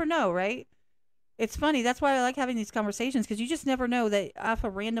just never know, right? It's funny. That's why I like having these conversations, because you just never know that off a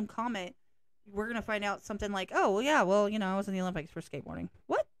random comment, we're going to find out something like, oh, well, yeah, well, I was in the Olympics for skateboarding.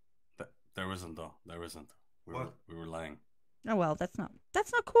 What? There isn't, though. There isn't. What? We were lying. Oh, well, that's not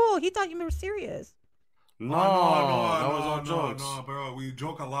cool. He thought you were serious. No, Oh, that was all jokes. No, bro. We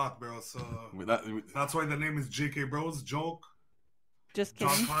joke a lot, bro. So We- that's why the name is JK Bros. Joke. Just John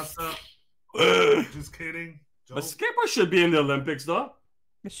kidding. Costa. Just kidding. Joke. But skateboard should be in the Olympics, though.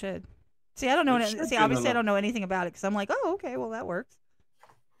 It should. See, I don't know. It should See, be in obviously, the I don't know anything about it because I'm like, oh, okay, well, that works.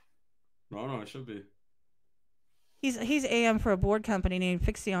 No, it should be. He's AM for a board company named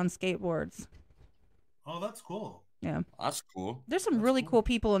Fixion Skateboards. Oh, that's cool. Yeah. That's cool. There's some That's really cool. cool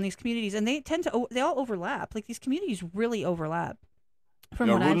people in these communities, and they tend to they all overlap. Like these communities really overlap. From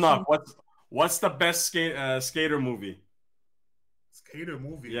Yo, what I've Runok, seen. what's the best skater movie? Skater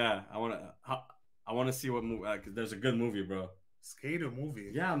movie. Yeah, I want to see what movie. Cause there's a good movie, bro. Skater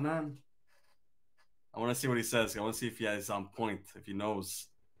movie. Yeah, man. I want to see what he says. I want to see if he is on point, if he knows.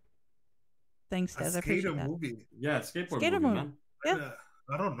 Thanks, A Des. I skater appreciate that. movie. Yeah, skateboard Skater movie, movie. man. Yeah.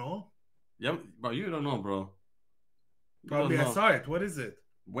 I don't know. Yeah, bro, you don't know, bro. You Probably don't I know. saw it. What is it?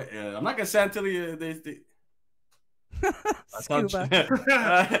 Wait, I'm not gonna say until they I thought, Scuba.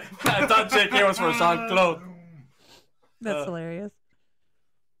 I thought JK was for Jean Claude. That's hilarious.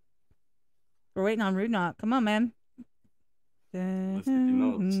 We're waiting on Rude Knock. Come on, man. Let's take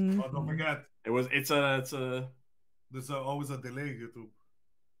notes. Oh, don't forget. It's a. There's always a delay. YouTube.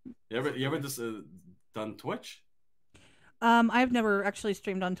 You ever just done Twitch? I've never actually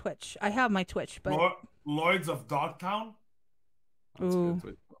streamed on Twitch. I have my Twitch, but Lloyd's of Dogtown. That's Ooh. good.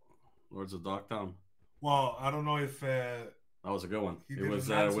 Twitch. Lords of Dogtown. Well, I don't know if That was a good one. He It didn't was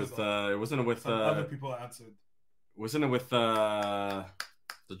answer with though. it wasn't it with some other people answered. wasn't it with the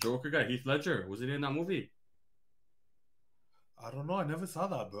Joker guy, Heath Ledger? Was he in that movie? I don't know. I never saw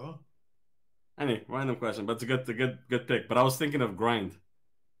that, bro. Anyway, random question, but it's a good pick. But I was thinking of Grind.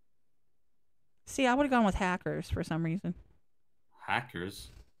 see, I would have gone with Hackers for some reason. Hackers.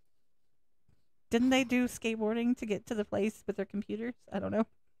 Didn't they do skateboarding to get to the place with their computers? I don't know.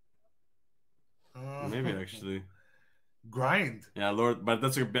 Maybe actually. Grind. Yeah, Lord, but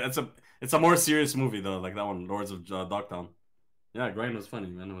it's a more serious movie though, like that one, Lords of Dogtown. Yeah, Grind was funny,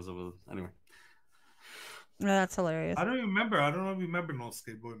 man. It was anyway. That's hilarious. I don't remember. I don't remember no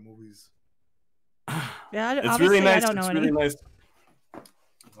skateboard movies. Yeah, It's obviously, really nice. I don't know It's any. really nice. I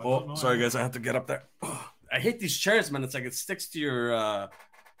don't know. Oh, sorry guys, I have to get up there. I hate these chairs, man. It's like it sticks to your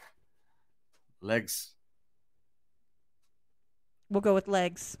legs. We'll go with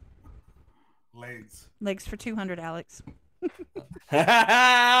legs. Legs. Legs for 200, Alex.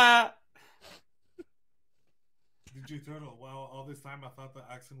 DJ Turtle. Well, all this time I thought the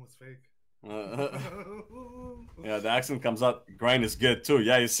accent was fake. Yeah, the accent comes out. Grind is good too.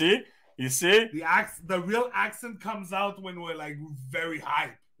 Yeah, you see? The real accent comes out when we're like very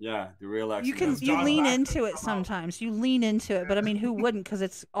hype. Yeah, the real accent. You John lean Black into it come out. sometimes. You lean into it, but I mean, who wouldn't? Because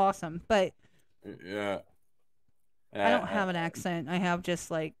it's awesome. But Yeah. I don't have an accent. I have just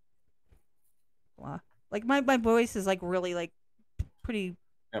like, blah. Like my voice is like really like pretty.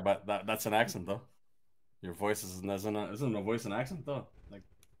 Yeah, but that's an accent though. Your voice isn't a voice an accent though. Like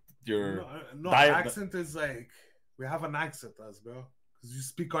your No, diet- accent is like we have an accent, us, bro. Because you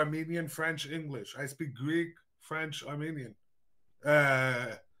speak Armenian, French, English. I speak Greek, French, Armenian.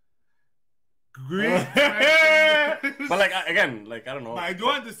 Greek, French, English. But like again, like I don't know. But I do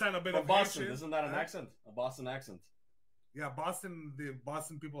understand a bit From of Boston, Haitian. isn't that an accent? A Boston accent. Yeah, Boston. The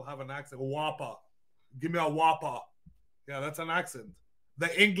Boston people have an accent. Wappa, give me a wappa. Yeah, that's an accent.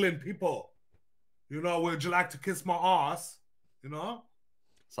 The England people, would you like to kiss my ass?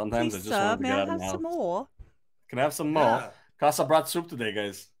 Sometimes I just want to get out of the house. more? Can I have some more? Yeah. Casa brought soup today,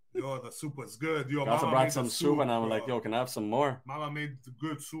 guys. Yo, the soup was good. Yo, Casa Mama brought made some the soup, and I was bro. like, yo, can I have some more? Mama made the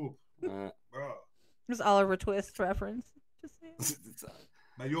good soup, bro. It was Oliver Twist reference. Just saying.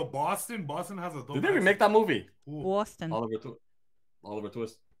 But yo, Boston has a dope. Did they remake that movie? Who? Boston. Oliver Twist.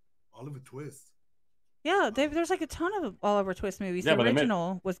 Oliver Twist. Yeah, there's like a ton of Oliver Twist movies. Yeah, The but they made-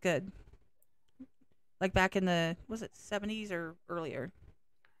 original was good. Like back in the, was it 70s or earlier?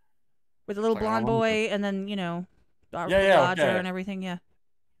 With the little Like, I blonde don't boy and then, you know, Yeah, yeah, Dodger okay. and everything, yeah.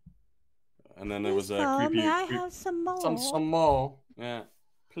 And then there was a Please, creepy. may I have some more? Some more. Yeah.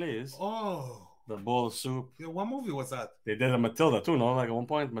 Please. Oh, The bowl of soup. yeah. What movie was that? They did a Matilda too, no? Like at one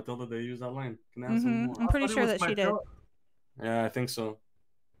point, Matilda, they used that line. Can I have some more? I'm pretty I thought it sure was that my she did. girl. Yeah, I think so.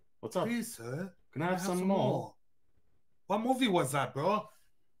 What's up? Please, sir. Can I have some more? What movie was that, bro?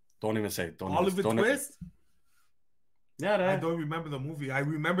 Don't even say it. Don't Oliver even, don't Twist? Yeah, I that. don't remember the movie. I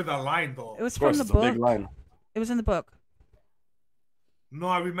remember the line though. It was Of course, from it's the a big book. line. It was in the book. No,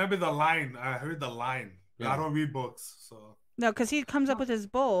 I remember the line. I heard the line. Yeah. I don't read books, so No, because he comes up with his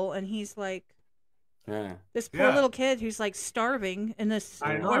bowl and he's like, Yeah. this poor Yeah. little kid who's like starving in this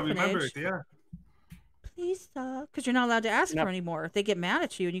I know. I orphanage. remember it. Yeah. Please stop. Because you're not allowed to ask Yep. for any more. They get mad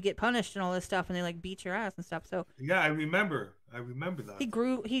at you and you get punished and all this stuff and they like beat your ass and stuff. So Yeah, I remember. I remember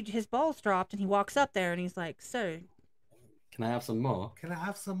that. his balls dropped and he walks up there and he's like, sir, Can I have some more? Can I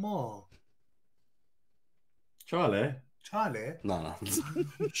have some more? Charlie? Charlie? No, no.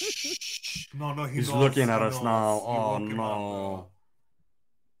 No, he He's knows, looking at he us knows. now. You Oh, woke him up, no. bro.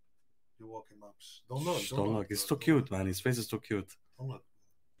 You woke him up. Shh, don't look. Don't look. He's bro. too cute, man. His face is too cute. Don't look.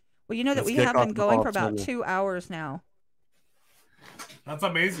 well, you know that Let's we kick have off been the going ball, for about Tony. 2 hours now. That's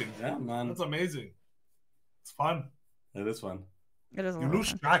amazing. Yeah, man. That's amazing. It's fun. It is fun. It is a You lot of lose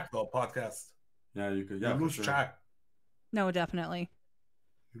fun. track though, podcast. Yeah, you could. Yeah, you for lose sure. track. No, definitely.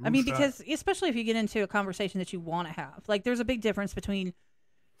 You I mean, lose track. because especially if you get into a conversation that you want to have, like there's a big difference between.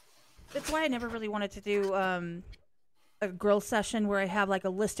 That's why I never really wanted to do a grill session where I have like a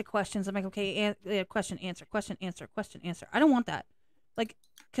list of questions. I'm like, okay, question, answer, question, answer, question, answer. I don't want that, like,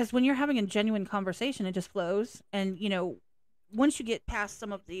 because when you're having a genuine conversation, it just flows, and you know, once you get past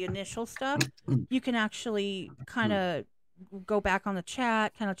some of the initial stuff, you can actually kind of go back on the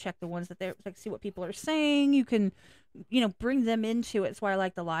chat, kind of check the ones that they're like, see what people are saying. You can, you know, bring them into it. That's why I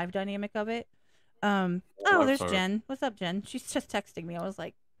like the live dynamic of it. Oh, there's sorry. Jen. What's up, Jen? She's just texting me. I was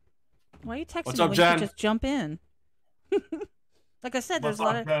like, why are you texting What's me up, when you Jen? could just jump in? Like I said, there's What's a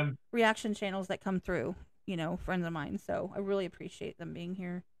lot up, of Ben? reaction channels that come through, you know, friends of mine. So I really appreciate them being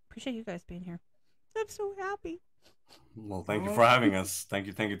here. Appreciate you guys being here. I'm so happy. Well, thank you for having us. Thank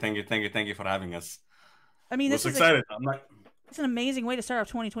you for having us. I mean, We're this so is excited. I'm like, it's an amazing way to start off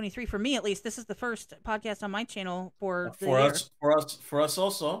 2023 for me, at least. This is the first podcast on my channel for the for year. us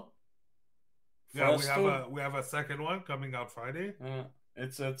also. For Yeah, us too. we have a second one coming out Friday. Yeah,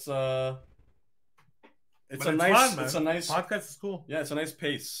 it's But a nice fun, it's a man. nice podcast is cool. yeah, it's a nice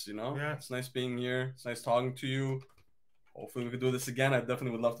pace, you know. Yeah. It's nice being here. It's nice talking to you. Hopefully we can do this again. I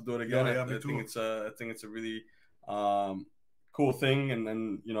definitely would love to do it again. Yeah, I me too. think it's a really cool thing, and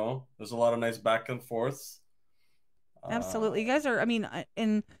then you know there's a lot of nice back and forths. Absolutely. You guys are, I mean,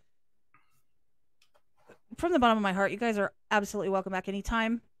 from the bottom of my heart, you guys are absolutely welcome back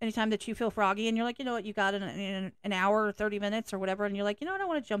anytime. Anytime that you feel froggy and you're like, you know what, you got in an hour or 30 minutes or whatever, and you're like, you know what, I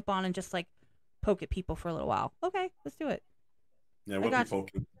want to jump on and just like poke at people for a little while. Okay, let's do it. Yeah, I we'll be got you.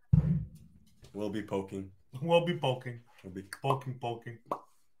 poking. We'll be poking. We'll be poking. We'll be. Poking.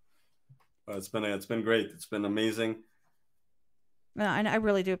 It's been great. It's been amazing. No, and I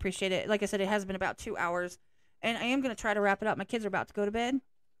really do appreciate it. Like I said, it has been about 2 hours, and I am going to try to wrap it up. My kids are about to go to bed,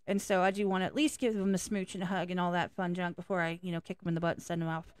 and so I do want to at least give them a smooch and a hug and all that fun junk before I, you know, kick them in the butt and send them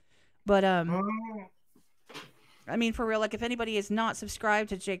off. But I mean, for real, like if anybody is not subscribed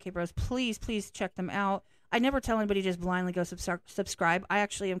to JK Bros, please check them out. I never tell anybody just blindly go subscribe. I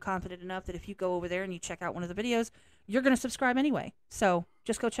actually am confident enough that if you go over there and you check out one of the videos, you're going to subscribe anyway. So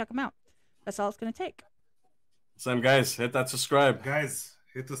just go check them out. That's all it's going to take. Same guys, hit that subscribe. Guys,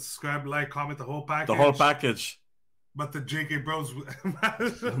 hit the subscribe, like, comment, the whole package. The whole package. But the JK Bros.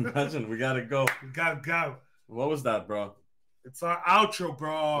 Imagine we gotta go. We gotta go. What was that, bro? It's our outro,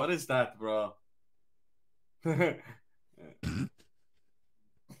 bro. What is that, bro?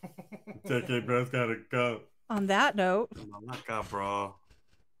 JK Bros gotta go. On that note, Malaka, bro.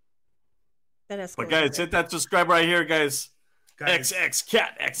 that escalated. But guys, hit that subscribe right here, guys. Guys, XX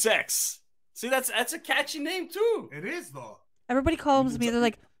Cat XX. See, that's a catchy name too. it is though. Everybody calls me. They're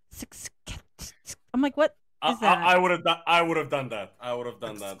like, I'm like, what is that? I would have done that. I would have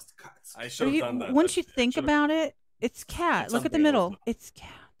done that. I should have done that. Once I you think should've- about it, it's cat. It's Look at the something middle. else. It's cat.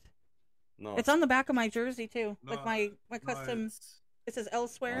 No. It's on the back of my jersey too, No, like my no, custom. It says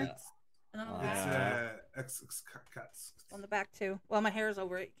elsewhere, It's, and on the Oh, back. it's cats. On the back too. Well, my hair's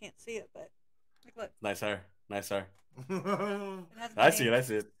over it. You can't see it, but like, look. Nice hair. Nice hair. It has my I see name. it. I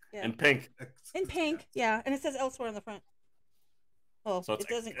see it. Yeah. In pink. In pink, yeah, and it says elsewhere on the front. Well, So it's it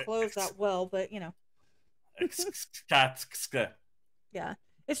doesn't close that well, but you know, Cat. yeah,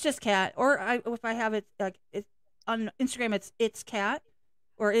 it's just cat. Or if I have it like it on Instagram, it's cat,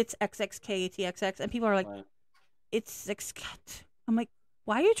 or it's XXKATXX, and people are like, Right. it's cat. I'm like,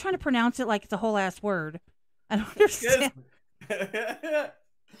 why are you trying to pronounce it like it's a whole ass word? I don't understand. I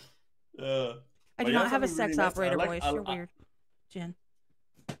do But not yeah, have a something sex really nice. operator I like- voice. I- You're I- weird, Jen.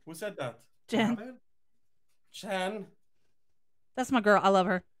 Who said that? Jen, Chan. that's my girl. I love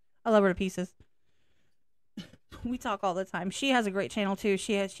her. I love her to pieces. We talk all the time. She has a great channel too.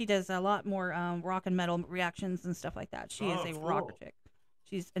 She does a lot more rock and metal reactions and stuff like that. She is Oh, a cool. rocker chick.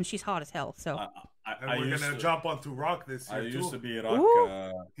 She's hot as hell. So And we're gonna jump onto rock this I year used too. to be a rock.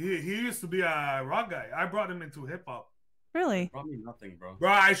 Ooh. He used to be a rock guy. I brought him into hip hop. really, Probably nothing, bro.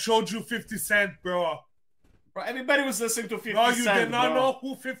 Bro, I showed you 50 Cent, bro. Bro, everybody was listening to 50 No, you Cent, did not bro. know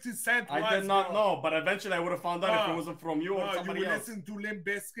who 50 Cent was. I did not bro. know, but eventually I would have found out if Bro, it wasn't from you or Bro, you somebody were else. listening to Limp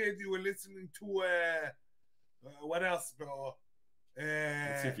Bizkit. You were listening to what else, bro?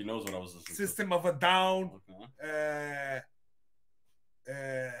 Let's see if he knows what I was listening System of a Down. to. Okay.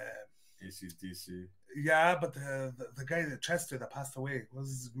 ACDC. Yeah, but the guy that Chester that passed away, what was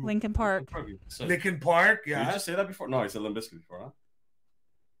his group? Linkin Park. So, Linkin Park. Did you Yeah. just say that before? No, he said Limp Bizkit before, huh?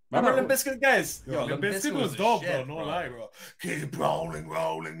 How Remember about- Limp Bizkit, guys? Yo, Limp Bizkit was the dope, shit, bro. No lie, bro. Keep rolling,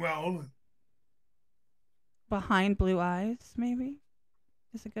 rolling, rolling. Behind Blue Eyes, maybe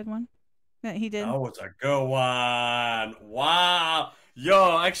is a good one that he did. That was a good one. Wow.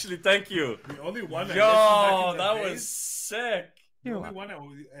 Yo, actually, thank you. The only one I Yo, listened back in the that days, was sick. the You're only welcome.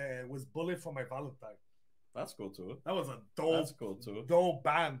 one I was Bullet for My Valentine. That's cool too. That was a That's dope, cool too. dope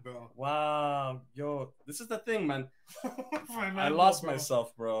band, bro. Wow. Yo, this is the thing, man. I Fernando, lost bro.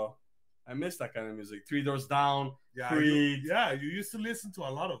 myself, bro. I miss that kind of music. Three Doors Down. Yeah, Creed. you used to listen to a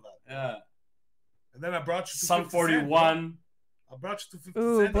lot of that. Yeah. And then I brought you to Sum 50 Cent, bro. 41. I brought you to 50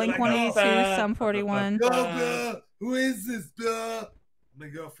 Ooh, Cent. Blink They're like, 182, oh, Sum 41. Yo, bro, who is this, bro? I'm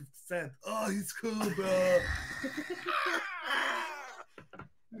like, yo, 50 Cent. Oh, he's cool, bro.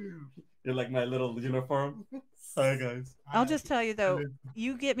 You're like my little uniform. Hi, guys. I'll just tell you though,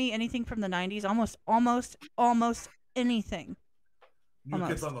 you get me anything from the 90s, almost anything. New almost.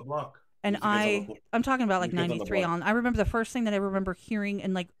 Kids on the Block. And Music is on the block. I'm talking about like New Kids on the 93 Block. on. I remember the first thing that I remember hearing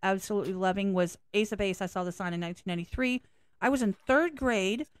and like absolutely loving was Ace of Base. I saw the sign in 1993. I was in 3rd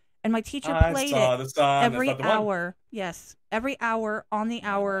grade and my teacher played saw it the sun. every Is that the one? hour. Yes. Every hour on the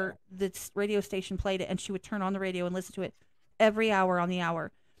hour, the radio station played it and she would turn on the radio and listen to it every hour on the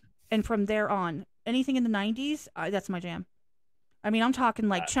hour. And from there on, anything in the 90s, that's my jam. I mean, I'm talking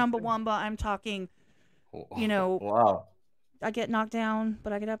like Chumbawamba. I'm talking, you know, Wow. I get knocked down,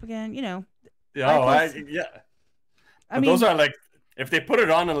 but I get up again. You know, Yeah, plus- yeah. I But mean, those are like, if they put it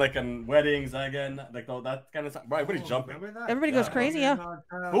on in like in weddings again, like all that kind of stuff. Bro, everybody jumping. Remember that? everybody goes Yeah. crazy. Yeah.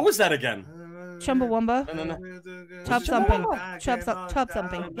 Who was that again? Chumbawamba. No, no, no. Tub thumping. Tub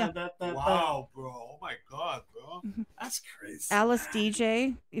thumping. Yeah. Wow, bro. Oh my god, bro. That's crazy. Alice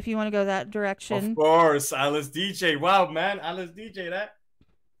DJ, if you want to go that direction. Of course, Alice DJ. Wow, man, Alice DJ. That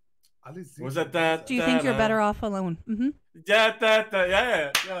was that. Do you think you're better off alone? Mm-hmm. Yeah,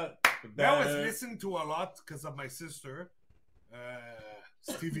 yeah. I was listening to a lot because of my sister,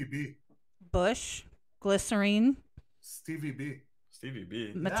 Stevie B. Bush, Glycerine, Stevie B. Stevie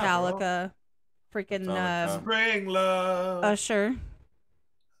B. Metallica, freaking Metallica. Spring Love. Usher,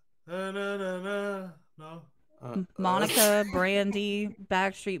 Na, na, na, na. No. Monica, Brandy,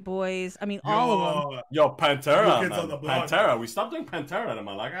 Backstreet Boys. I mean, all of them. Yo, Pantera, New Kids man. on the Block. Pantera. We stopped doing Pantera in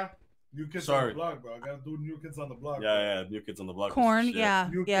Malaga. New Kids Sorry. on the Block, bro. I gotta do New Kids on the Block. Yeah, New Kids on the Block. Corn, Shit. yeah,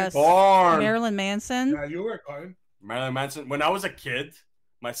 You yes. Corn. Marilyn Manson. Yeah, you were Corn. Marilyn Manson. When I was a kid,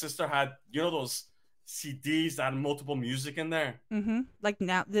 my sister had, you know, those CDs that had multiple music in there. Mm-hmm. Like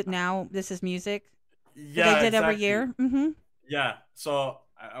now this is music. Yeah, They did every exactly. year. Mm-hmm. Yeah. So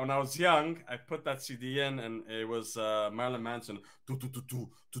when I was young, I put that CD in, and it was Marilyn Manson, you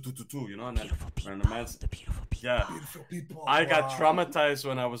know, and then Beautiful people. Marilyn Manson. The beautiful people. Yeah. Beautiful people. I got Wow. traumatized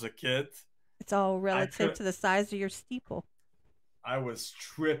when I was a kid. It's all relative could- to the size of your steeple. I was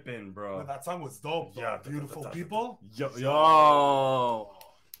tripping, bro. But that song was dope, though. Yeah, Beautiful people. Yo.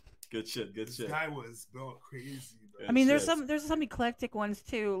 Good shit. Good This shit. guy was, bro, crazy, bro. I mean, there's shit. some eclectic ones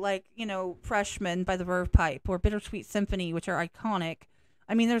too, like Freshman by the Verve Pipe or Bittersweet Symphony, which are iconic.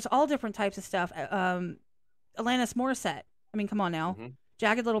 I mean, there's all different types of stuff. Alanis Morissette. I mean, come on now. Mhm.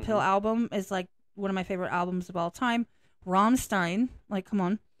 Jagged Little Pill album is like one of my favorite albums of all time. Rammstein, like, come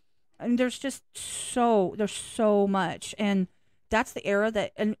on. And there's so much. And that's the era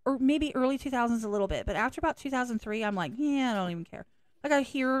that, or maybe early 2000s a little bit. But after about 2003, I'm like, yeah, I don't even care. Like, I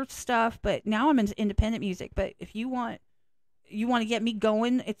hear stuff, but now I'm into independent music. But if you want to get me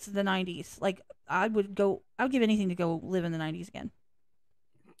going, it's the 90s. Like, I would give anything to go live in the 90s again.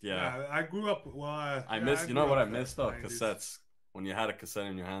 Yeah. I grew up. Well, I miss. You know what I missed though? Cassettes. When you had a cassette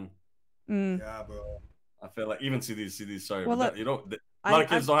in your hand. Yeah, bro. I feel like even CDs. Sorry, well, but look, you don't. A lot of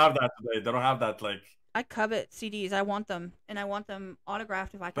kids don't have that today. They don't have that like. I covet CDs. I want them, and I want them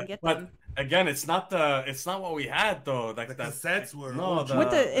autographed if I can get them. But again, it's not what we had though. Like the that cassettes were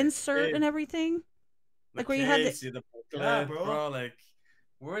with the insert and everything. Like where you had the booklet, bro. Like,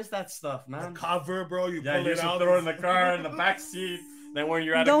 where's that stuff, man? The cover, bro. You pull it out, throw it in the car in the back seat. Then when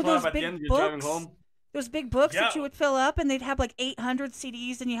you're at a club at the end, you're driving home. Those big books that you would fill up, and they'd have like 800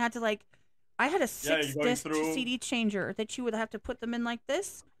 CDs, and you had to like. I had a 6-disc CD changer that you would have to put them in like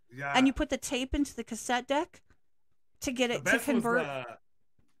this. Yeah. And you put the tape into the cassette deck to get it to convert I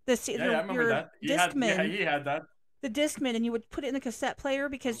remember that. Discman. He had that. The Discman, and you would put it in the cassette player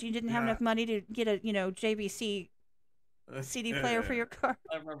because you didn't have enough money to get a JVC CD player for your car.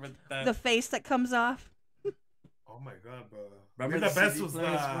 I remember that. The face that comes off. Oh my god, bro! Remember the best was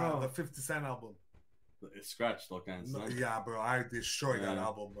the 50 Cent album. It scratched all kinds. Yeah, bro, I destroyed that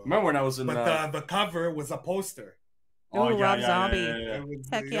album, bro. Remember when I was in? But the cover was a poster. Rob Zombie.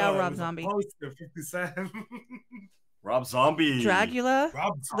 Heck yeah, Rob Zombie. Poster, 50 Cent. Rob Zombie. Dracula.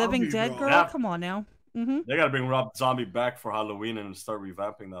 Rob Zombie, Living Dead bro. Girl. Yeah. Come on now. Mm-hmm. They gotta bring Rob Zombie back for Halloween and start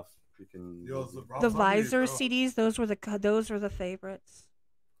revamping that. The Visor CDs. Those were the favorites.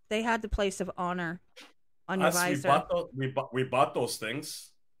 They had the place of honor on your visor. We bought those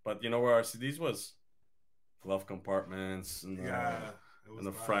things, but you know where our CDs was? Glove compartments and in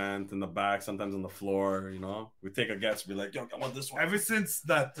the front, in the back, sometimes on the floor. You know, we take a guess, be like, "Yo, I want this one." Ever since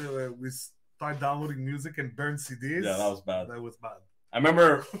that, we started downloading music and burn CDs. Yeah, that was bad. I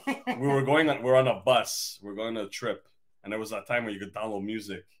remember we were on a bus. We were going on a trip, and there was that time where you could download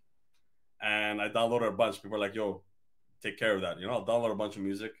music, and I downloaded a bunch. People were like, "Yo, take care of that." You know, I'll download a bunch of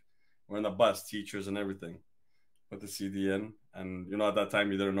music. We're on the bus, teachers and everything. Put the CD in, and you know, at that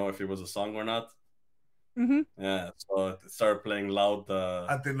time, you didn't know if it was a song or not. Mm-hmm. Yeah, so it started playing loud.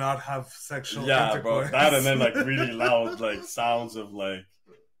 I did not have sexual. Yeah, bro, that and then like really loud like sounds of like.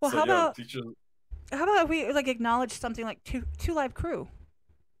 Well, so, how about teachers? How about if we like acknowledge something like Two Live Crew,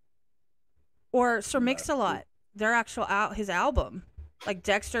 or Sir Mix-a-Lot, their actual his album, like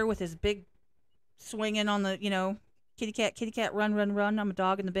Dexter with his big swinging on the kitty cat run, I'm a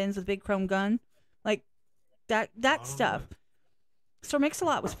dog in the bins with a big chrome gun, like that stuff. Sir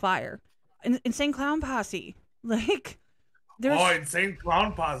Mix-a-Lot was fire. Insane Clown Posse, like there's Insane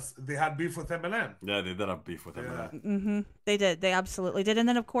Clown Posse. They had beef with Eminem. Yeah, they did have beef with Eminem. Mm-hmm. They did. They absolutely did. And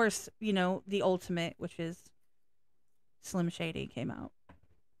then of course, the ultimate, which is Slim Shady, came out,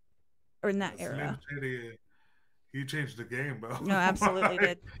 or in that era. Slim Shady, he changed the game, bro. No, absolutely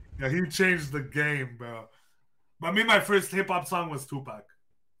did. Yeah, he changed the game, bro. But me, my first hip hop song was Tupac.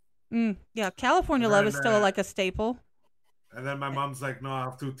 Yeah, California Love is still like a staple. And then my mom's like, no, I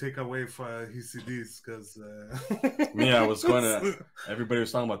have to take away for his CDs because. Me, I was going to. Everybody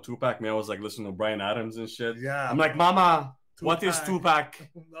was talking about Tupac. Me, I was like listening to Bryan Adams and shit. Yeah. I'm like, Mama, Tupac. What is Tupac?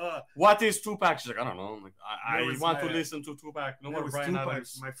 What is Tupac? She's like, I don't know. I'm like, I want to listen to Tupac. No more Bryan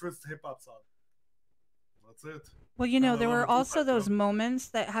Adams. My first hip hop song. That's it. Well, there were also those moments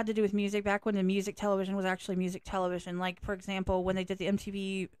that had to do with music back when the music television was actually music television. Like, for example, when they did the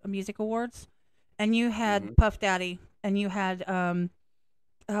MTV Music Awards, and you had Puff Daddy. And you had,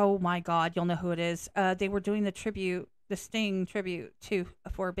 oh my God, you'll know who it is. They were doing the Sting tribute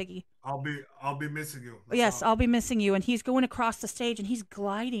for Biggie. I'll be missing you. Yes, I'll be missing you. And he's going across the stage and he's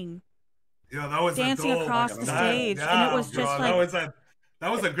gliding. Yeah, that was dancing across the stage, and it was just like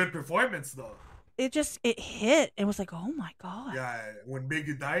that was a good performance though. It hit. It was like, oh my God. Yeah, when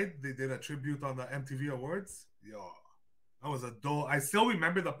Biggie died, they did a tribute on the MTV Awards. Yo, that was a dope. I still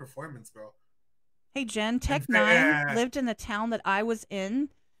remember the performance, bro. Hey, Jen, Tech-9 lived in the town that I was in.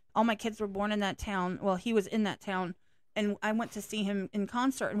 All my kids were born in that town. Well, he was in that town. And I went to see him in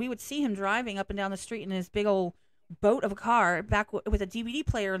concert. And we would see him driving up and down the street in his big old boat of a car back with a DVD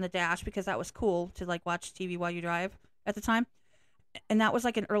player in the dash because that was cool to, like, watch TV while you drive at the time. And that was,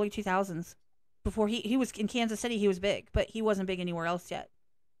 like, in early 2000s. Before he was in Kansas City, he was big. But he wasn't big anywhere else yet.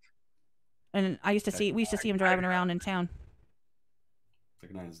 And we used to see him driving around in town.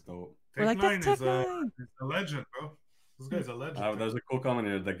 Tech-9 is dope. Tech-9 is a legend, bro. This guy's a legend. There's a cool comment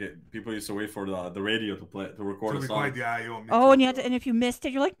here that people used to wait for the radio to record a song. And if you missed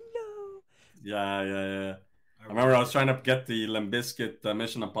it, you're like, no. Yeah. I remember I was trying to get the Limp Bizkit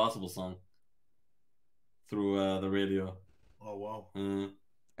Mission Impossible song through the radio. Oh wow.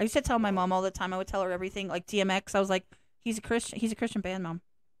 I used to tell my mom all the time. I would tell her everything, like DMX. I was like, he's a Christian band, Mom.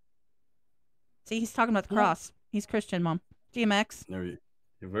 See, he's talking about the cross. He's Christian, Mom. DMX. You're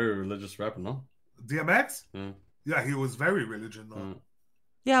a very religious rapper, no? DMX? Yeah, he was very religious, though.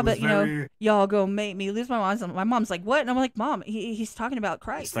 Yeah, but y'all go make me lose my mind. My mom's like, what? And I'm like, Mom, he's talking about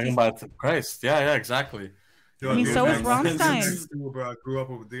Christ. He's talking about Christ. Yeah, exactly. I mean, so is Rammstein. I grew up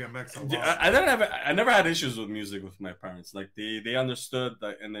with DMX. I never had issues with music with my parents. Like they understood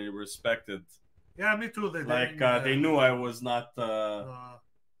that and they respected. Yeah, me too. They knew I was not.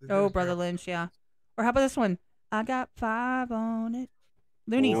 Brother Lynch, yeah. Or how about this one? I got 5 on it.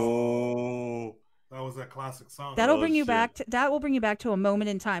 Loonies. Oh, that was a classic song. That will bring you back to a moment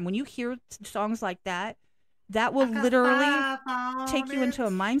in time when you hear songs like that. That will literally take you into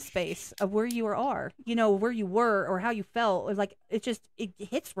a mind space of where you are, where you were or how you felt. Like it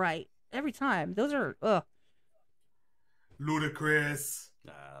hits right every time. Those are Ludacris.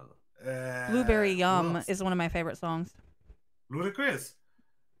 Blueberry Yum is one of my favorite songs. Ludacris.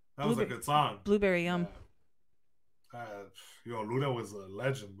 That was a good song. Blueberry Yum. Luda was a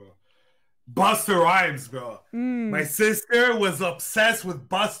legend, bro. Busta Rhymes, bro. My sister was obsessed with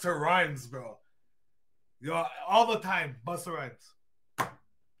Busta Rhymes, bro. All the time, Busta Rhymes.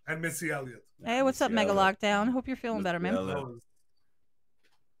 And Missy Elliott. Hey, what's up, Mega Lockdown? Hope you're feeling better, man.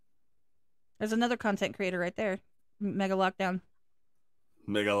 There's another content creator right there. Mega Lockdown.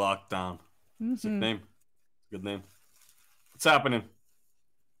 Mega Lockdown. Sick name. Good name. What's happening?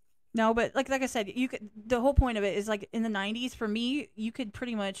 No, but like I said, the whole point of it is like in the 90s for me, you could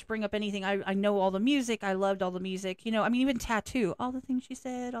pretty much bring up anything. I know all the music. I loved all the music. I mean, even Tattoo. All the things she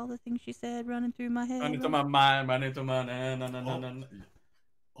said, running through my head. Running through my mind, running through my...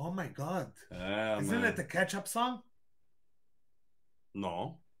 Oh my God. Yeah, Isn't it the Ketchup song?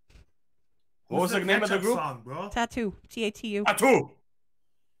 No. What was the name of the group? Song, bro? Tattoo. T-A-T-U. Tattoo.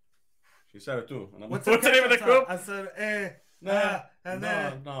 She said it too. What's the name of the group? I said, No.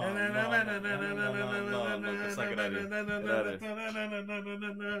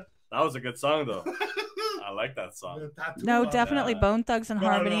 That was a good song, though. I like that song. No, definitely Bone Thugs and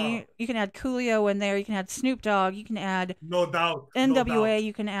Harmony. No. You can add Coolio in there. You can add Snoop Dogg. You can add No Doubt. NWA.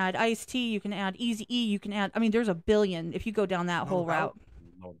 You can add Ice-T. You can add Eazy-E. You can add. I mean, there's a billion if you go down that whole route.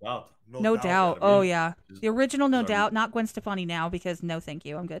 No Doubt. No Doubt. Oh yeah, the original No Doubt, not Gwen Stefani now because no, thank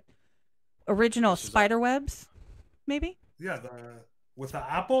you, I'm good. Original Spiderwebs, maybe. Yeah, with the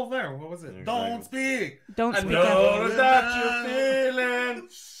apple there. What was it? Exactly. Don't speak. Don't speak. I know that you're feeling.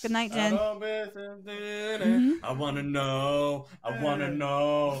 Good night, Jen. I wanna know. I wanna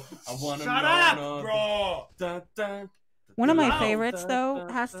know. I wanna Shut know. Up, bro. Dun, dun, one of my favorites though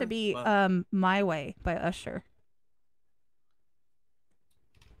has to be My Way by Usher.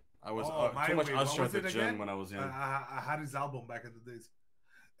 I was too much Usher at the gym when I was young. I had his album back in the days.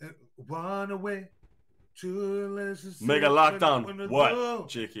 Run away. Mega Lockdown. What?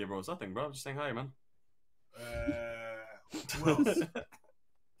 JK, bro. It's nothing, bro. Just saying hi, man. Who else?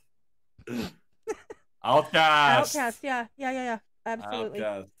 Outkast. Yeah. Absolutely.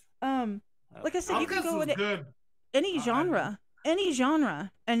 Outkast. Like I said, you can go with it. Any genre,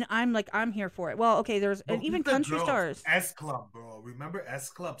 and I'm here for it. Well, okay, there's and even country stars. S Club, bro. Remember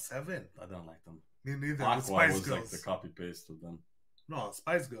S Club 7? I don't like them. Me neither. Aqua Spice was Girls. like the copy paste of them. No,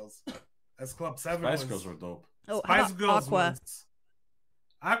 Spice Girls. S Club 7. Spice Girls were dope. Oh, Spice Girls Aqua.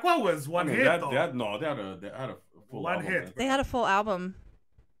 Aqua was one hit. They had a full one album. hit. They had a full album,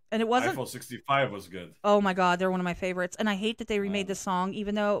 and it wasn't. iPhone 65 was good. Oh my God, they're one of my favorites, and I hate that they remade the song,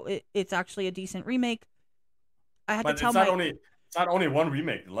 even though it's actually a decent remake. I had to tell it's not only one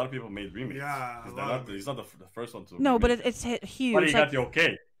remake. A lot of people made remakes. Yeah, he's not the first one to. No, remake. but it's hit huge. But he got the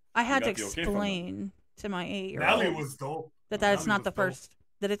okay. I had to explain to my 8-year-old Nelly was dope. that it's not the first.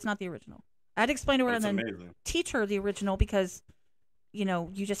 That it's not the original. I had to explain to her and then teach her the original because, you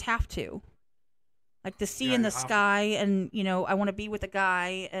just have to. Like the sea in the sky, and I want to be with a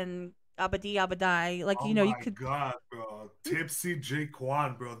guy, and abadi abadai. Like you could. Oh my God, bro! Tipsy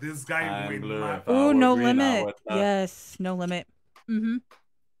J-Quan, bro. This guy made my. Oh, No Limit. Yes, No Limit. Mm-hmm.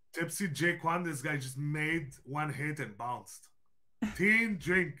 Tipsy J-Quan, this guy just made one hit and bounced. Teen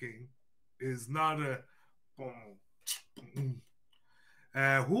drinking is not a.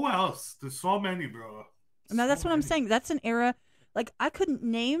 Who else? There's so many, bro. No, that's what I'm saying. That's an era. Like I couldn't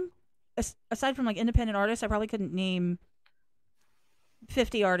name, aside from like independent artists, I probably couldn't name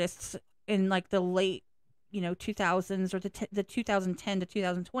 50 artists in like the late 2000s or the 2010 to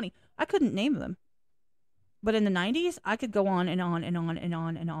 2020. I couldn't name them. But in the 90s, I could go on and on and on and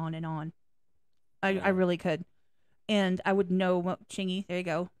on and on and on. I really could. And I would know Chingy. There you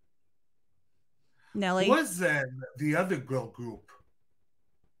go. Nelly. Who was the other girl group?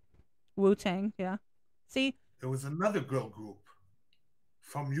 Wu-Tang, yeah. See? There was another girl group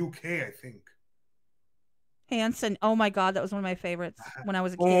from UK, I think. Hanson. Oh my God, that was one of my favorites when I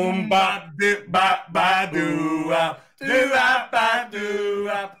was a kid. Boom, bop, dip, bop, ba, doo, wop, doo, wop, ba, doo,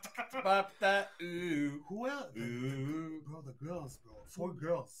 wop, bop, da, ooh. Who else? Bro, the girls, bro. 4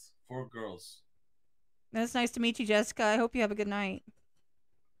 girls. 4 girls. It's nice to meet you, Jessica. I hope you have a good night.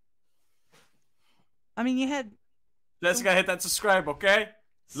 I mean, you had Jessica, hit that subscribe, okay?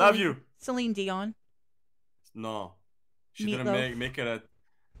 Love you. Celine Dion. No. She Meatloaf. didn't make it at...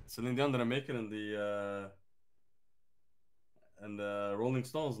 Celine Dion didn't make it in the Rolling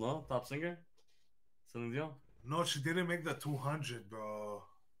Stones, no? Top singer? Celine Dion? No, she didn't make the 200, bro.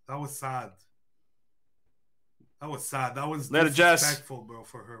 That was sad. That was Let it Jess. disrespectful, bro,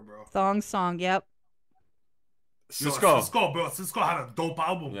 for her, bro. Thong Song, yep. Cisco. Cisco, bro. Cisco had a dope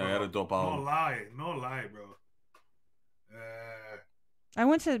album, bro. Yeah, he had a dope album. No lie, bro. I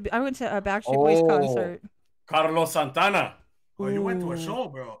went to a Backstreet Boys concert. Carlos Santana. Oh, you went to a Ooh. show,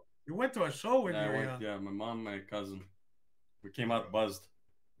 bro. You went to a show when you were young. Yeah, my mom, my cousin. We came out buzzed.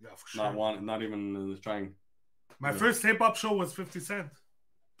 Yeah, for sure. Not even trying. My first hip-hop show was 50 Cent.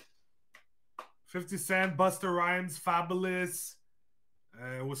 50 Cent, Busta Rhymes, Fabulous.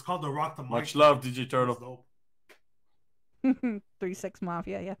 It was called The Rock the Mic. Much love, DJ It was Turtle. dope. 3-6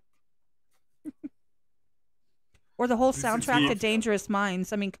 Mafia, yeah. Or the whole 3-6 soundtrack to Mafia. Dangerous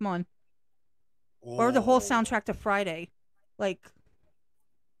Minds. I mean, come on. Or the whole soundtrack to Friday. Like,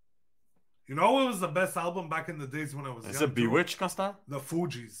 You know what was the best album back in the days when I was young? Is it too? Bewitched, Costa? The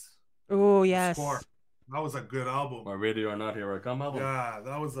Fugees. oh, yes. Score. That was a good album. My Radio or Not, Here I Come album? Yeah,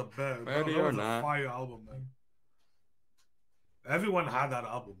 that was a best. Ready That or was a not. fire album, man. Everyone had that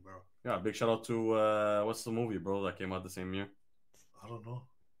album, bro. Yeah, big shout out to, what's the movie, bro, that came out the same year? I don't know.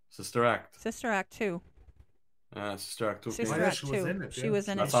 Sister Act. Sister Act 2. Sister Act 2. Sister yeah, Act she was 2. in it, She yeah. was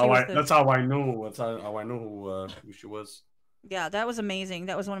in That's it. how She was that's how I knew. That's how I knew who she was. Yeah, that was amazing.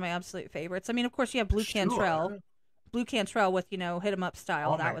 That was one of my absolute favorites. I mean, of course, you have Blue Sure. Cantrell. Blue Cantrell with, Hit 'em Up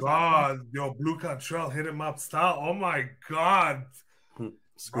style. Oh that my was god, awesome. yo, Blue Cantrell hit him up style. Oh my god.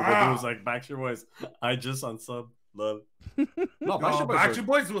 Scuba Wow. Doo's like Backstreet Boys. I just on sub love. No, No, Backstreet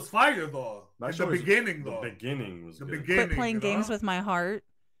Boys was fire though. In the beginning though. The beginning was The good. beginning. Quit playing you know? games with my heart.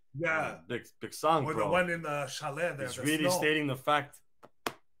 Yeah. Big song, Or bro. the one in the chalet there. He's the really snow. stating the fact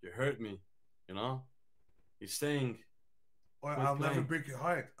you hurt me. You know, he's saying Or Quit I'll never playing. break your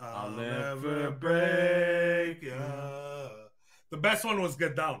heart. I'll never never break ya. The best one was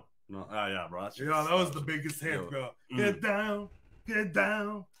Get Down. no. Yeah, bro. That's Yeah, that was the biggest hit, Yo. bro. Mm. Get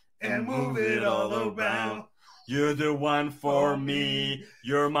down, and move it all around. You're the one for me.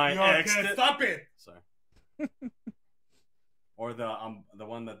 You're my Yo, ex. okay, stop it. Sorry. Or the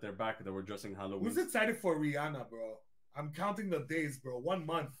one that they're back. They were dressing Halloween. Who's excited for Rihanna, bro? I'm counting the days, bro. 1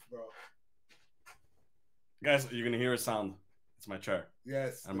 month, bro. Guys, you're gonna hear a sound. It's my chair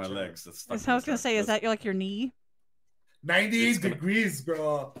Yes. and my that's right. legs. That's stuck That's to how I my was going to chair. say, is that like your knee? 98 It's gonna- degrees,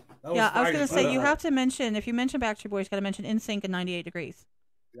 bro. That Yeah, I was fire, going to bro. say, you have to mention, if you mention Backstreet Boys, you got to mention NSYNC and 98 Degrees.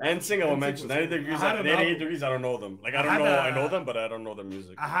 And sing, I will NSYNC mention. was 90 cool. degrees. I had an 88 album. degrees. I don't know them. Like I I don't had know. a- I know them, but I don't know their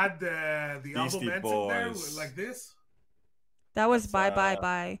music. I had the Beastie album ending there Boys. like this. That was That's, Bye Bye uh,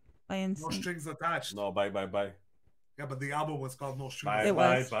 Bye by No NSYNC. strings attached. No, bye. Yeah, but the album was called No Strings Bye, It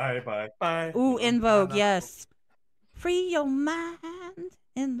bye, was. bye. Ooh, In Vogue, that's yes. Free your mind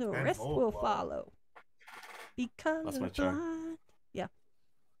and the In rest Vogue, will wow. follow. Because That's my of chair. blind. Yeah.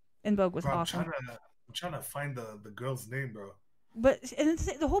 In Vogue was Bro, awesome. I'm trying to find the girl's name, bro. But and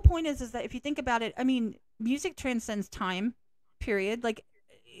the whole point is that if you think about it, I mean, music transcends time, period. Like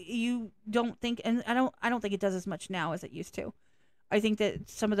you don't think, and I don't think it does as much now as it used to. I think that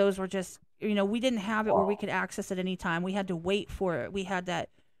some of those were just, we didn't have it where we could access it any time. We had to wait for it. We had that,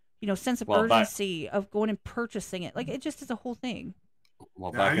 sense of Well, back- urgency of going and purchasing it. Like it just is a whole thing.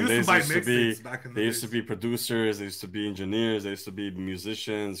 Well, Yeah, back I in used the to days, buy there used to be mixtapes back in the they used to days. be producers, they used to be engineers, they used to be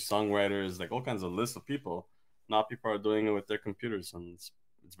musicians, songwriters, like all kinds of lists of people. Now people are doing it with their computers, and it's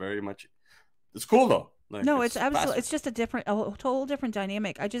very much. It's cool though. Like, No, it's absolutely. faster. It's just a total different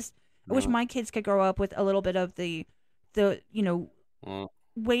dynamic. I wish Yeah. my kids could grow up with a little bit of the Mm.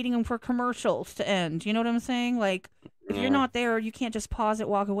 waiting for commercials to end. You know what I'm saying? Like, if Yeah. you're not there, you can't just pause it,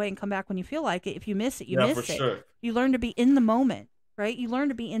 walk away, and come back when you feel like it. If you miss it, you Yeah, miss for it. sure. You learn to be in the moment, right? You learn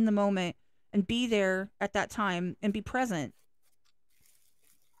to be in the moment and be there at that time and be present.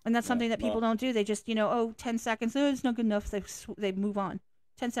 And that's something that people don't do. They just, 10 seconds, it's not good enough. They move on.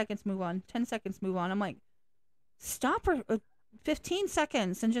 10 seconds, move on. 10 seconds, move on. I'm like, stop for 15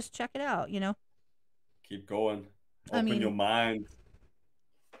 seconds and just check it out, Keep going. Open your mind.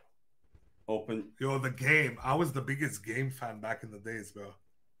 The game. I was the biggest game fan back in the days, bro.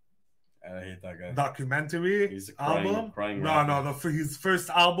 I hate that guy. Documentary He's a crying album. No, his first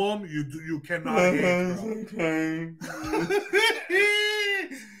album, you cannot hate, bro.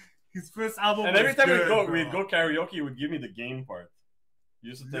 His first album. And every time we'd go karaoke, he would give me the game part. You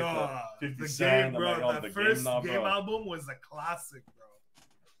used to take 50 Cent. Game, bro. The first game album was a classic,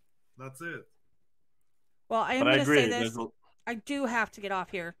 bro. That's it. Well, I am going to say this. I do have to get off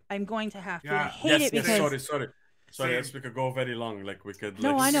here. I'm going to have to. Yeah. I hate it because... Sorry, we could go very long. Like we could.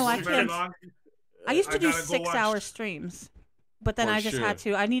 No, I know. I can't. I used to do 6-hour streams, but then I just had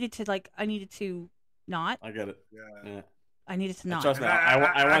to. I needed to not. I get it. Yeah. I needed to not. Trust me.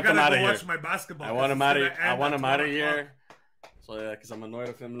 I want him out of here. Watch my basketball. I want him out of here. So yeah, because I'm annoyed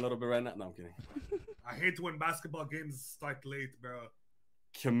with him a little bit right now. No, I'm kidding. I hate when basketball games start late, bro.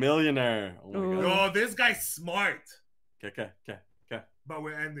 Chameleonaire. Oh my god. Yo, this guy's smart. Okay. But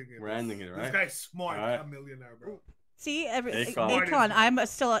we're ending it. We're ending it, right? This guy's smart. Right. A millionaire, bro. See, Akon. I'm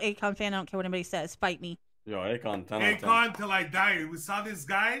still an Akon fan. I don't care what anybody says. Fight me. Yo, Akon. Akon till I die. We saw this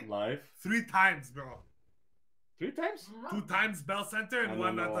guy live 3 times, bro. 3 times? 2 times Bell Center and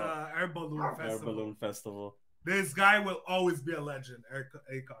one at the Air Balloon Festival. This guy will always be a legend,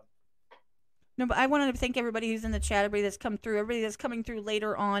 Akon. No, but I wanted to thank everybody who's in the chat, everybody that's come through, everybody that's coming through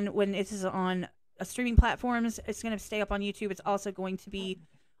later on when it is on streaming platforms. It's going to stay up on YouTube. It's also going to be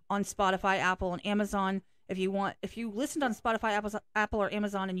on Spotify, Apple, and Amazon. If you listened on Spotify, Apple, or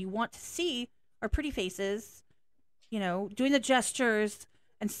Amazon, and you want to see our pretty faces, doing the gestures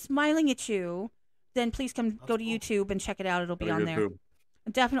and smiling at you, then please go to YouTube and check it out. It'll be on there.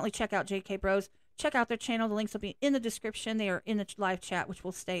 And definitely check out JK Bros. Check out their channel. The links will be in the description. They are in the live chat, which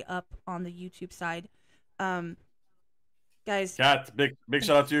will stay up on the YouTube side. Guys, Kat, big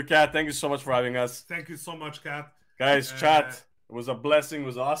shout out to you, Kat. Thank you so much for having us. Thank you so much, Kat. Guys, chat. It was a blessing. It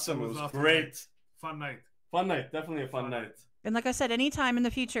was awesome. It was great. Fun night. Definitely a fun night. And like I said, anytime in the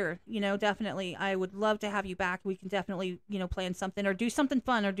future, definitely, I would love to have you back. We can definitely, plan something or do something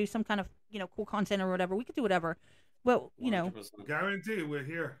fun or do some kind of, cool content or whatever. We could do whatever. But, 100%. Guarantee we're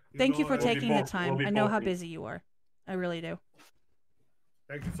here. Thank you for taking the time. I know how busy you are. I really do.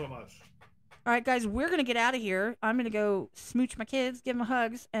 Thank you so much. All right, guys, we're going to get out of here. I'm going to go smooch my kids, give them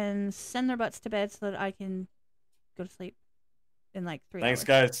hugs, and send their butts to bed so that I can go to sleep in like 3 hours. Thanks,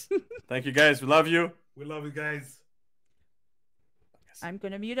 guys. Thank you, guys. We love you. We love you, guys. I'm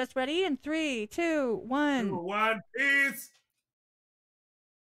going to mute us. Ready? In 3, 2, 1. 2, 1. Peace.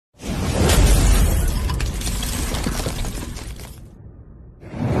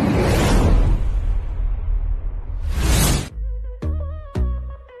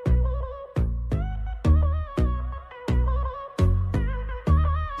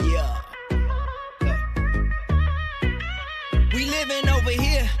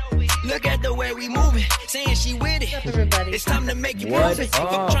 Look at the way we moving, saying she with it. Everybody. It's time to make it perfect.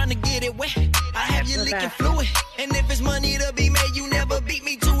 I'm trying to get it wet. I have you licking fluid. And if it's money to be made, you never beat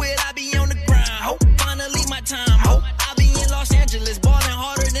me.